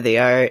someone who they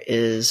are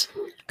is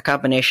a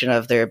combination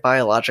of their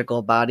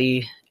biological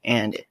body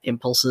and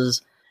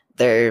impulses,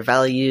 their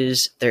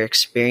values, their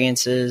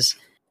experiences,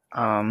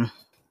 and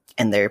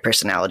their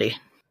personality,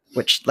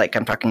 which, like,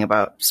 I'm talking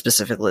about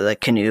specifically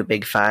like Canoe,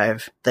 Big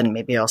Five, then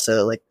maybe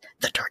also like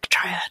the Dark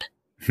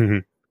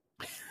Triad.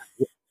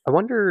 I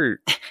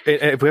wonder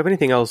if we have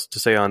anything else to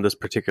say on this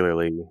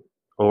particularly,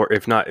 or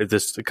if not, if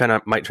this kind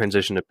of might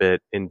transition a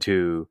bit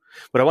into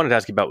what I wanted to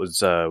ask you about was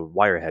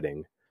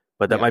wireheading.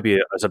 but that might be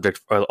a subject,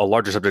 a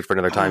larger subject for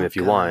another time if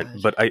you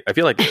want. But I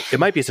feel like it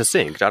might be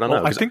succinct. I don't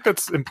know. I think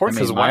that's important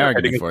because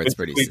argument wireheading is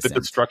pretty the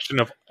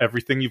destruction of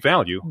everything you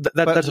value.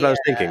 That's what I was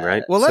thinking,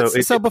 right? Well,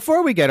 so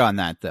before we get on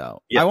that,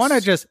 though, I want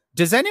to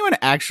does anyone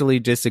actually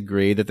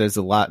disagree that there's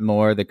a lot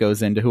more that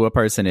goes into who a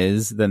person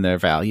is than their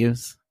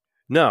values?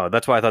 No,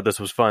 that's why I thought this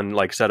was fun,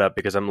 like setup,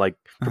 because I'm like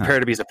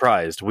prepared to be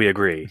surprised. We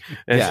agree.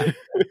 Yeah,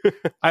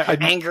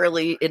 I'm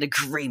angrily in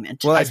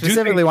agreement. Well, I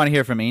specifically want to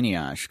hear from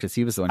Eneash because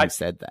he was the one who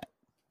said that.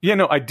 Yeah,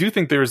 no, I do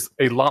think there's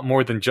a lot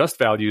more than just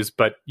values,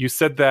 but you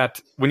said that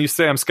when you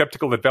say I'm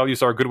skeptical that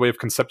values are a good way of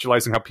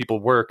conceptualizing how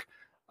people work,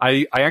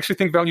 I actually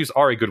think values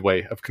are a good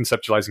way of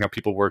conceptualizing how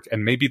people work,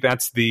 and maybe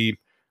that's the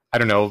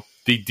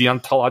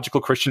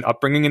deontological Christian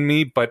upbringing in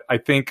me, but I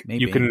think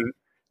you can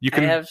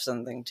I have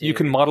something to you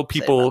can model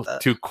people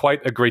to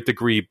quite a great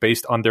degree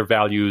based on their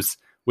values,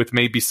 with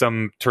maybe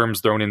some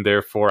terms thrown in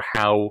there for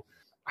how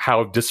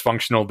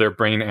dysfunctional their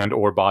brain and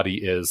or body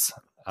is.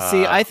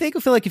 See, I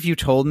feel like if you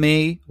told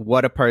me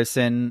what a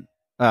person,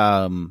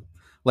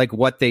 like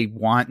what they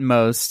want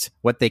most,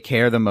 what they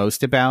care the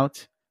most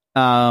about,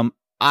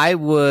 I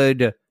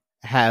would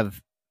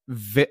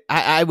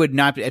I would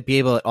not be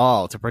able at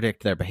all to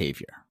predict their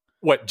behavior.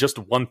 What, just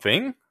one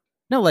thing?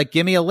 No, like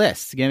give me a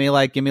list. Give me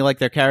like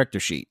their character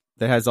sheet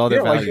that has all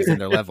their values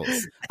and their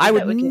levels. I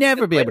would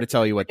never be able to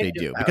tell you what they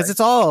do because it's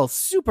all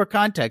super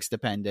context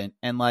dependent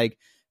and like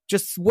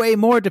just way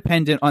more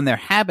dependent on their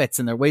habits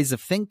and their ways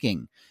of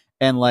thinking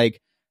and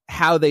like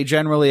how they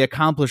generally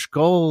accomplish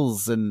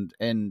goals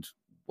and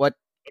what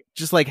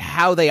just like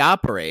how they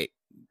operate.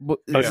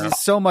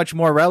 It's so much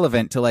more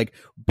relevant to like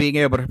being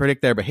able to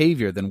predict their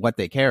behavior than what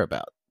they care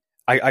about.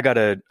 I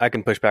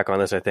can push back on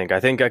this. I think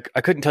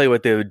I couldn't tell you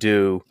what they would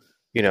do,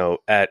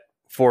 at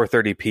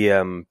 4:30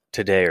 p.m.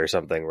 today or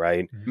something,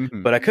 right?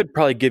 Mm-hmm. But I could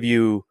probably give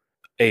you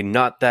a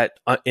not that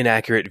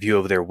inaccurate view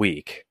of their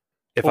week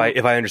if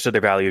I understood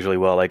their values really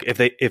well. Like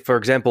if for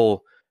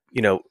example,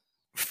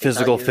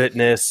 physical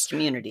fitness,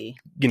 community,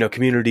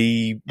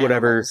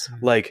 whatever, animals.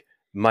 Like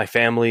my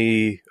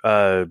family,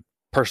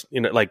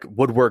 like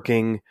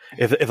woodworking.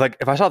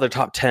 If I saw their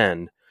top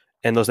 10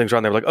 and those things are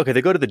on there, like okay,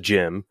 they go to the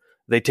gym.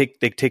 They take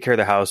care of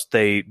the house.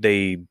 They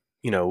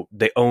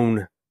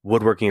own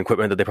woodworking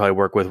equipment that they probably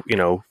work with,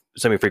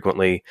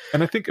 semi-frequently.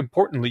 And I think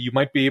importantly, you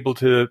might be able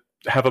to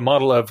have a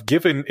model of,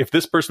 given if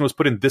this person was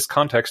put in this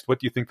context, what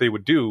do you think they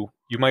would do?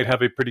 You might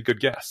have a pretty good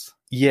guess.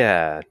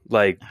 Yeah,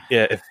 but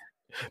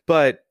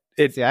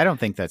I don't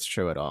think that's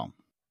true at all.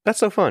 That's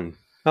so fun.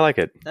 I like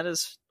it. That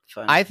is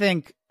fun. I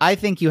think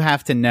you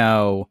have to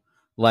know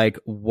like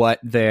what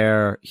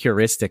their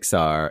heuristics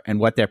are and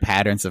what their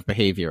patterns of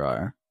behavior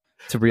are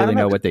to really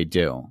know what they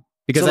do.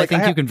 Because I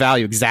think you can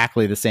value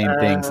exactly the same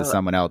things as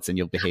someone else and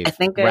you'll behave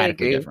I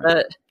agree with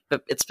that,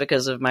 but it's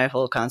because of my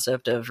whole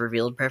concept of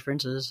revealed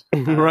preferences.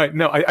 Right.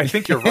 No, I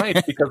think you're right,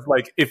 because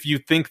like if you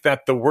think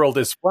that the world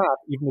is flat,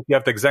 even if you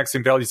have the exact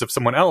same values of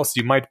someone else,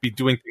 you might be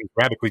doing things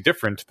radically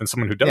different than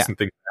someone who doesn't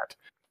think that.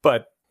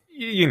 But,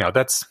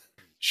 that's...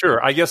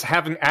 Sure, I guess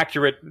having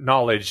accurate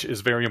knowledge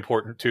is very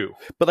important too.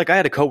 But like I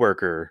had a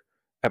coworker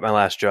at my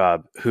last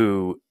job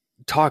who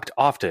talked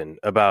often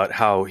about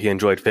how he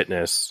enjoyed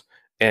fitness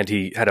and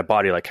he had a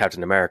body like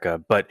Captain America.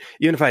 But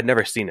even if I had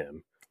never seen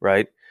him,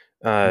 right,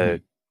 I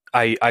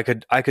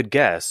could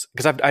guess,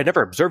 because I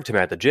never observed him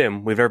at the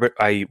gym. We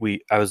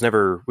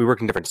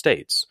worked in different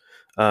states.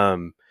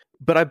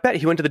 But I bet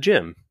he went to the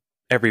gym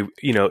every,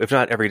 if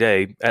not every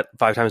day, at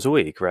 5 times a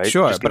week, right?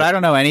 Sure, but I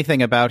don't know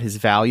anything about his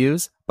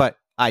values. But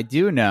I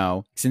do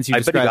know, since you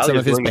described some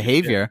of his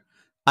behavior,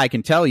 I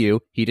can tell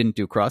you he didn't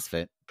do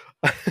CrossFit.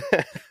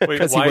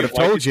 Because he would have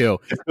told you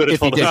if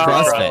he did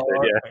CrossFit.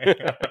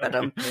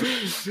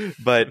 Yeah.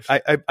 But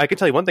I can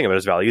tell you one thing about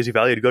his values. He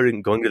valued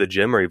going to the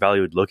gym, or he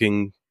valued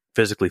looking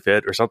physically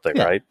fit or something,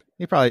 right?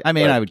 He probably,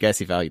 I would guess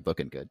he valued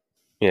looking good.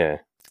 Yeah.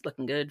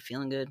 Looking good,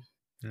 feeling good.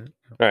 All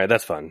right,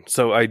 that's fun.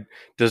 So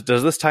does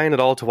this tie in at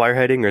all to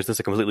wireheading, or is this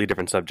a completely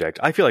different subject?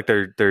 I feel like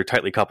they're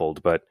tightly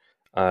coupled, but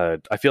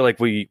I feel like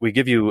we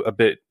give you a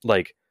bit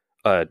like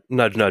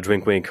nudge nudge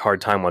wink wink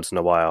hard time once in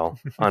a while.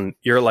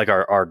 You're like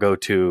our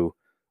go-to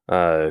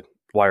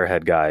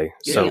wirehead guy.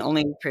 You're the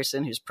only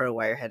person who's pro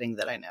wireheading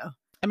that I know.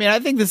 I mean, I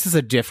think this is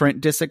a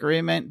different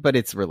disagreement, but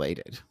it's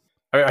related.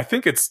 I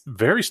think it's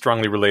very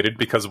strongly related,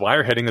 because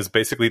wireheading is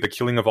basically the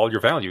killing of all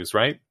your values,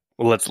 right?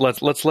 Well, let's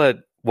let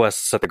Wes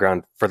set the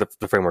ground for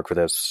the framework for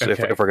this,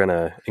 if we're going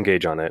to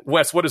engage on it.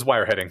 Wes, what is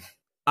wireheading?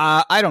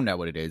 I don't know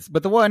what it is,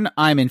 but the one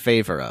I'm in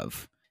favor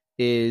of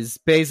is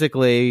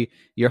basically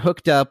you're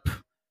hooked up.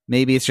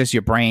 Maybe it's just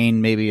your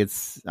brain. Maybe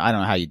it's, I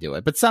don't know how you do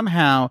it, but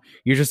somehow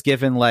you're just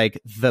given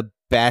like the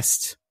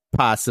best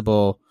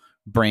possible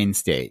brain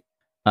state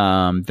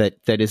that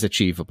is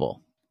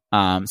achievable.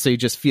 So you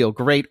just feel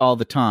great all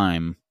the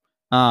time.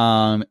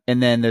 And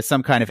then there's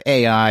some kind of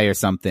AI or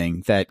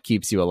something that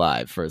keeps you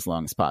alive for as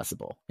long as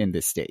possible in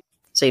this state.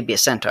 So you'd be a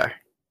centaur.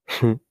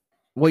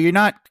 Well, you're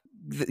not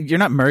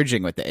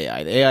merging with the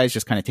AI. The AI is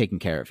just kind of taking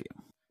care of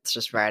you. It's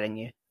just riding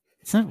you.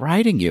 It's not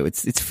riding you.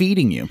 It's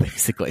feeding you,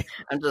 basically.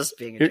 I'm just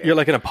being. You're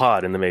like in a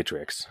pod in the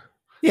Matrix.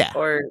 Yeah.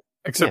 Or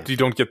Except you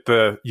don't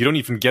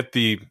even get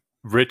the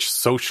rich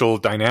social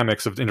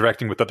dynamics of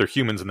interacting with other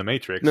humans in the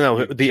Matrix.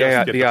 No, the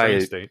AI, the AI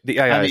is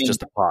mean,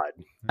 just a pod.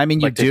 I mean,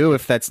 you Like do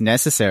if that's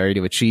necessary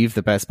to achieve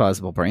the best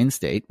possible brain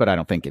state, but I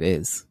don't think it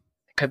is.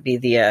 it could be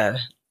the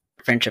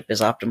friendship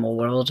is optimal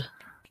world,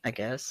 I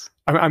guess.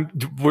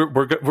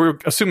 We're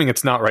assuming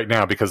it's not right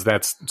now because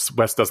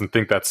Wes doesn't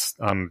think that's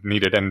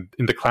needed. And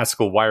in the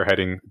classical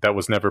wireheading, that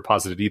was never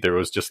posited either. It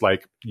was just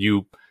like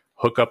you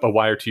hook up a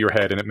wire to your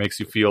head and it makes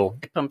you feel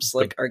It pumps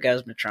like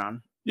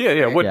Orgasmatron.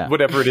 Yeah,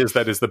 whatever it is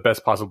that is the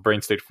best possible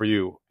brain state for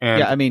you. And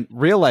yeah, I mean,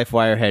 real life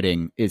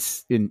wireheading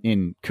is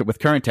with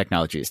current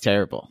technology is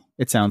terrible.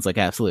 It sounds like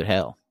absolute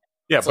hell.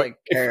 Yeah, It's but like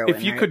heroin,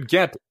 if you right? could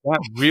get that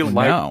real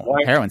life,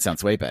 heroin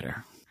sounds way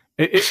better.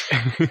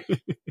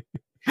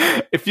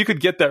 If you could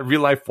get that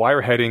real life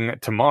wireheading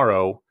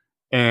tomorrow,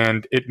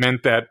 and it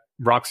meant that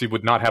Roxy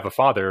would not have a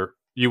father,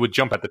 you would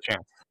jump at the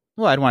chance.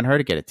 Well, I'd want her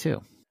to get it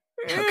too.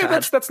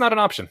 That's not an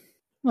option.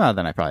 Well,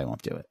 then I probably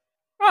won't do it.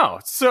 Oh,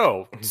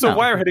 so No.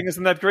 wireheading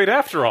isn't that great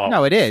after all.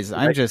 No, it is.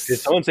 I'm just. Did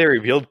someone say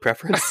revealed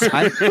preference?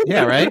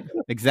 Yeah, right?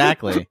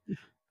 Exactly.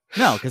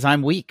 No, because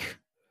I'm weak.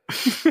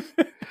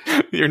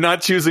 You're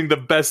not choosing the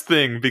best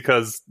thing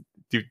because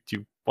you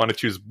want to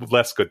choose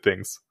less good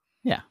things.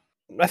 Yeah.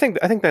 I think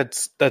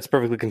that's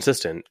perfectly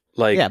consistent.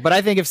 Like, Yeah, but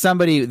I think if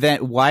somebody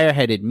that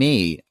wireheaded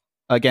me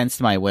against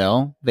my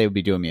will, they would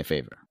be doing me a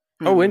favor.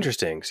 oh,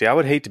 interesting. See, I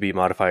would hate to be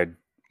modified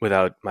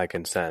without my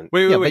consent.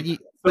 Wait.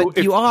 But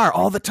you are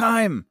all the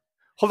time.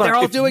 Hold on. They're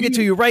all If doing it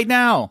to you right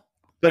now.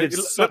 But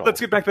it's subtle. Let's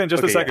get back to that in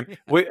just a second.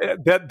 Wait,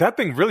 that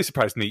thing really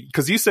surprised me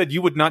because you said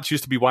you would not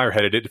choose to be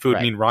wireheaded if it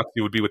would mean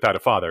Roxy would be without a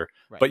father.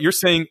 Right. But you're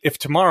saying if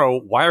tomorrow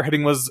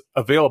wireheading was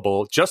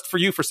available just for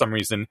you for some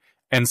reason,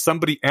 and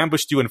somebody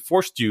ambushed you and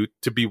forced you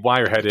to be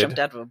wireheaded, Jumped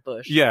out of a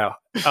bush. yeah,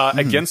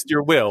 against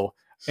your will,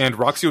 and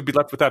Roxy would be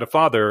left without a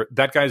father,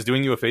 that guy's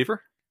doing you a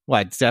favor? Well,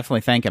 I'd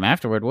definitely thank him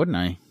afterward, wouldn't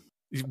I?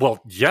 Well,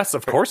 yes,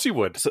 of course you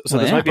would. So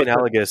this might be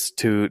analogous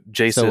to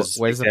Jace's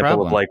where's the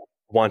example of problem? like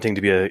wanting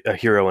to be a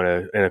hero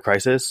in a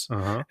crisis,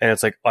 Uh-huh. and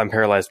it's like I'm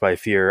paralyzed by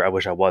fear. I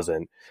wish I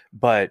wasn't.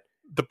 But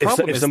The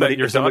problem is that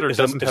your daughter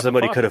doesn't have a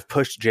somebody father. could have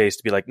pushed Jace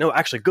to be like, no,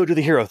 actually, go do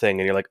the hero thing,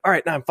 and you're like, all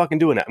right, now I'm fucking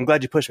doing it. I'm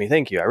glad you pushed me.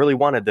 Thank you. I really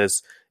wanted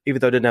this,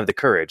 even though I didn't have the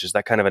courage. Is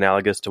that kind of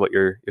analogous to what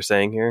you're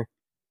saying here?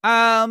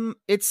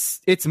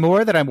 It's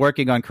more that I'm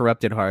working on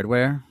corrupted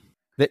hardware.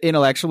 That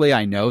intellectually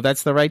I know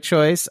that's the right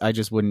choice. I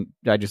just wouldn't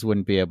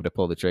be able to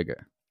pull the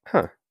trigger.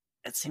 Huh.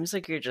 It seems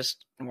like you're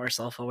just more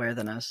self-aware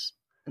than us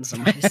in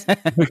some ways,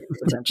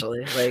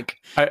 potentially. Like,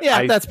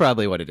 That's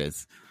probably what it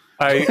is.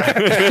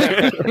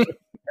 I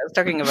was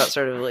talking about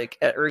sort of like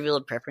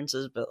revealed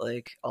preferences, but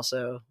like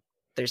also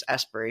there's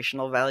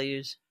aspirational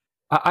values.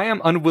 I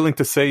am unwilling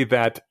to say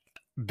that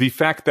the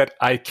fact that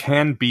I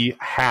can be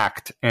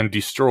hacked and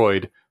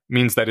destroyed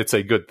means that it's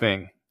a good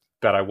thing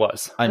that I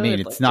was. I mean,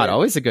 it's not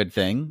always a good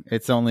thing.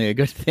 It's only a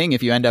good thing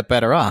if you end up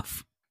better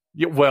off.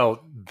 Yeah,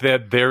 well,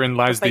 therein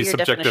lies By the your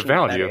subjective definition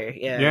of value.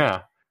 better,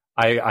 yeah.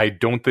 I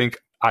don't think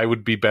I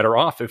would be better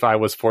off if I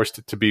was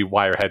forced to be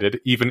wireheaded,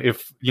 even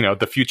if,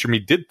 the future me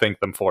did thank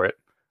them for it.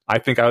 I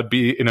think I would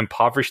be in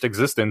impoverished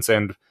existence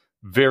and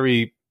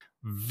very,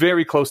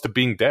 very close to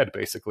being dead,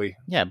 basically.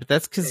 Yeah, but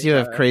that's because you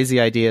have crazy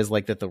ideas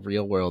like that the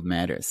real world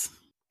matters.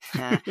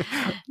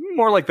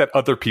 More like that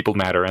other people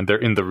matter and they're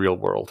in the real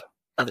world.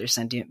 Other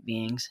sentient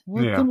beings.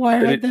 Well, then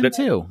wirehead them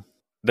too.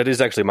 That is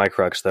actually my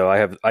crux, though.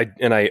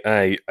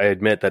 I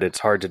admit that it's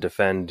hard to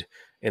defend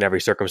in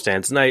every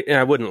circumstance, and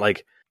I wouldn't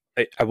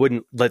I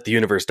wouldn't let the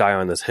universe die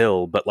on this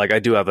hill, but like I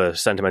do have a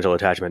sentimental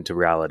attachment to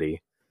reality,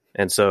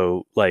 and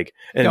so like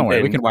don't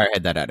worry, we can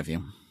wirehead that out of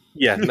you.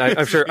 Yeah,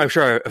 I'm sure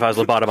if I was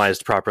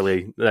lobotomized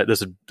properly, that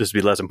this would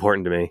be less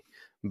important to me.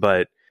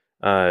 But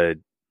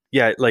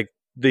yeah, like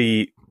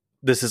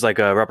this is like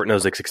a Robert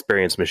Nozick's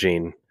experience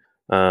machine.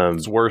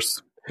 It's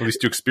worse. At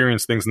least you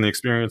experience things in the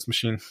experience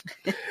machine.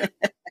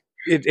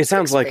 It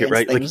sounds like it,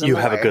 right? Like you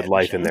have a good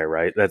life machine. in there,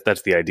 right?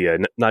 That's the idea,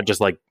 not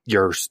just like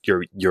you're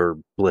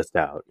blissed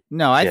out.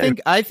 No,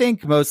 I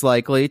think most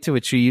likely to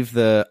achieve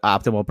the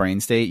optimal brain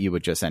state, you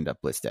would just end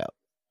up blissed out.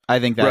 I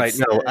think that's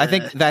right. No, I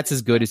think that's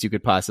as good as you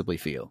could possibly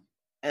feel.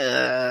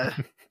 I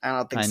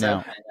don't think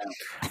so.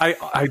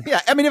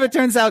 Yeah, I mean, if it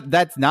turns out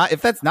that's not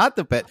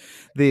the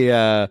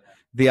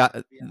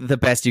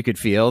best you could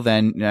feel,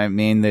 then I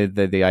mean,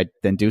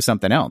 then do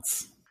something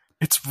else.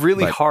 It's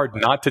really hard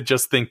not to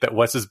just think that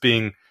Wes is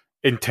being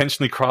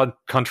intentionally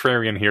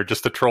contrarian here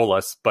just to troll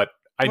us, but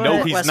I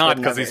know he's not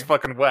because he's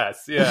fucking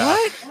Wes. Yeah.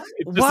 What?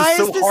 Why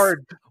is this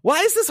hard? Why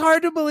is this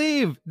hard to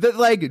believe? That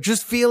like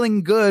just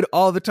feeling good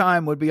all the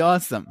time would be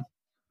awesome.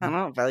 I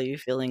don't value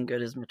feeling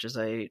good as much as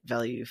I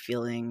value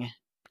feeling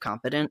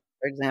competent,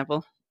 for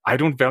example. I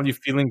don't value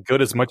feeling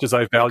good as much as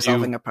I value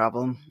solving a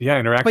problem. Yeah,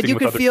 interacting. But you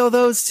with could feel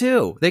those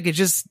too. They could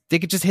just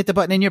hit the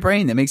button in your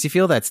brain that makes you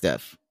feel that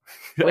stuff.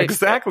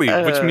 Exactly,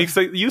 which makes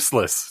it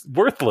useless,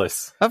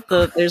 worthless.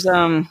 There's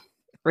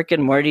Rick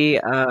and Morty,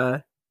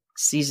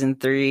 season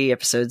 3,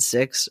 episode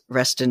 6,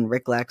 Rest and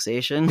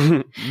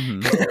Ricklaxation.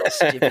 Mm-hmm.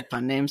 Stupid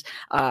pun names.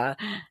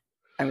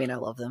 I mean, I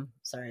love them.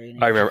 Sorry.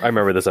 I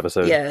remember this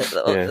episode. Yeah.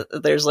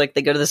 There's like,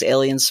 they go to this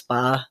alien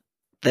spa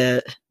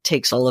that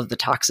takes all of the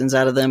toxins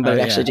out of them, but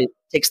it actually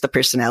takes the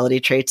personality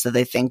traits that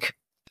they think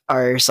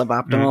are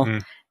suboptimal. Mm-hmm.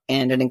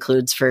 And it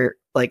includes, for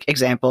like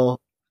example,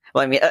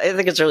 well, I mean, I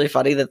think it's really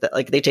funny that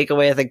like they take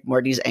away, I think,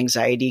 Morty's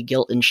anxiety,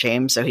 guilt, and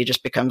shame, so he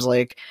just becomes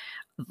like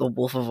the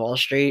Wolf of Wall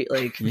Street,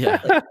 like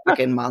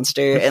fucking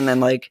monster. And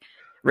then like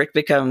Rick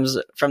becomes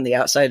from the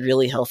outside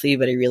really healthy,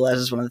 but he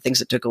realizes one of the things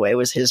that took away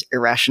was his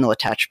irrational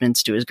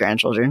attachments to his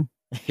grandchildren.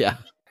 Yeah,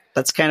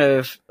 that's kind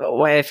of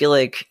why I feel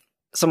like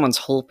someone's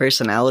whole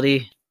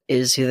personality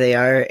is who they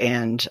are,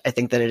 and I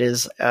think that it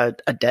is a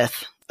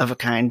death of a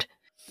kind.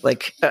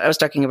 Like I was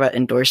talking about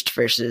endorsed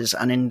versus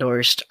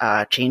unendorsed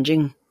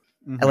changing.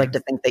 Mm-hmm. I like to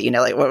think that,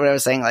 like what I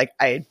was saying, like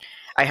I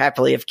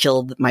happily have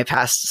killed my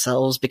past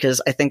selves because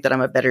I think that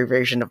I'm a better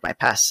version of my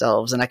past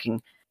selves, and I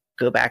can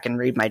go back and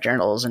read my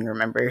journals and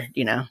remember,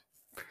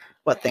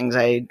 what things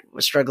I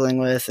was struggling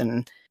with.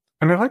 And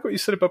I like what you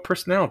said about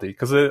personality,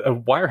 because a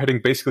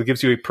wireheading basically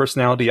gives you a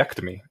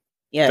personality-ectomy.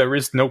 Yeah. There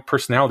is no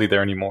personality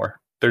there anymore.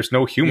 There's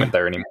no human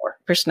there anymore.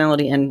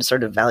 Personality and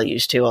sort of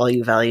values too. All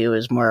you value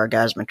is more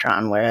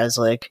orgasmatron, whereas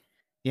like,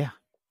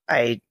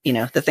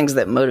 the things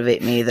that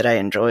motivate me that I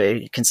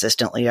enjoy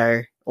consistently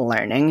are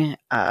learning,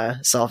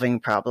 solving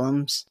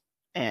problems,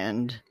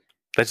 and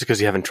that's because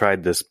you haven't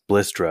tried this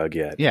bliss drug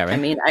yet. Yeah, right. I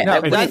mean,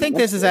 I think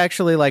this is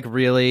actually like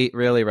really,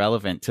 really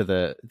relevant to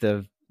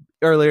the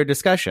earlier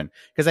discussion,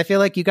 because I feel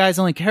like you guys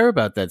only care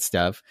about that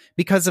stuff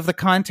because of the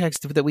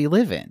context that we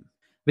live in.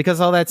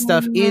 Because all that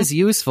stuff is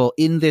useful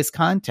in this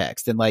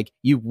context. And like,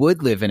 you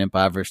would live an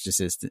impoverished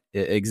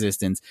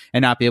existence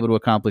and not be able to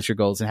accomplish your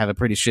goals and have a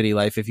pretty shitty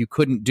life if you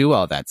couldn't do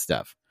all that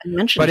stuff.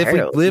 But if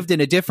we lived in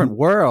a different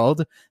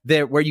world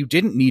where you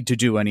didn't need to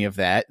do any of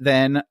that,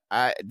 then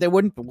there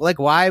wouldn't, like,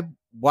 why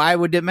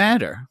would it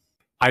matter?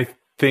 I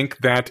think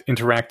that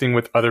interacting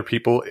with other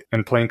people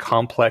and playing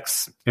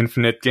complex,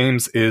 infinite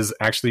games is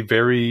actually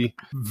very,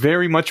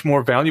 very much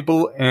more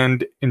valuable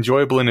and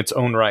enjoyable in its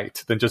own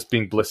right than just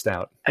being blissed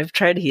out. I've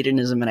tried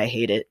hedonism and I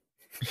hate it.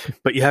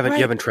 But you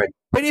haven't tried.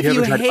 But if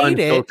you hate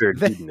it,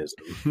 hedonism.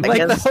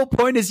 Like the whole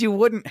point is you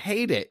wouldn't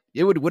hate it.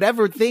 It would,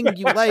 whatever thing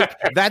you like,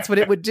 that's what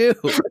it would do.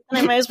 And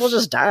I might as well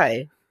just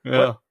die.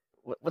 Yeah.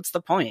 What's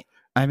the point?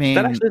 I mean,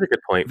 that actually is a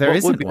good point. There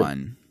isn't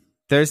one.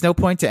 There's no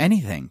point to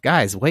anything.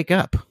 Guys, wake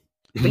up.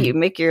 But you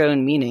make your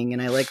own meaning,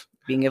 and I like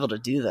being able to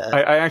do that.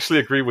 I actually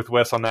agree with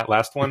Wes on that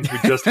last one.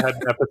 We just had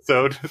an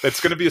episode that's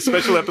going to be a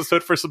special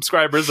episode for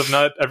subscribers of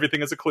Not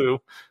Everything is a Clue,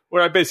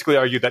 where I basically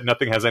argue that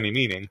nothing has any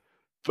meaning,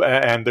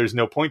 and there's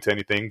no point to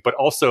anything. But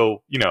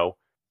also,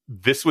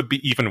 this would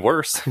be even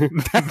worse than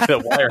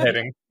the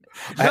wireheading.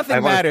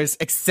 Nothing matters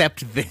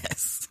except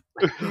this.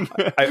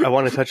 I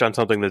want to touch on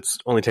something that's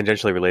only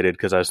tangentially related,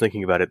 because I was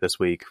thinking about it this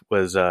week.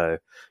 Was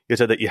you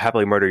said that you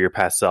happily murder your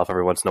past self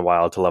every once in a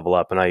while to level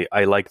up, and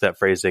I like that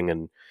phrasing.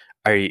 And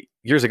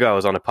years ago I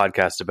was on a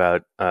podcast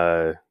about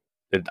I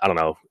don't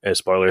know,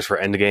 spoilers for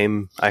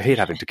Endgame. I hate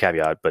having to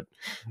caveat, but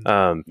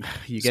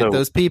you get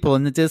those people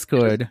in the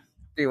Discord.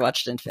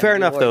 Rewatched Infinity Fair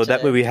enough, War though. today.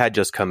 That movie had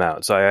just come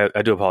out, so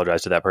I do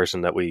apologize to that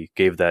person that we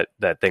gave that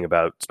thing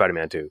about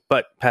Spider-Man 2.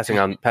 But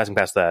passing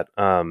past that,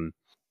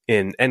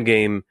 in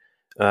Endgame,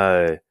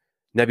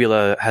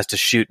 Nebula has to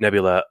shoot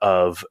Nebula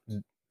of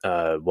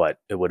what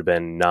it would have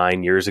been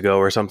 9 years ago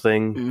or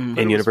something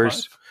in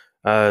universe.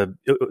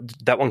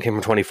 That one came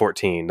from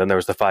 2014. Then there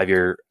was the 5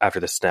 year after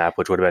the snap,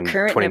 which would have been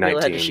Current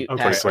 2019,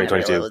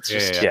 2022.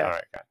 Yeah.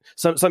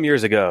 Some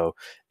years ago.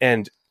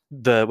 And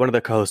one of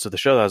the co-hosts of the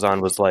show that I was on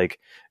was like,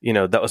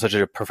 that was such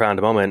a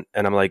profound moment,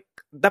 and I'm like,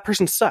 that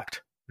person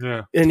sucked.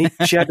 Yeah, and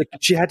she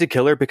had to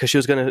kill her because she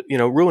was going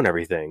to ruin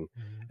everything.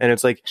 And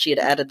it's like she had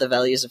added the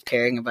values of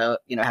caring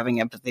about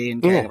having empathy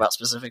and caring about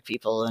specific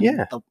people and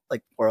the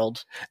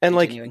world. And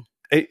continuing.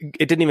 like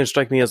it didn't even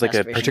strike me as like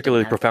a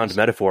particularly profound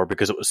metaphor,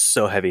 because it was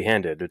so heavy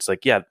handed. It's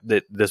like,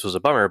 this was a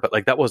bummer, but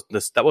like that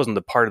wasn't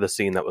the part of the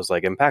scene that was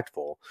like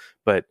impactful.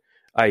 But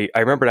I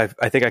remembered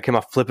I think I came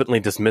off flippantly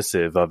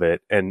dismissive of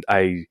it, and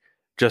I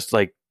just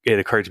like, it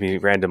occurred to me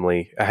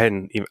randomly. I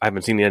haven't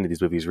seen any of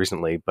these movies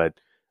recently, but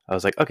I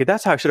was like, okay,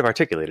 that's how I should have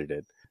articulated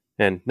it.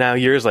 And now,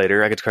 years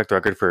later, I get to correct the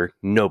record for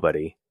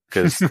nobody,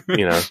 because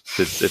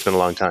it's been a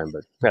long time,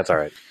 but that's all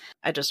right.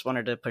 I just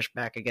wanted to push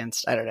back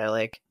against, I don't know,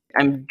 like,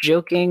 I'm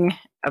joking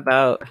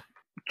about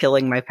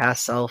killing my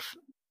past self,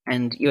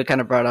 and you had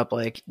kind of brought up,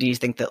 like, do you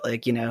think that,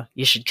 like,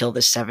 you should kill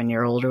this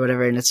 7-year-old or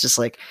whatever? And it's just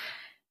like,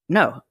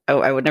 no,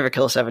 I would never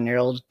kill a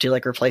 7-year-old to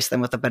like replace them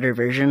with a better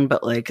version.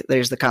 But like,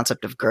 there's the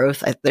concept of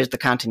growth. There's the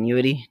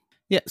continuity.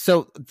 Yeah.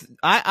 So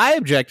I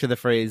object to the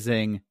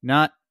phrasing,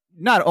 not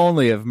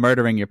only of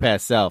murdering your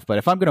past self, but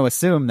if I'm going to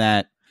assume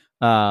that,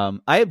 I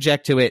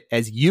object to it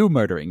as you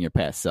murdering your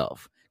past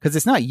self, because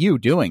it's not you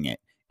doing it.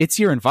 It's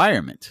your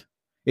environment.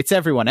 It's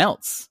everyone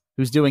else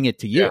who's doing it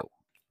to you.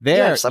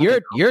 Yeah.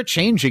 You're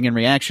changing in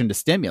reaction to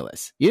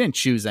stimulus. You didn't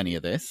choose any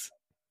of this.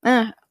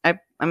 I'm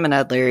an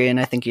Adlerian.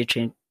 I think you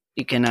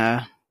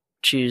can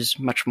choose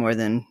much more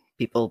than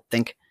people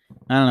think.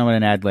 I don't know what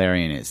an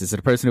Adlerian is. Is it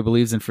a person who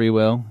believes in free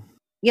will?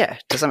 Yeah,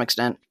 to some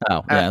extent.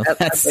 Oh, yeah.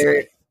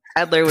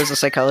 Adler was a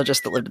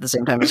psychologist that lived at the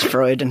same time as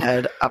Freud and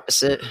had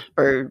opposite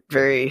or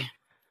very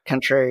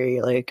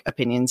contrary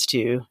opinions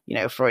to,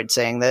 Freud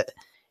saying that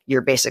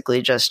you're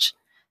basically just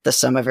the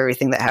sum of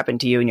everything that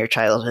happened to you in your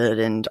childhood,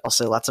 and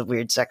also lots of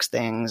weird sex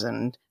things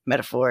and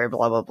metaphor,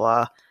 blah, blah,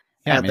 blah.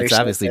 Yeah, I mean, it's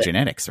obviously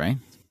genetics, right?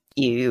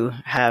 You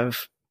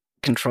have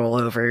control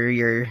over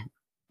your,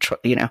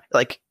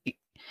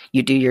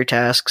 you do your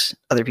tasks,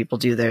 other people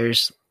do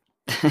theirs.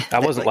 I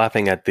wasn't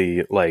laughing at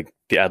the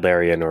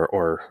Adlerian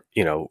or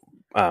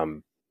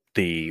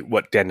the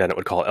what Dan Dennett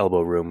would call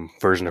elbow room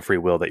version of free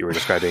will that you were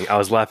describing. I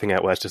was laughing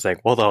at Wes just saying,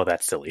 well, oh,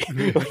 that's silly.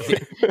 No,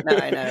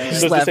 I know.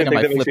 It's the same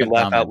thing that makes me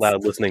laugh out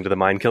loud listening to the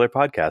Mind Killer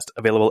podcast,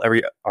 available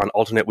on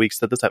alternate weeks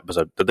that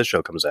this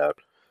show comes out.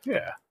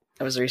 Yeah.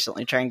 I was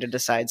recently trying to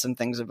decide some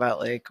things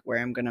about where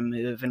I'm going to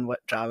move and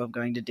what job I'm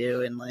going to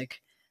do, and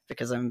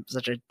because I'm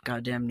such a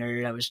goddamn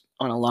nerd, I was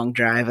on a long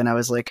drive and I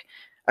was like,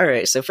 all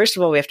right, so first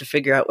of all, we have to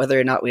figure out whether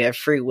or not we have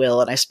free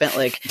will. And I spent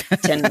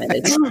 10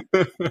 minutes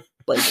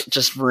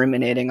just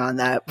ruminating on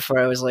that before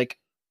I was like,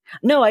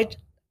 no, I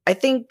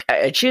think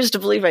I choose to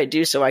believe I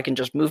do, so I can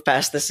just move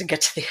past this and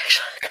get to the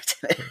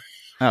actual.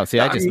 Oh,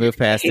 see, I just moved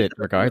past it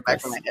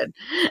regardless.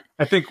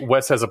 I think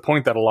Wes has a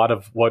point that a lot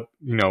of what,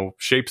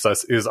 shapes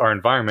us is our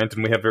environment,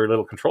 and we have very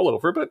little control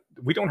over it, but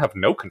we don't have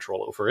no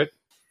control over it.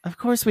 Of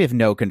course we have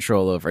no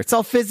control over it. It's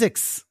all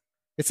physics.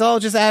 It's all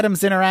just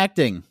atoms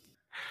interacting.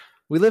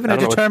 We live in a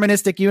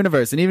deterministic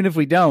universe, and even if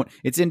we don't,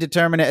 it's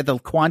indeterminate at the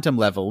quantum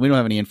level. We don't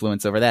have any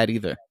influence over that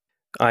either.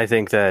 I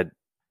think that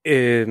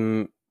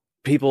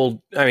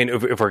people, I mean,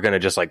 if we're going to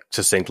just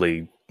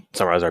succinctly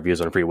summarize our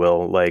views on free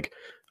will,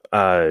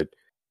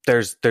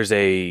 there's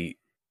an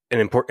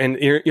important,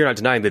 and you're not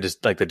denying the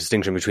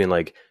distinction between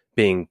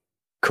being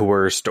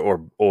coerced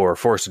or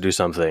forced to do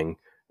something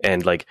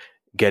and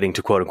getting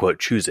to quote unquote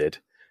choose it.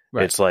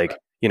 Right. It's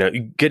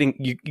you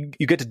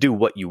get to do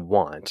what you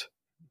want,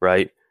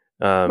 right?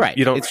 Right.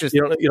 You don't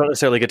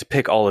necessarily get to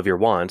pick all of your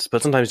wants,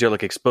 but sometimes you're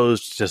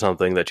exposed to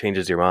something that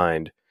changes your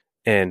mind,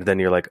 and then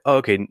you're like, oh,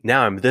 okay,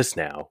 now I'm this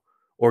now.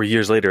 Or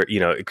years later,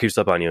 it creeps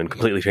up on you and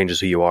completely changes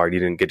who you are, and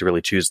you didn't get to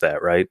really choose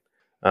that, right?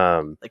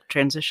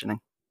 Transitioning.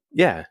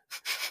 Yeah,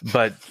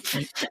 but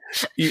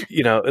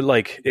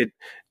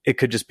it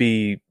could just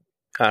be,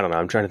 I don't know.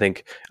 I'm trying to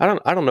think. I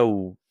don't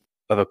know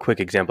of a quick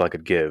example I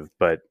could give,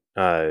 but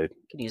you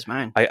can use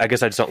mine. I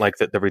guess I just don't like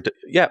that.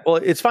 Yeah, well,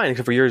 it's fine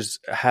except for yours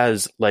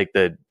has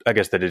the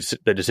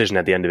decision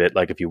at the end of it.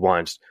 If you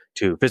want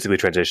to physically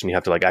transition, you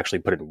have to actually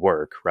put in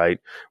work, right?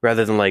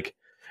 Rather than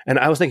and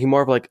I was thinking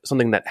more of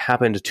something that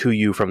happened to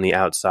you from the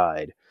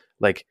outside,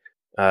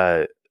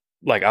 I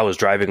was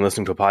driving,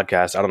 listening to a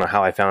podcast. I don't know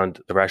how I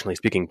found the Rationally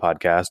Speaking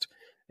podcast,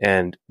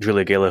 and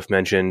Julia Galef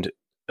mentioned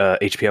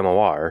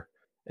HPMOR,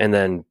 and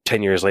then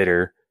 10 years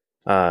later,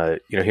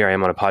 here I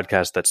am on a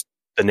podcast that's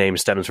the name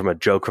stems from a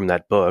joke from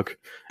that book,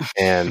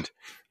 and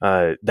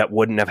that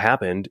wouldn't have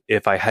happened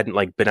if I hadn't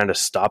been at a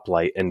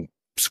stoplight and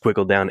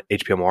squiggled down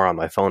HPMOR on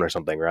my phone or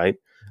something, right?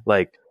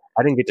 I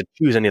didn't get to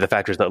choose any of the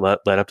factors that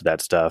led up to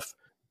that stuff,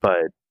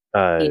 but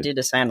you did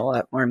assign a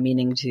lot more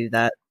meaning to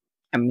that.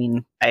 I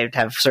mean, I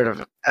have sort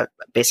of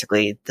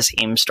basically the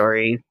same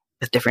story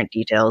with different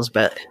details,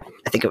 but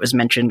I think it was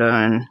mentioned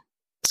on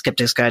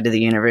Skeptic's Guide to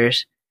the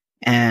Universe,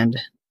 and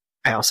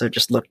I also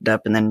just looked it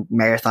up and then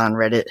marathon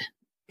read it.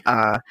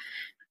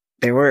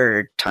 There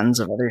were tons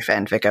of other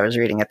fanfic I was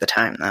reading at the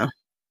time, though,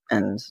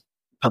 and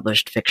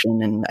published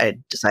fiction, and I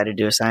decided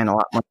to assign a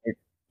lot more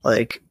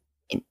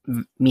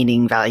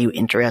meaning, value,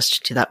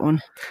 interest to that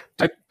one.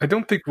 I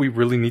don't think we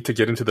really need to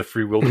get into the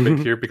free will debate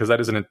here, because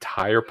that is an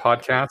entire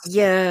podcast.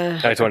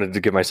 Yeah. I just wanted to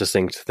give my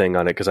succinct thing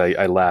on it, because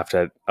I laughed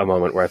at a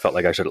moment where I felt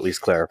like I should at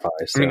least clarify.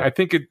 So. I mean, I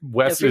think free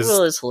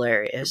will is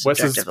hilarious.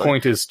 Wes's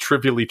point is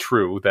trivially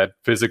true, that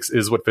physics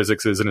is what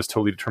physics is and is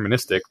totally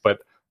deterministic,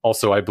 but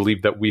also I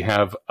believe that we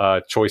have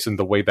a choice in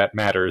the way that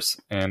matters,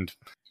 and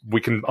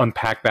we can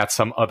unpack that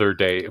some other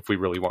day if we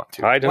really want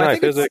to. I deny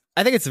physics.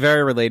 I think it's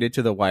very related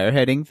to the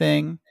wireheading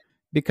thing,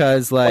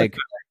 because I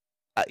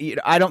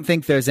don't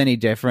think there's any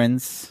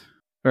difference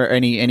or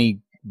any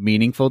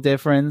meaningful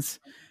difference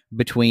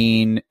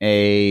between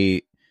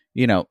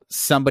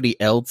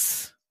somebody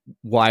else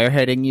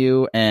wireheading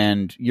you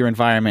and your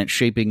environment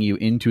shaping you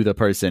into the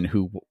person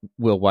who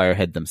will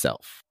wirehead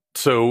themselves.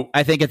 So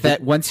I think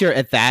once you're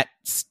at that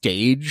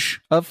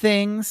stage of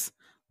things,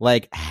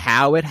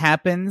 how it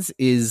happens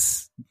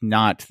is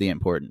not the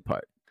important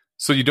part.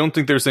 So you don't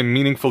think there's a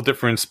meaningful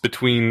difference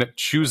between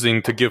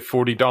choosing to give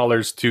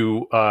 $40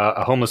 to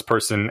a homeless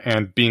person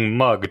and being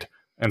mugged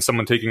and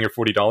someone taking your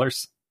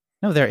 $40?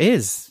 No, there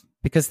is,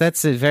 because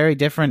that's a very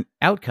different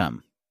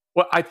outcome.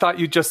 Well, I thought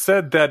you just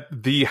said that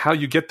how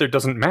you get there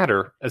doesn't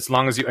matter as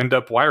long as you end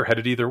up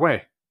wireheaded either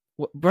way.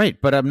 Well, right,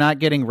 but I'm not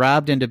getting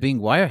robbed into being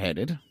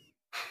wireheaded.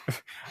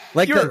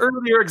 Your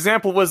earlier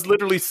example was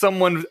literally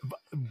someone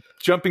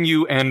jumping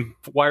you and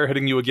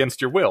wireheading you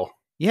against your will.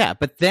 Yeah,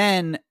 but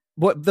then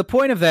what the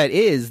point of that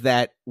is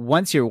that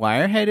once you're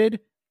wireheaded,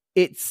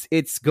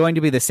 it's going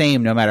to be the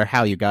same no matter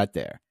how you got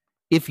there.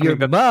 If you're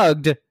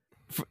mugged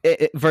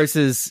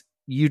versus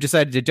you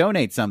decided to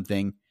donate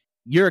something,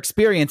 your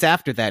experience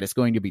after that is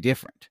going to be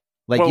different.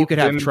 Like, you could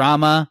have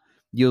trauma,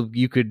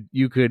 you could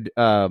get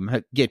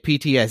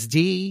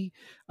PTSD,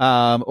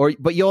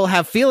 but you'll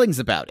have feelings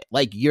about it.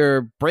 Like,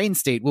 your brain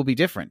state will be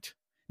different.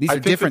 These are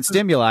different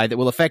stimuli that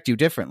will affect you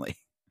differently.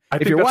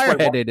 If you're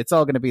wireheaded, it's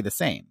all going to be the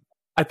same.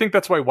 I think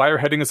that's why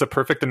wireheading is a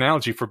perfect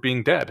analogy for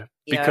being dead.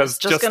 Yeah, because I was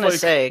just gonna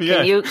say,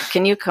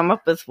 can you come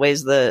up with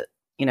ways that,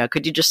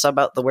 could you just sub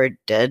out the word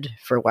dead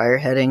for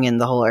wireheading in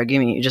the whole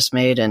argument you just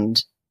made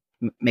and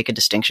make a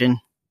distinction?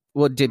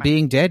 Well,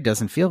 being dead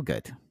doesn't feel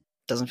good.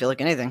 Doesn't feel like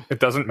anything. It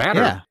doesn't matter.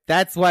 Yeah,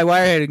 that's why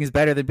wireheading is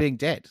better than being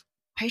dead.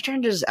 Are you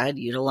trying to just add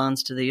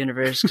eudolons to the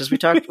universe? Because we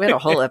had a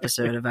whole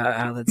episode about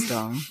how that's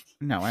dumb.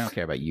 No, I don't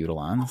care about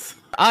eudolons.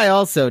 I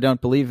also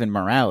don't believe in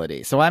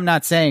morality, so I'm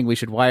not saying we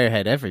should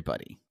wirehead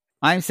everybody.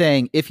 I'm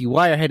saying if you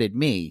wireheaded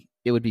me,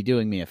 it would be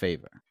doing me a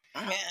favor.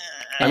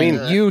 I mean,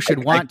 you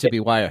should want to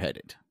be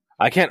wireheaded.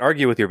 I can't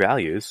argue with your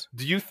values.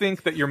 Do you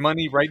think that your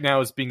money right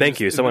now is being Thank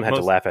you. Someone had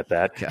to laugh at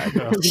that.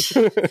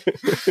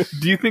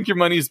 Do you think your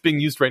money is being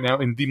used right now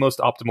in the most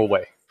optimal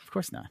way? Of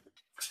course not.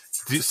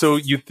 So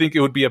you think it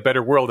would be a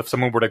better world if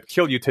someone were to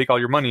kill you, take all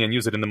your money, and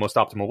use it in the most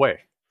optimal way?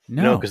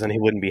 No, because then he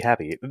wouldn't be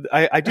happy.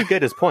 I do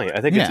get his point.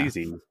 I think it's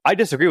easy. I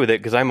disagree with it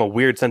because I'm a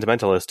weird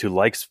sentimentalist who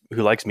likes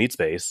meat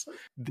space.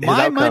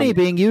 My money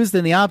being used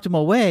in the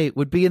optimal way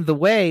would be in the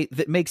way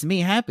that makes me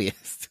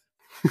happiest.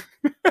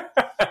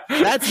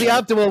 That's the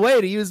optimal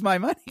way to use my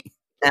money.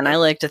 And I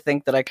like to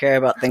think that I care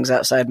about things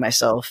outside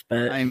myself,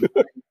 but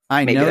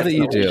I know that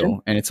you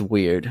do, and it's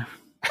weird.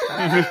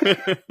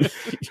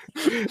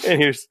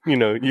 And here's,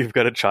 you've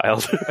got a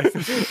child.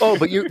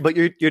 But you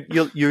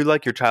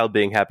like your child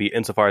being happy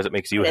insofar as it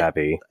makes you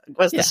happy.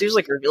 This seems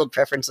like revealed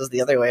preferences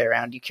the other way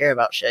around. You care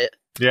about shit.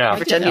 Yeah,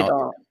 pretend you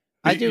don't.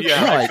 I do.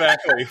 Yeah,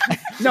 exactly.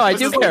 No, I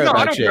do care about shit.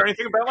 I don't care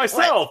anything about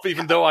myself,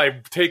 even though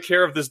I take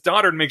care of this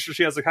daughter and make sure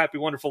she has a happy,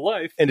 wonderful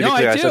life. And no,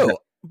 I do.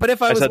 But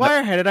if I was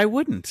wireheaded, I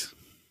wouldn't.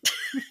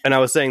 And I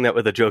was saying that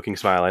with a joking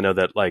smile. I know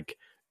that,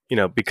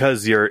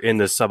 because you're in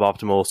this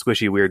suboptimal,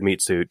 squishy, weird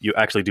meat suit, you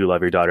actually do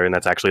love your daughter, and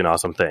that's actually an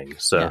awesome thing.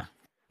 So,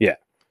 yeah.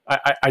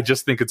 I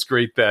just think it's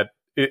great that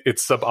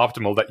it's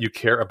suboptimal that you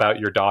care about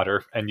your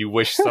daughter and you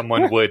wish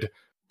someone would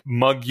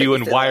mug you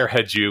and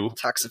wirehead you.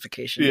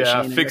 Toxification.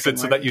 Yeah, fix it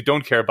so that you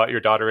don't care about your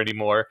daughter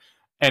anymore.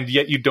 And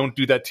yet you don't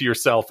do that to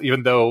yourself,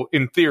 even though,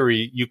 in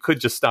theory, you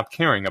could just stop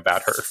caring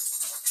about her.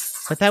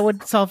 But that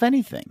wouldn't solve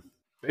anything.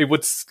 It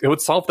would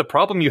solve the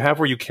problem you have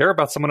where you care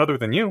about someone other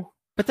than you.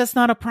 But that's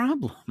not a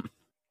problem.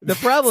 The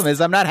problem is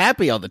I'm not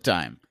happy all the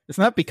time. It's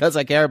not because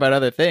I care about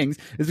other things.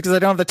 It's because I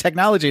don't have the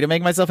technology to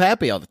make myself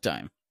happy all the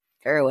time.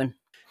 Heroin.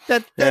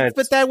 But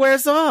that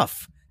wears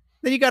off.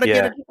 Then you got to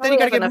get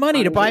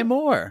money to buy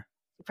more.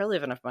 You probably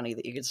have enough money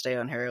that you could stay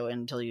on heroin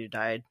until you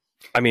died.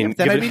 I mean,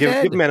 give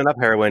a man enough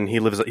heroin,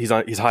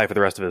 he's high for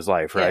the rest of his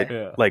life, right?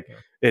 Yeah.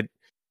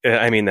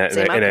 I mean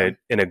that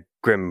in a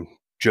grim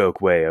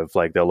joke way of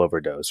they'll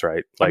overdose,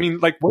 right?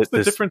 What's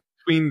the difference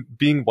between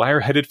being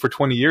wireheaded for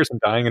 20 years and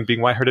dying and being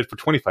wireheaded for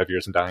 25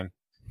 years and dying?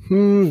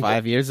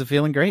 5 years of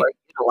feeling great.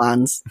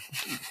 Eudolons.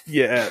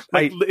 Yeah.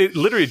 It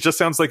literally just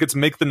sounds like it's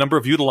make the number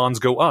of eudolons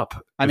go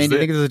up. I mean, do you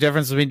think there's a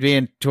difference between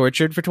being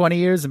tortured for 20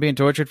 years and being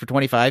tortured for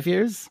 25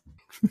 years?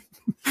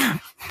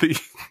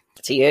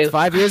 To you.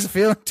 5 years of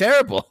feeling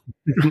terrible.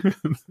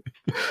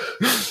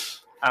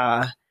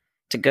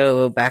 To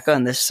go back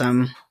on this,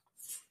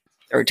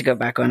 or to go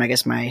back on, I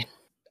guess, my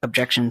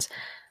objections,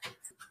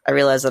 I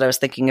realized that I was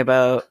thinking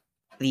about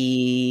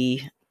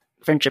the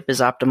friendship is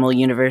optimal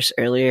universe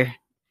earlier,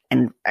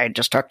 and I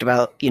just talked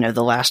about,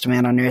 the last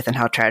man on Earth and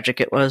how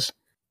tragic it was,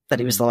 that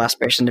he was the last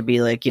person to be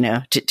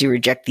to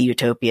reject the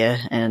utopia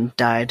and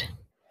died.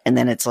 And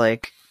then it's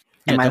like,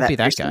 am I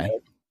that guy?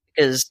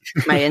 Because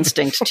my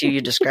instinct to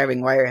you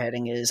describing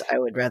wireheading is I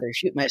would rather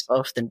shoot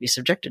myself than be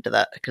subjected to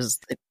that, because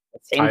it's the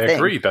same thing. I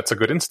agree. That's a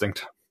good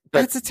instinct.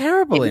 But that's a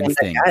terrible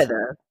instinct. That guy,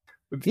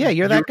 though. Yeah,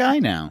 you're that guy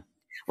now.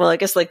 Well, I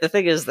guess the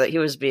thing is that he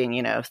was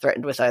being,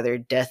 threatened with either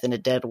death in a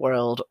dead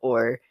world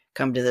or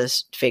come to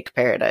this fake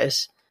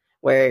paradise,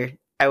 where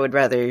I would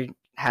rather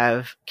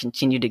have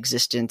continued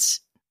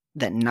existence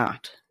than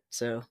not.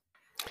 So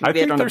I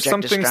think there's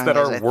some things that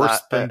are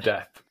worse than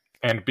death,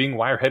 and being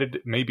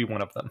wireheaded may be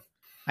one of them.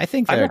 I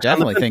think there are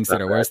definitely things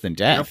that are worse than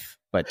death,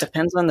 but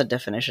depends on the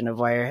definition of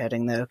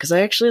wireheading, though, because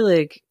I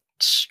actually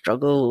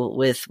struggle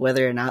with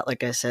whether or not,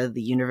 like I said,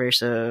 the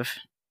universe of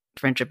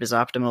friendship is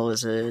optimal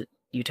is a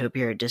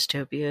utopia or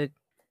dystopia.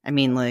 I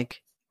mean,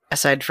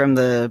 aside from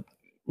the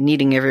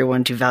needing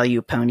everyone to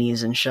value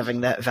ponies and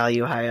shoving that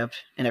value high up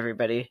in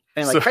everybody,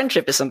 and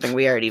friendship is something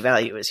we already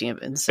value as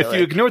humans. So, if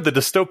you ignored the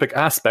dystopic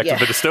aspect of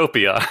the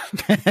dystopia.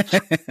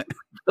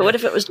 But what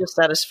if it was just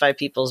satisfy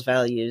people's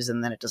values,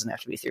 and then it doesn't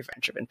have to be through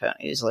friendship and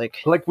ponies?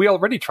 We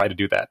already try to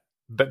do that.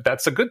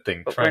 That's a good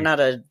thing. But we're not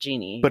a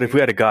genie. But if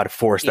we had a god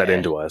force that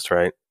into us,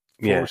 right?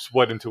 Force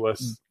what into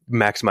us?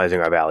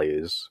 Maximizing our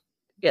values.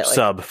 Yeah,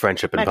 sub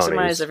friendship and ponies.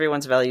 Maximize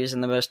everyone's values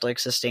in the most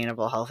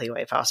sustainable, healthy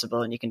way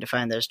possible, and you can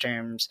define those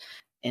terms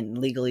in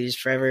legalese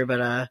forever.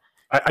 But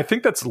I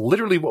think that's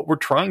literally what we're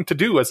trying to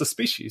do as a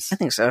species. I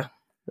think so.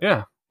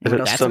 Yeah.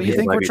 That's what you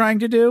think we're trying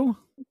to do?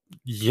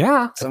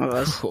 Yeah. Some of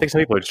us. I think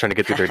some people are just trying to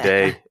get through their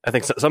day. I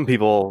think some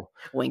people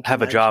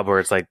have a job where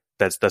it's like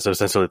that's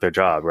essentially their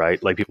job,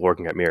 right? Like people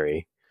working at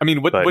Miri. I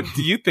mean, what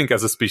do you think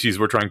as a species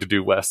we're trying to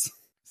do, Wes?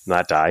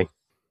 Not die.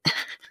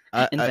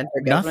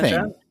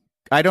 Nothing.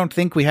 I don't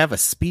think we have a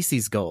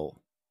species goal.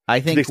 I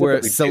think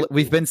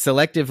we've been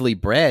selectively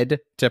bred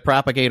to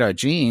propagate our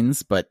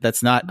genes, but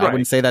that's not. Right. I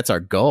wouldn't say that's our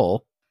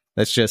goal.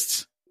 That's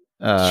just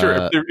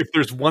sure. If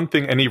there's one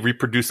thing any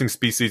reproducing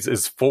species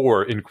is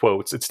for, in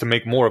quotes, it's to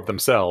make more of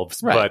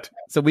themselves. Right. But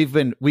so we've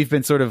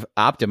been sort of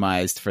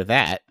optimized for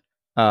that.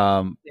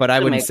 But I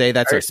wouldn't say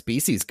that's our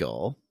species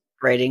goal.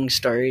 Writing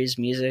stories,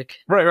 music.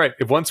 Right.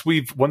 Once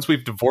we've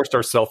divorced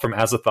ourselves from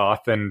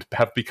Azathoth and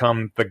have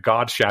become the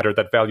God Shatter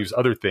that values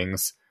other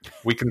things,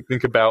 we can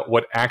think about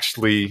what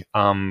actually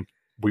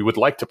we would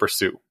like to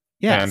pursue.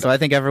 Yeah. So I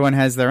think everyone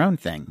has their own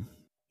thing.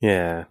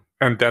 Yeah.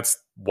 And that's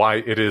why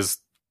it is.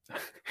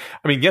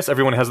 I mean, yes,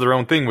 everyone has their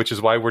own thing, which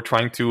is why we're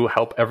trying to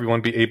help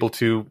everyone be able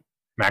to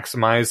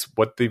maximize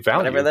what they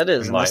value. Whatever that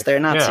is, unless they're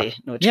Nazi.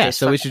 Yeah.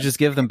 So we should just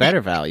give them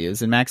better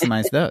values and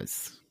maximize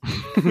those.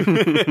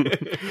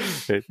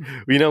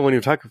 You know, when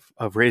you talk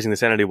of raising the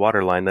sanity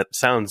waterline, that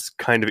sounds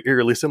kind of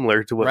eerily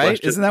similar to what. Right?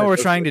 Isn't that what we're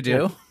trying to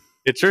do?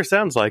 It sure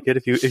sounds like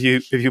it.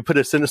 If you put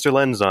a sinister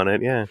lens on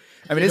it, yeah.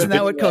 I mean, isn't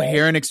that what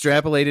coherent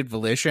extrapolated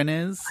volition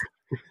is?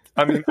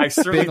 I mean, I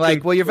certainly being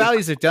like, well, your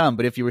values are dumb,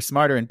 but if you were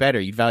smarter and better,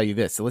 you'd value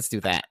this. So let's do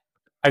that.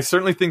 I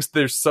certainly think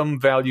there's some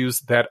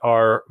values that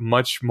are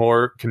much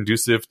more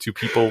conducive to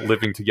people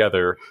living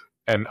together,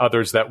 and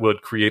others that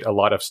would create a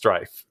lot of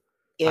strife.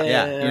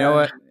 Yeah. You know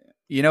what?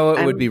 You know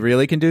what would be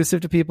really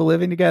conducive to people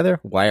living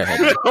together?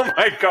 Wireheading. Oh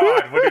my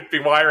God, would it be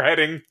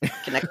wireheading?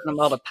 Connecting them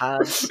all to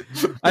pods.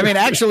 I mean,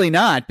 actually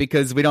not,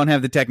 because we don't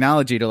have the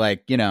technology to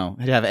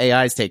have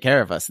AIs take care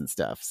of us and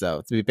stuff. So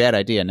it's a bad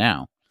idea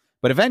now.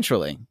 But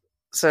eventually.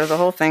 So the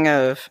whole thing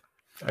of...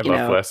 I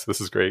love Wes.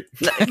 This is great.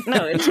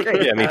 No, it's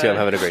great. Yeah, me too. I'm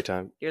having a great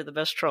time. You're the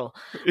best troll.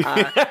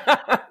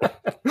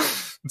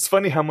 It's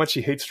funny how much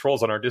he hates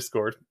trolls on our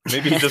Discord.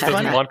 Maybe he just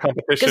doesn't want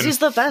competition. Because he's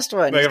the best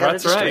one. He's got to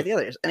destroy right. the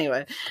others.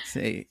 Anyway.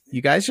 See,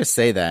 you guys just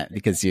say that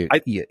because you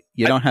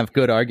don't have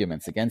good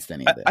arguments against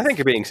any of this. I think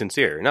you're being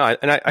sincere. No,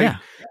 I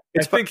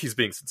think he's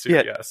being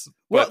sincere, yes.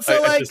 Well,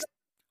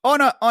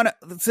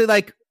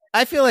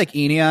 I feel like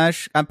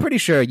Eneash, I'm pretty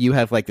sure you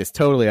have like this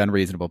totally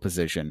unreasonable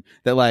position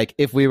that like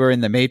if we were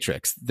in the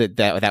Matrix,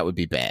 that would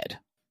be bad.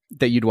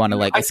 That you'd want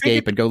to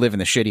escape and go live in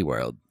the shitty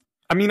world.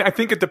 I mean, I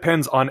think it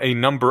depends on a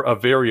number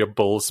of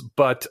variables,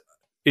 but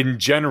in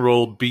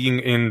general, being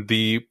in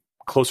the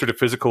closer to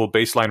physical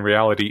baseline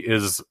reality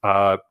is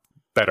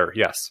better.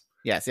 Yes.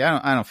 Yeah. See,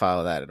 I don't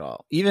follow that at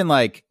all. Even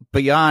like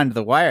beyond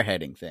the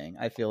wireheading thing,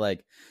 I feel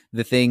like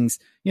the things,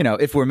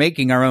 if we're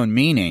making our own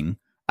meaning,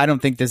 I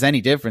don't think there's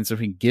any difference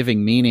between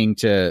giving meaning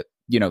to,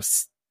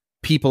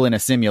 people in a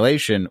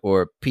simulation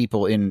or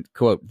people in,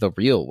 quote, the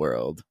real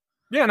world.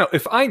 Yeah, no,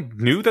 if I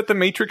knew that the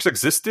Matrix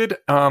existed,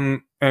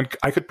 and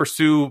I could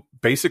pursue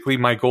basically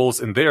my goals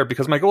in there,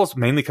 because my goals are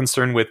mainly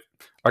concerned with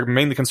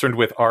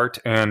art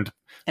and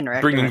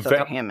interacting with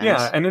other humans.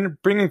 Yeah, and in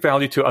bringing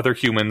value to other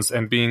humans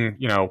and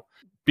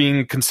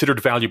being considered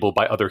valuable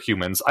by other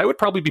humans, I would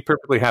probably be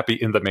perfectly happy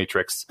in the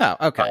Matrix. Oh,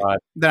 okay.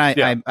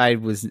 Then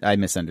I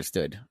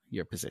misunderstood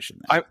your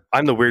position there.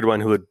 I'm the weird one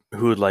who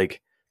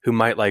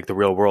might like the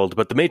real world,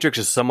 but the Matrix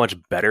is so much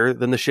better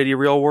than the shitty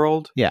real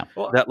world. Yeah.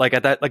 That like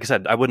I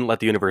said, I wouldn't let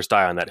the universe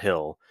die on that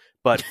hill.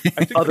 But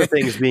other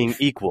things being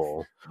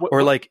equal,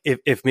 or like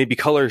if maybe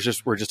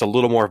colors were just a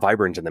little more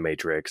vibrant in the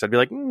Matrix, I'd be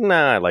like,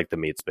 nah, I like the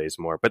meat space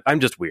more. But I'm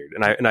just weird,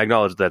 and I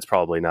acknowledge that's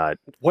probably not.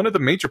 One of the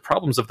major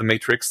problems of the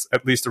Matrix,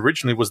 at least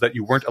originally, was that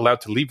you weren't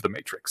allowed to leave the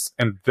Matrix,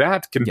 and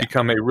that can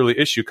become a really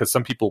issue because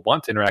some people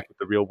want to interact with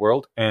the real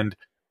world, and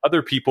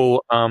other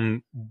people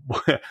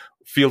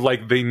feel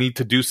like they need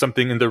to do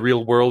something in the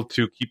real world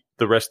to keep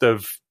the rest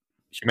of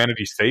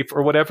humanity safe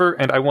or whatever.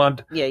 And I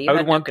would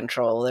want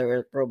control. There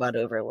were robot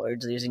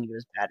overlords using you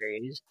as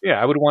batteries.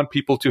 Yeah, I would want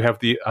people to have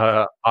the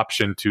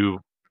option to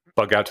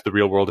bug out to the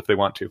real world if they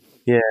want to.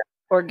 Yeah.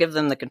 Or give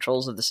them the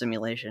controls of the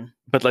simulation.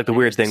 But like the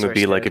weird thing would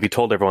be like if you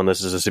told everyone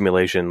this is a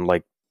simulation,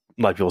 like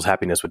a lot of people's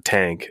happiness would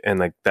tank, and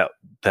like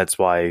that's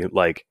why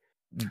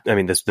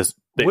this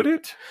would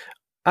it?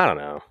 I don't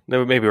know.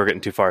 Maybe we're getting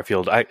too far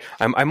afield.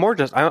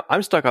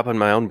 I'm stuck up in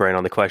my own brain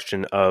on the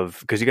question of,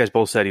 because you guys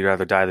both said you'd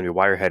rather die than be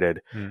wireheaded,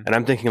 and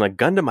I'm thinking like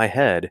gun to my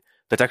head,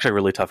 that's actually a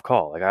really tough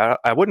call. Like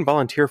I wouldn't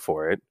volunteer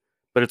for it,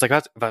 but it's like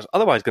if I was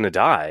otherwise going to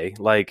die,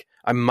 like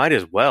I might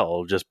as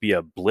well just be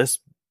a bliss,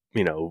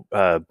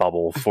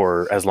 bubble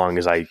for as long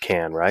as I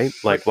can, right?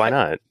 Like why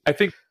not? I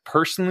think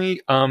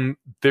personally,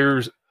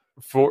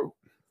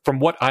 from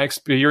what I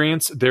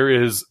experience, there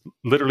is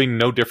literally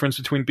no difference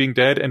between being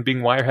dead and being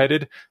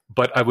wireheaded,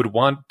 but I would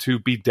want to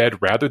be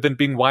dead rather than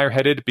being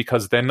wireheaded,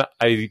 because then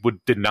I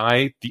would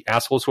deny the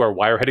assholes who are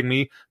wireheading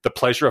me the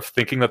pleasure of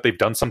thinking that they've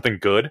done something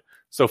good.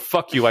 So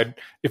fuck you.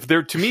 If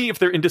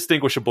they're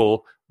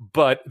indistinguishable,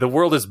 but the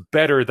world is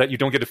better that you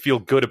don't get to feel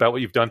good about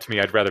what you've done to me,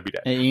 I'd rather be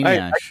dead. Hey,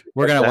 Enosh,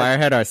 we're going to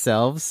wirehead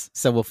ourselves,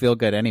 so we'll feel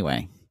good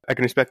anyway. I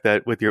can respect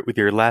that with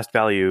your last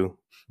value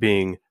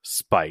being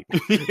spite.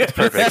 That's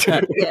perfect.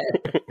 Yeah.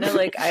 No,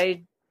 like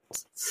I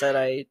said,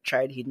 I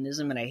tried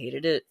hedonism and I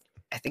hated it.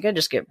 I think I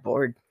just get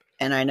bored.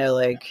 And I know,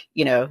 like,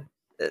 you know,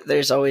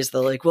 there's always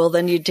the like, well,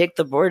 then you take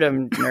the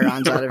boredom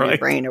neurons out of your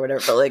brain or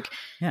whatever. But like,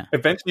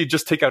 eventually you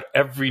just take out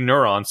every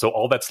neuron. So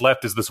all that's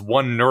left is this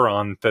one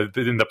neuron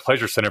in the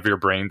pleasure center of your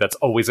brain that's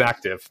always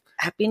active.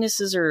 Happiness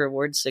is a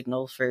reward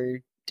signal for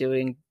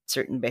doing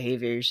certain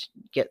behaviors.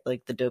 Get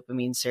like the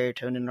dopamine,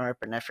 serotonin,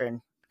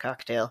 norepinephrine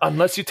cocktail.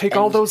 Unless you take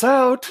all those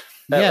out.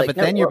 But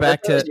then you're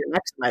back to you're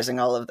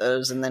maximizing all of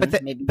those, and then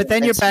but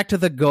then you're back to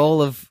the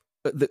goal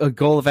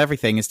of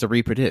everything is to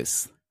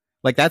reproduce.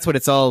 Like that's what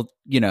it's all,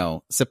 you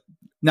know,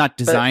 not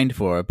designed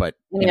for, but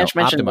mentioned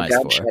the optimized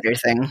God for. Shatter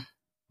thing.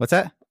 What's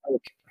that?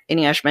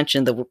 Eniash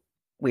mentioned the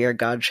We Are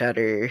God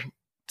Shatter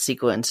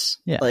sequence.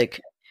 Yeah.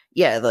 Like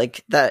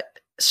that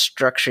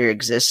structure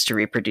exists to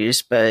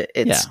reproduce, but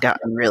it's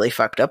gotten really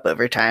fucked up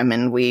over time,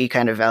 and we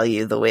kind of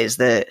value the ways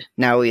that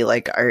now we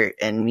like art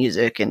and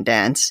music and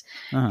dance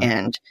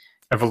and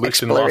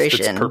evolution,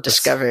 exploration,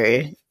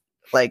 discovery.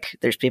 Like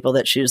there's people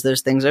that choose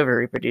those things over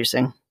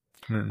reproducing,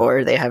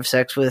 or they have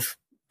sex with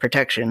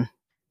protection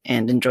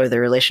and enjoy the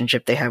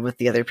relationship they have with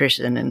the other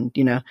person. And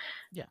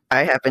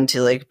I happen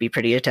to like be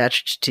pretty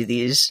attached to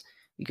these,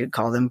 you could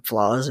call them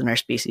flaws in our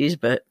species,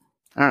 but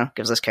I don't know,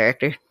 gives us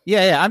character.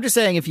 Yeah. I'm just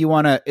saying, if you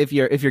want to, if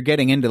you're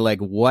getting into like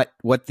what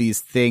these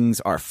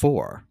things are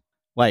for,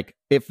 like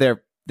if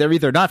they're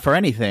either not for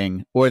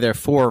anything or they're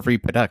for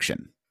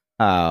reproduction.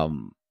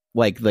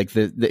 Like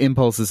the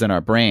impulses in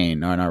our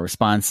brain and our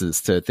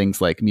responses to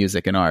things like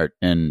music and art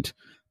and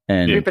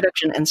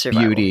reproduction and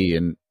survival, beauty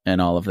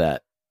and all of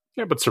that.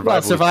 Yeah, but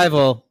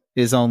survival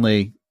is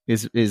only there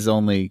to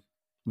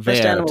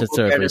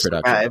serve reproduction.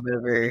 Survive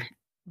over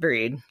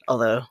breed,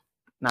 although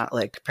not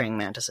like praying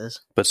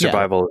mantises. But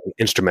survival,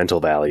 instrumental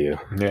value.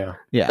 Yeah.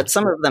 But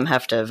some of them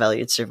have to have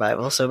valued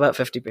survival, so about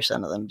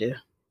 50% of them do,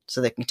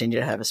 so they continue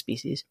to have a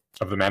species.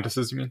 Of the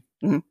mantises, you mean?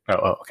 Mm-hmm.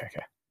 Oh, okay.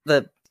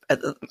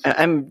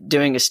 I'm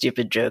doing a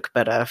stupid joke,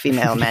 but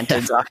female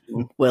mantids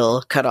often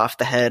will cut off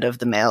the head of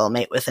the male,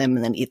 mate with him,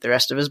 and then eat the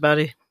rest of his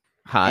body.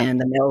 Hot. And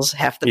the males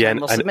half the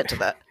time will submit to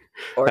that.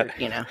 Or,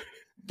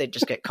 they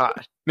just get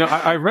caught. No,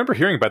 I remember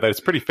hearing about that. It's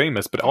pretty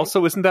famous, but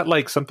also isn't that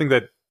like something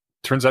that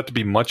turns out to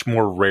be much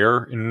more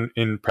rare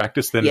in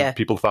practice than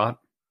people thought?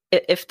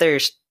 If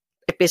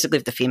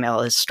the female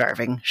is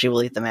starving, she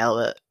will eat the male,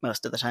 but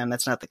most of the time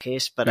that's not the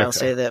case. But I'll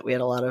say that we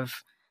had a lot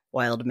of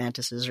wild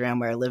mantises around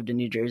where I lived in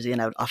New Jersey,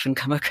 and I would often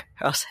come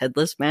across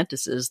headless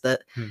mantises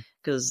that,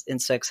 because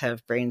insects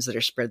have brains that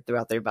are spread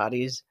throughout their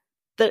bodies,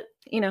 that,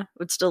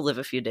 would still live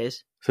a few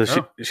days. So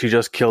she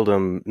just killed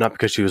him, not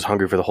because she was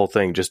hungry for the whole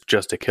thing, just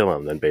to kill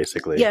him, then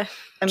basically. Yeah.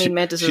 I mean,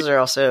 mantises are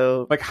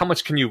also like, how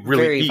much can you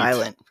really very eat?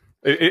 Violent.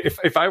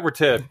 If I were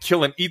to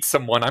kill and eat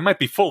someone, I might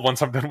be full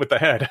once I'm done with the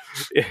head.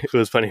 It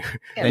was funny.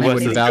 And you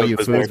wouldn't value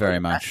food very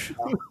much.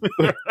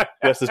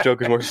 Wes's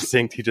joke is more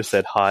succinct. He just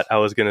said hot. I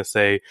was going to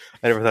say,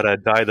 I never thought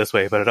I'd die this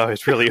way, but I'd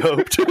always really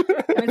hoped. I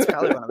mean, it's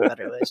probably one of the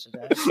better ways to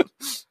die.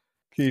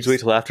 Can you just wait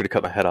till after to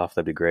cut my head off?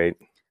 That'd be great.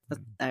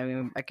 I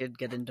mean, I could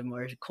get into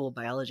more cool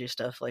biology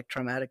stuff like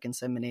traumatic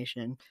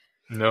insemination.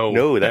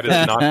 No, that is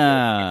not.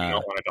 I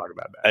don't want to talk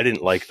about that. I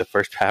didn't like the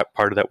first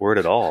part of that word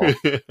at all.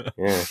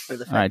 Yeah. All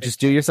right,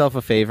 just do yourself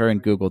a favor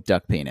and Google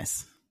duck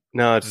penis.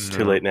 No, it's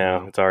too late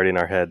now. It's already in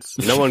our heads.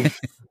 No one.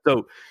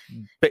 So,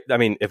 I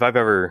mean, if I've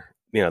ever,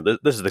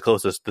 this is the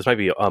closest. This might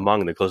be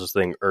among the closest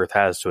thing Earth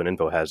has to an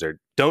info hazard.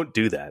 Don't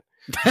do that.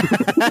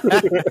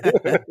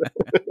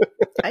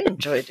 I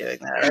enjoy doing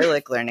that. I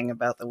like learning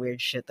about the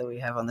weird shit that we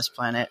have on this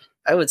planet.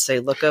 I would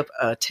say look up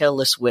a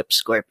tailless whip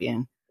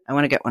scorpion. I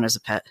want to get one as a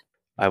pet.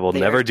 I will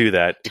never do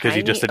that because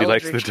you just said he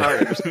likes the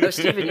spiders. No,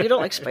 Steven, you don't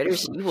like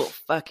spiders. You will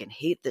fucking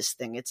hate this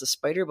thing. It's a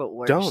spider, but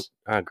worse. Don't.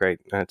 Oh, great.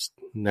 That's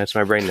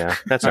my brain now.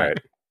 That's all right.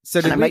 So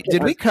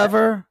did we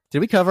cover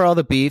all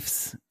the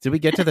beefs? Did we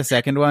get to the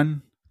second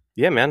one?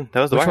 Yeah, man. That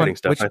was the wireheading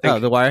stuff. I think. Oh,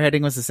 the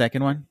wireheading was the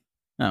second one?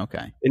 Oh,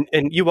 okay.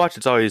 And you watched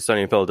It's Always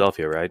Sunny in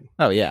Philadelphia, right?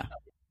 Oh, yeah.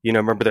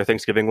 Remember their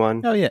Thanksgiving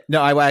one? Oh, yeah.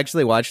 No, I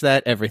actually watch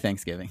that every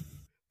Thanksgiving.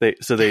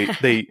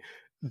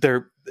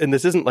 They're and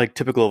this isn't like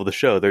typical of the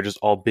show. They're just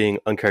all being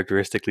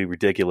uncharacteristically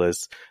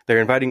ridiculous.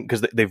 They're inviting,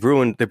 because they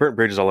burnt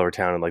bridges all over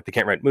town, and like they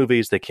can't rent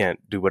movies, they can't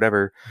do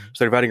whatever. So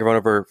they're inviting everyone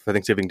over for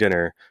Thanksgiving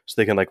dinner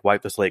so they can like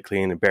wipe the slate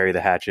clean and bury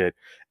the hatchet.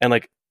 And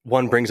like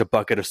one brings a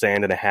bucket of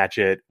sand and a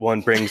hatchet,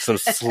 one brings some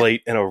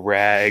slate and a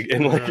rag,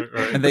 and like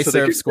and they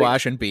serve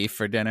squash and beef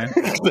for dinner.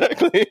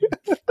 Exactly.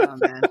 Oh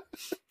man.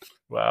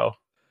 Wow.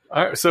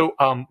 All right, so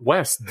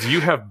Wes, do you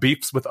have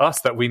beefs with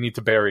us that we need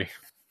to bury?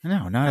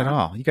 No, not at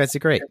all. You guys are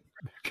great.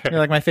 You're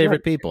like my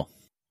favorite people.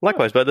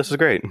 Likewise, bud. This is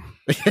great.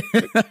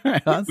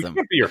 Awesome.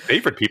 Be your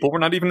favorite people. We're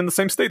not even in the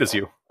same state as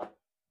you.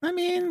 I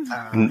mean,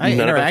 None I of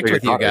us interact are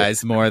with you your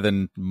guys more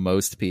than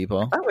most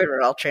people. I thought we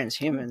were all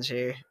transhumans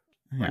here.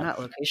 We're Yeah. not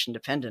location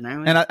dependent, are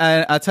we? And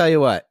I'll tell you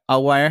what,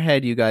 I'll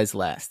wirehead you guys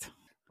last.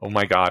 Oh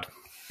my god.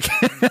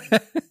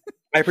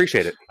 I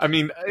appreciate it. I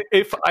mean,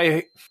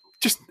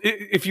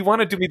 if you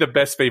want to do me the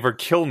best favor,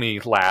 kill me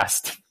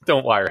last.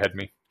 Don't wirehead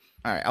me.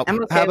 All right.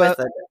 I'm okay with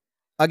it.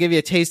 I'll give you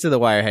a taste of the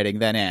wireheading,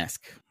 then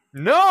ask.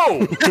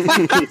 No.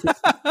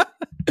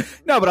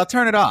 No, but I'll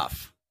turn it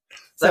off.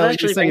 That So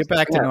actually you're makes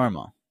back me to mad.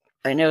 normal.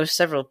 I know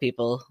several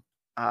people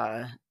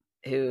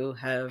who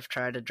have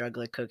tried a drug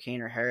like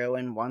cocaine or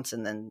heroin once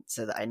and then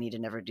said that I need to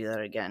never do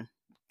that again.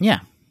 Yeah,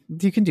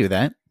 you can do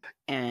that.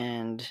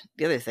 And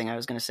the other thing I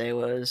was going to say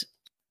was,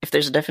 if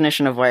there's a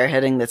definition of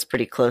wireheading that's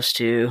pretty close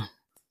to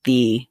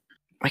the...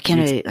 Why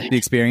can't I... The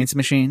experience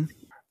machine.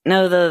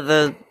 No,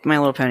 the My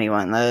Little Pony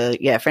one.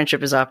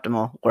 Friendship is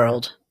optimal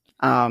world.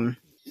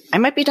 I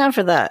might be down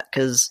for that,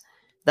 because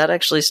that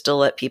actually still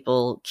let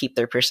people keep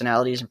their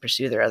personalities and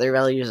pursue their other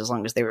values as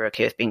long as they were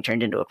okay with being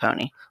turned into a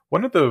pony.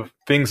 One of the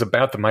things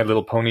about the My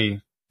Little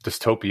Pony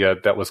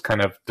dystopia that was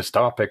kind of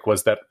dystopic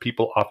was that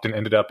people often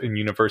ended up in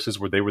universes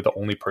where they were the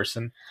only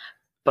person,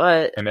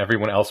 But and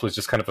everyone else was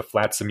just kind of a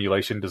flat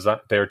simulation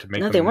there to make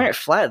no, them... they weren't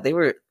flat. They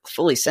were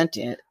fully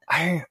sentient.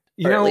 At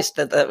Least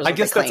that was I what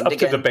guess they that's claimed up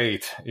to again.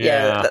 debate.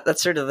 Yeah,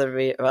 that's sort of the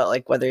debate about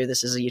like whether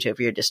this is a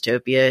utopia or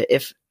dystopia.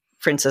 If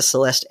Princess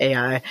Celeste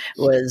AI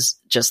was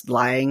just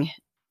lying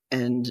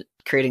and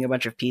creating a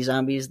bunch of pea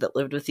zombies that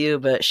lived with you,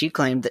 but she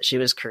claimed that she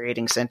was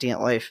creating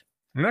sentient life.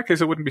 In that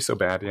case, it wouldn't be so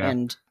bad, yeah.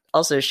 And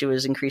also she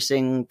was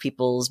increasing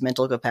people's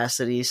mental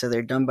capacity so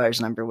their Dunbar's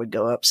number would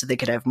go up so they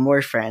could have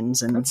more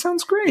friends, and That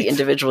sounds great. the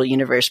individual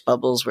universe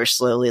bubbles were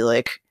slowly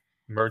like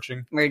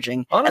Merging.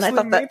 merging. Honestly, and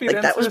I thought that maybe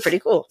that was that's- pretty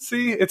cool.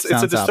 See, it's a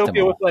Sounds dystopia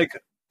optimal. with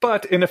like,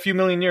 but in a few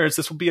million years,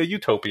 this will be a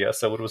utopia,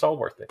 so it was all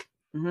worth it.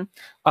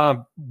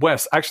 Mhm.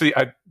 Wes, actually,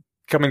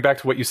 coming back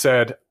to what you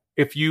said,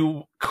 if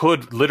you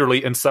could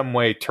literally in some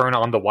way turn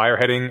on the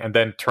wireheading and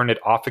then turn it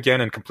off again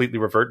and completely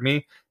revert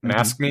me and Mhm.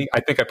 ask me, I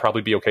think I'd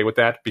probably be okay with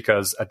that,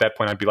 because at that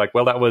point I'd be like,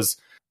 well, that was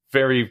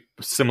very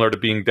similar to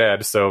being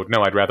dead, so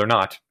no, I'd rather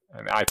not.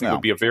 And I think it No.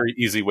 would be a very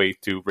easy way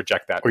to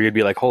reject that. Or you'd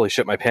be like, holy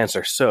shit, my pants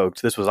are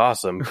soaked. This was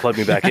awesome. Plug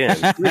me back in.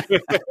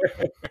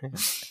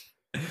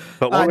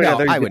 But one way or No,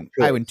 another, I you wouldn't.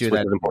 get I wouldn't do which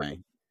that. is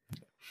important.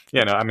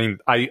 Yeah, no, I mean,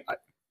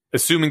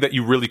 assuming that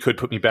you really could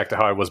put me back to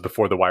how I was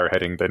before the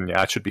wireheading, then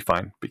yeah, it should be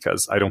fine,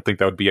 because I don't think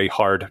that would be a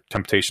hard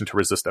temptation to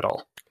resist at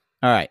all.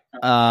 All right.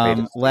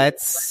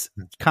 Let's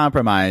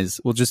compromise.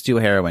 We'll just do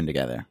heroin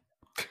together.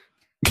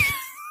 I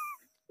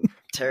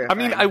Terrifying.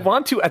 mean, I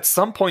want to at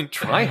some point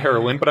try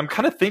heroin, but I'm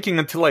kind of thinking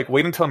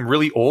wait until I'm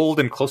really old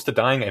and close to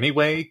dying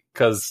anyway,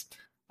 because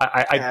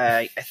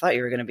I thought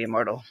you were going to be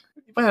immortal.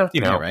 well,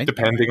 Yeah, right.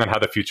 depending on how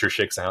the future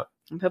shakes out,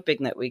 I'm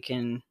hoping that we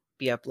can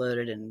be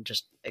uploaded and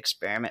just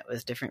experiment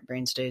with different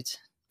brain states.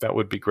 that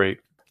would be great.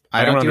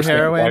 I don't do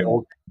understand why heroin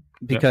old-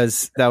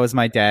 because that was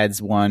my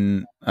dad's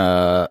one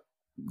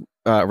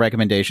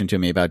recommendation to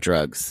me about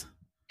drugs.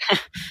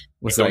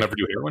 Was don't like, ever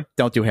do heroin.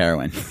 don't do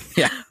heroin.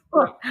 Yeah.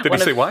 Did he One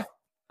say of- why?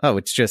 Oh,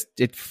 it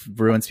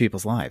ruins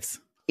people's lives.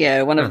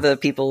 Yeah, one Huh. of the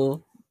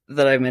people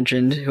that I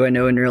mentioned who I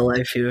know in real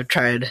life who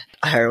tried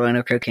heroin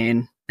or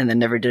cocaine and then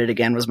never did it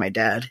again was my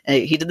dad.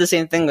 And he did the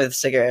same thing with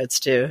cigarettes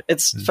too.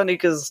 It's funny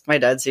because my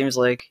dad seems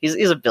like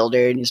he's a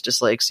builder and he's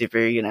just like super,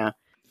 Mr.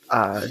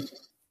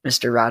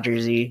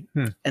 Rogersy.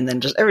 And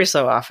then just every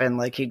so often,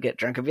 like he'd get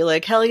drunk and be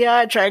like, "Hell yeah,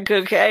 I tried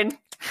cocaine."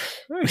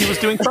 He was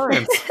doing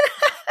science.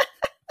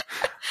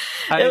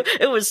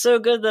 It was so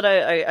good that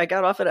I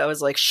got off it. I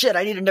was like, shit,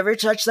 I need to never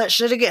touch that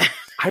shit again.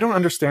 I don't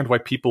understand why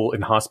people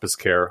in hospice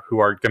care who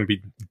are going to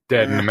be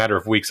dead in a matter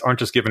of weeks aren't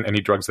just given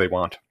any drugs they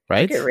want.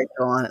 Right? Get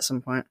Rachel on at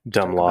some point.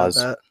 Dumb Talk about laws.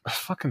 that.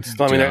 Fucking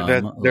Well, I mean,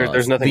 Dumb there's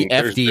laws. nothing. The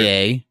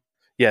FDA,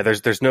 Yeah,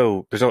 there's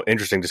no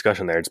interesting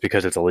discussion there. It's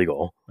because it's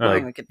illegal. Oh.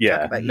 We Like, could talk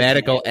yeah, about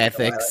medical euthanasia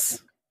for a while.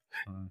 ethics.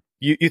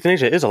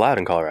 euthanasia is allowed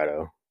in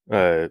Colorado.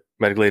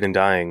 Medically aid and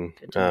dying.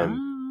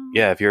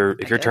 Yeah, if you're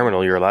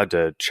terminal, you're allowed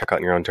to check out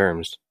on your own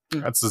terms.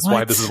 That's just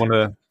why this is one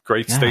of the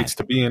great God. states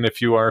to be in if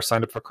you are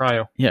signed up for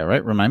cryo. Yeah,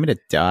 right. Remind me to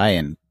die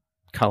in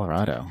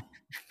Colorado.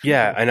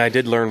 Yeah, and I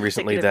did learn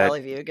Recently recently that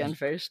Valley View again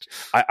first.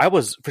 I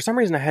was, for some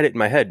reason, I had it in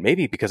my head,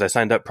 maybe because I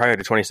signed up prior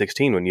to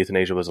 2016 when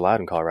euthanasia was allowed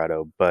in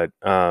Colorado, but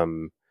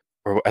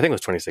or I think it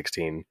was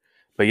 2016.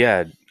 But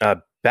yeah,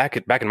 back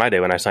in my day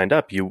when I signed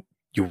up, you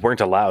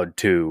weren't allowed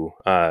to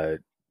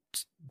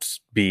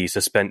be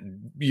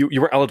suspended. You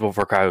weren't eligible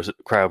for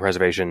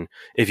cryopreservation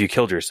if you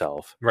killed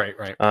yourself. Right,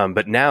 right.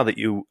 But now that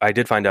I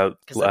did find out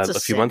 'Cause that's a a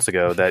few sin. months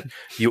ago that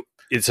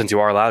since you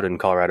are allowed in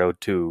Colorado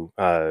to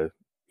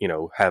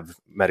have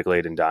medical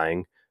aid in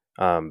dying,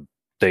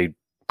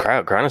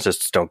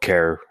 cryonicists don't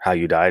care how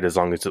you died as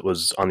long as it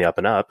was on the up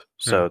and up.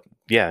 So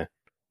yeah,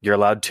 you're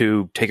allowed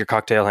to take your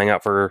cocktail, hang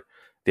out for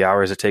the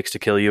hours it takes to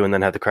kill you, and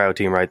then have the cryo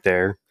team right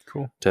there.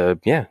 Cool.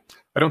 I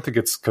I don't think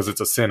it's because it's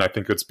a sin. I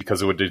think it's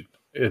because it would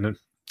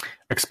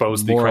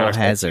expose the moral Crown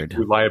hazard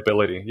to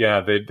liability.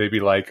 Yeah, they'd be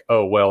like,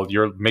 oh, well,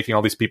 you're making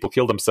all these people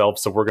kill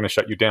themselves, so we're going to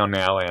shut you down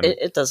now. And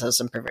it does have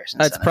some perverse It's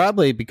incentives.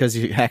 probably because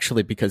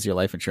your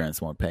life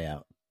insurance won't pay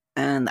out.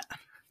 And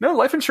no,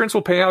 life insurance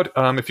will pay out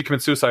if you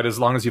commit suicide as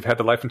long as you've had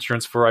the life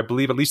insurance for, I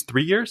believe, at least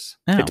 3 years.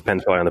 Oh, It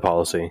depends probably on the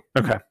policy.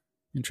 Okay.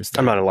 interesting.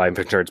 I'm not a life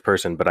insurance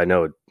person, but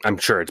I'm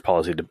sure it's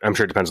policy. I'm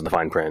sure it depends on the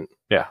fine print.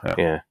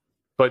 Yeah.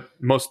 But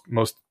most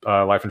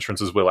life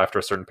insurances will after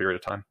a certain period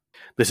of time.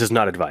 This is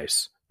not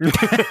advice.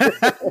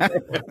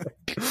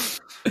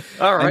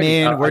 All right. I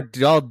mean, we're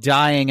all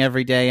dying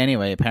every day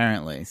anyway,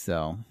 apparently.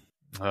 So,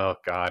 Oh,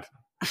 God.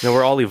 No,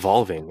 we're all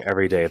evolving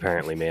every day,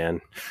 apparently,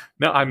 man.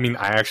 No, I mean,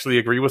 I actually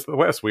agree with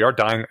Wes. We are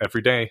dying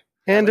every day.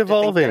 And I'd like to think that I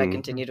evolving.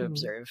 continue to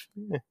observe.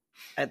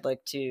 I'd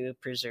like to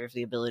preserve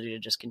the ability to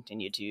just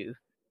continue to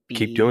be,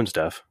 Keep doing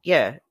stuff.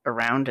 Yeah,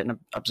 around and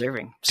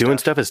observing. Doing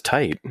stuff is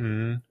tight.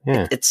 Mm.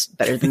 Yeah. It's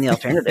better than the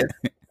alternative.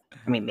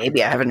 I mean,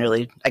 maybe I haven't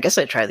really. I guess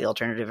I try the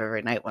alternative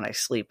every night when I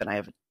sleep, and I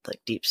have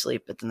like deep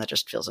sleep, but then that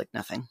just feels like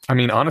nothing. I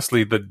mean,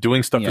 honestly, the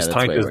doing stuff Yeah, is that's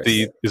tight way worse.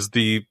 is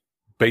the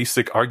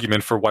basic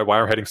argument for why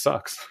wireheading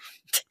sucks.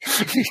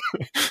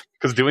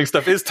 Because doing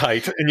stuff is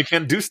tight, and you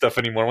can't do stuff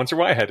anymore once you're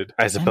wireheaded.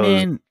 I I suppose.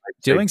 mean,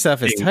 doing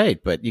stuff is being-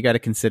 tight, but you got to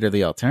consider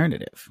the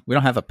alternative. We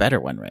don't have a better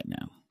one right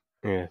now.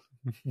 Yeah.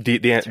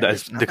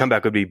 The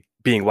comeback would be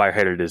being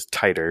wireheaded is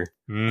tighter.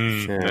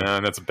 Yeah. Yeah,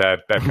 that's a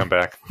bad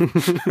comeback.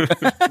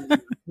 I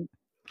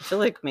feel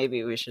like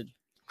maybe we should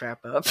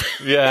wrap up.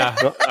 Yeah.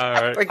 All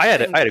right. We're I had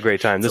getting- a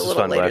great time. it's This a was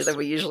little fun, later Wes. than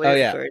we usually Oh,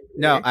 yeah. record.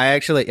 No,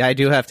 I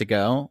do have to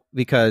go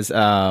because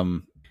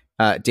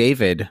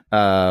David,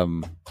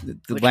 the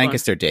Which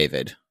Lancaster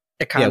David,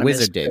 Economist.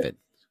 Wizard David.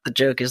 The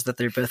joke is that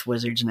they're both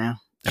wizards now.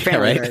 Yeah,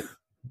 Apparently, right?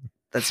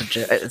 that's a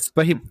joke. It's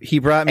But he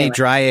brought me Anyway.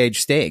 dry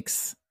aged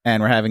steaks,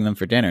 and we're having them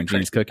for dinner. And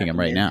Jean's cooking them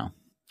right now.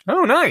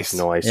 Oh, nice.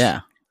 Nice.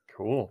 Yeah,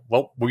 Cool.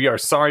 Well, we are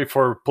sorry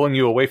for pulling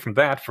you away from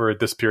that for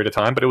this period of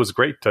time, but it was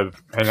great to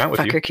hang out with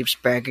Fucker you. keeps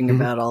bragging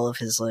about all of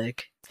his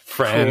like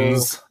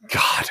Friends.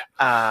 God.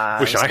 I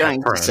Wish was I had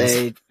going to friends.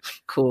 say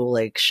cool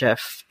like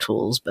chef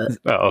tools, but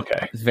Oh,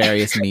 okay.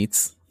 various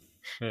meats.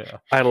 Yeah.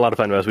 I had a lot of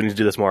fun, Wes. We need to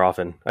do this more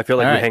often. I feel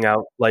like All we right. hang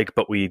out,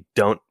 but we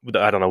don't.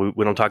 I don't know.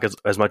 We don't talk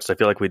as much as I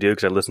feel like we do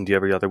because I listen to you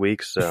every other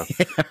week. So,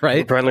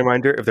 Right? friendly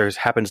reminder: if there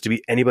happens to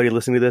be anybody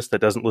listening to this that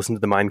doesn't listen to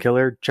the Mind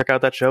Killer, check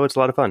out that show. It's a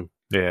lot of fun.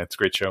 Yeah, it's a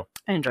great show.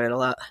 I enjoy it a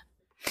lot.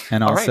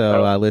 And All right,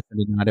 also, listen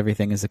to Not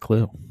Everything is a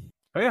Clue.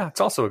 Oh, yeah,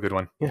 it's also a good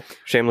one. Yeah.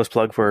 Shameless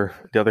plug for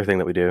the other thing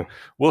that we do.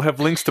 We'll have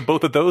links to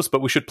both of those,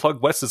 but we should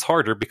plug Wes's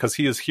harder because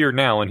he is here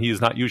now and he is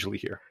not usually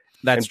here.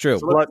 That's true.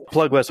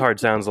 Plug Wes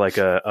Hard sounds like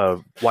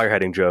a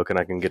wireheading joke, and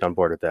I can get on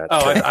board with that.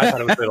 Oh, I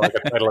thought it was like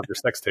a title of your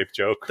sex tape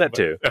joke. That but-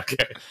 too.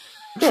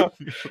 Okay.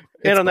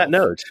 And on that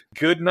note,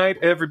 Good night,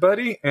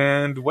 everybody.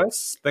 And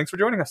Wes, thanks for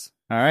joining us.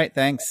 All right.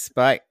 Thanks.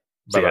 Bye.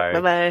 See ya. Bye-bye.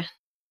 Bye bye.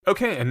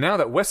 Okay, and now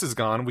that Wes is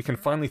gone, we can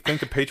finally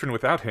thank a patron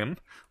without him.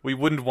 We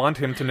wouldn't want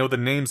him to know the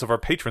names of our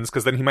patrons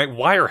because then he might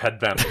wirehead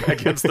them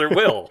against their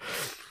will.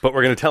 but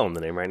we're going to tell him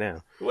the name right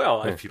now.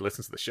 Well, if he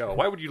listens to the show.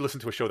 Why would you listen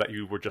to a show that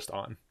you were just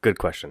on? Good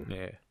question.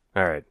 Yeah.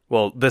 All right.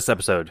 Well, this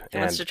episode, Who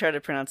wants and to try to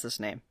pronounce this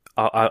name?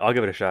 I'll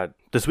give it a shot.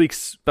 This week's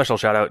special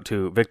shout out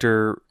to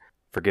Victor,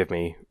 forgive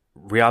me,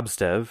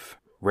 Rabstev?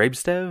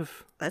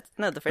 That's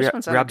no, the first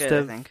one sounded good,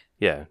 I Rabstev? think.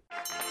 Yeah.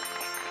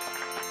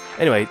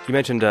 Anyway, you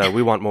mentioned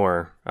We Want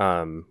More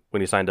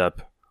when you signed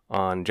up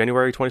on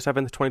January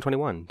 27th,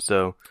 2021.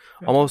 So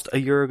almost a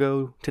year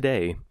ago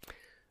today.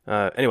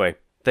 Anyway,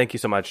 thank you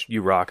so much.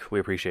 You rock. We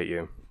appreciate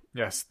you.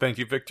 Yes, thank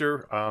you,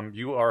 Victor.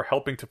 You are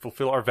helping to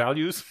fulfill our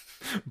values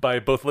by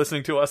both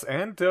listening to us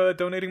and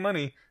donating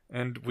money,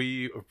 and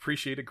we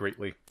appreciate it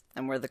greatly.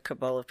 And we're the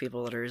cabal of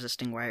people that are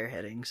resisting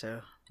wireheading,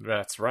 so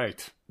That's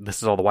right. This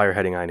is all the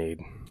wireheading I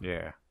need.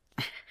 Yeah.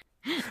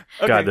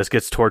 God, this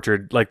gets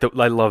tortured.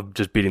 I love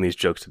just beating these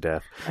jokes to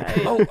death.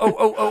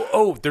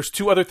 Oh, there's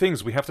two other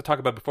things we have to talk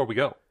about before we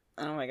go.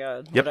 oh my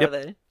god. Yep, What yep.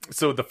 are they?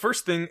 So the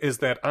first thing is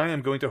that I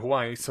am going to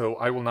Hawaii, so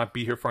I will not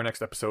be here for our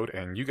next episode,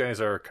 and you guys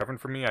are covering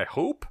for me, I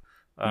hope.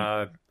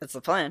 That's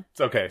the plan. It's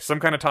okay. Some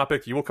kind of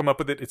topic. You will come up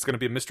with it. It's going to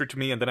be a mystery to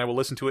me, and then I will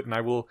listen to it, and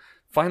I will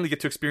finally get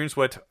to experience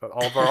what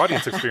all of our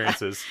audience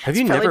experiences. Have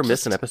you It's never probably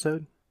missed just- an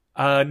episode?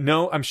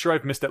 No, I'm sure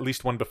I've missed at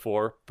least one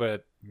before,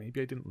 but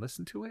maybe I didn't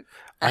listen to it.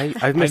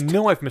 I've missed. I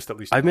know I've missed at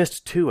least. I've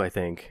missed two, I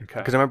think, Okay.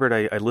 because I remembered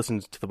I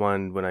listened to the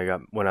one when I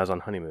was on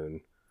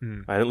honeymoon.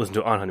 I didn't listen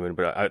to it on honeymoon,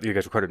 but you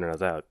guys recorded it when I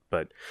was out.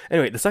 But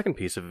anyway, the second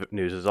piece of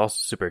news is also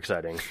super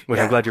exciting, which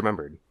I'm glad you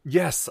remembered.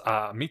 Yes,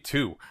 me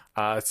too.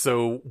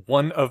 So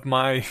one of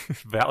my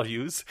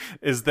values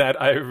is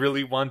that I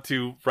really want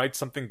to write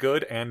something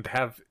good and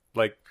have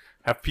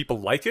people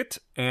like it,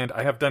 and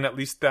I have done at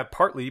least that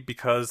partly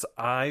because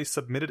I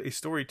submitted a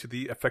story to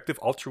the Effective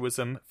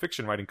Altruism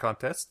Fiction Writing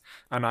Contest,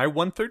 and I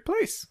won third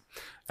place.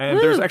 And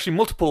there's actually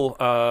multiple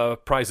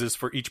prizes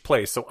for each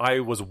place, so I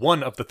was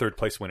one of the third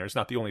place winners,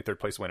 not the only third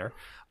place winner.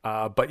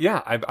 But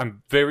yeah,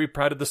 I'm very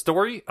proud of the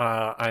story.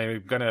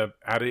 I'm gonna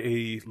add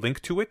a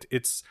link to it.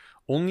 It's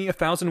only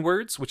 1,000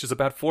 words, which is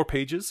about 4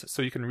 pages,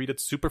 so you can read it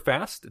super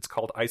fast. It's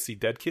called I See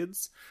Dead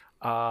Kids.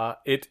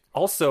 It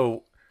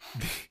also...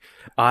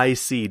 I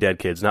see dead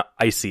kids, not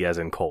icy as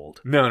in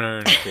cold.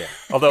 No. Yeah.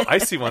 Although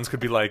icy ones could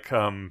be like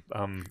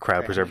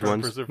crowd preserved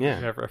ones. Yeah,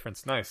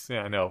 reference. Nice.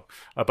 Yeah, I know.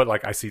 But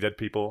like I see dead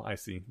people. I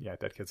see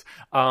dead kids.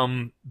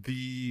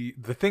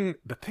 The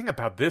thing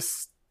about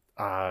this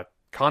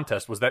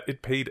contest was that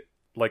it paid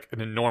like an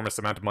enormous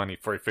amount of money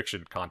for a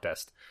fiction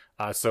contest.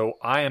 So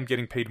I am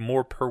getting paid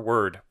more per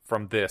word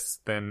from this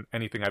than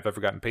anything I've ever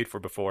gotten paid for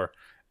before.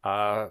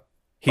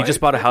 He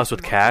just bought a house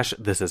with cash.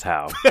 This is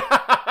how.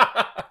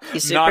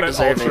 He's super Not at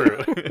all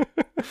deserving. true.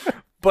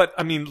 But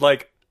I mean,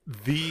 like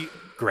the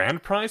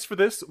grand prize for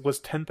this was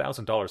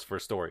 $10,000 for a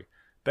story.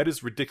 That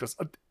is ridiculous.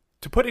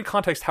 To put in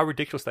context how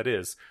ridiculous that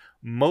is,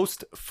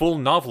 most full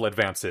novel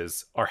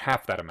advances are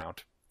half that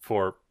amount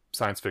for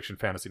science fiction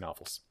fantasy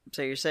novels.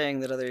 So you're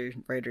saying that other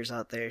writers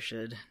out there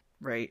should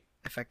write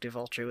effective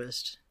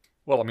altruist?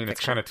 Well, I mean,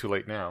 it's kind of too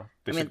late now.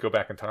 They should go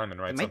back in time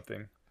and write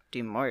something.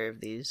 Do more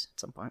of these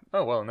at some point.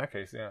 Oh, well, in that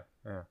case, yeah.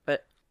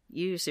 But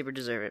you super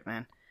deserve it,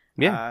 man.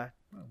 Yeah.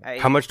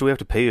 How much do we have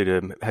to pay you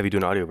to have you do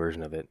an audio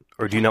version of it?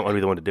 Or do you not want to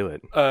be the one to do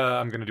it?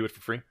 I'm going to do it for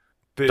free.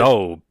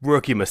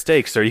 Rookie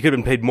mistake, sir. You could have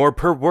been paid more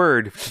per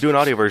word to do an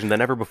audio version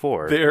than ever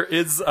before. There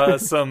is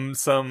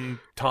some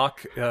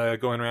talk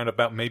going around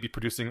about maybe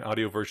producing an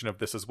audio version of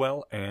this as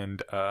well,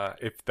 and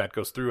if that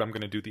goes through, I'm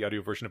going to do the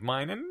audio version of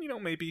mine, and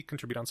maybe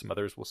contribute on some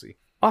others. We'll see.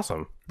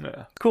 Awesome.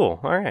 Yeah.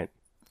 Cool. All right.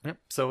 Yep.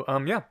 So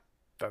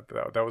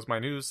that was my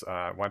news.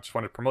 I just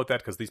wanted to promote that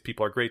because these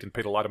people are great and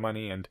paid a lot of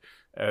money, and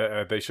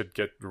they should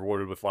get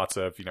rewarded with lots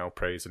of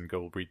praise and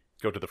go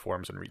to the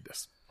forums and read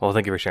this. Well,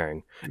 thank you for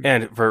sharing.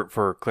 And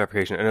for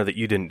clarification, I know that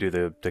you didn't do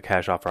the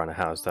cash offer on a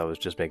house. That was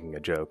just making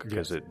a joke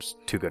because it's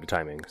too good a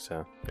timing.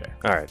 So yeah.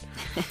 All right.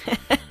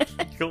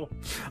 Cool.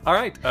 All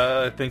right.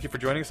 Thank you for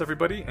joining us,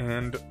 everybody.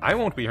 And I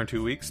won't be here in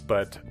 2 weeks,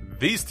 but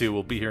these two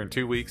will be here in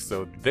 2 weeks,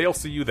 so they'll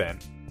see you then.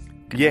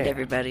 Good night,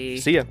 everybody.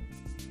 See ya.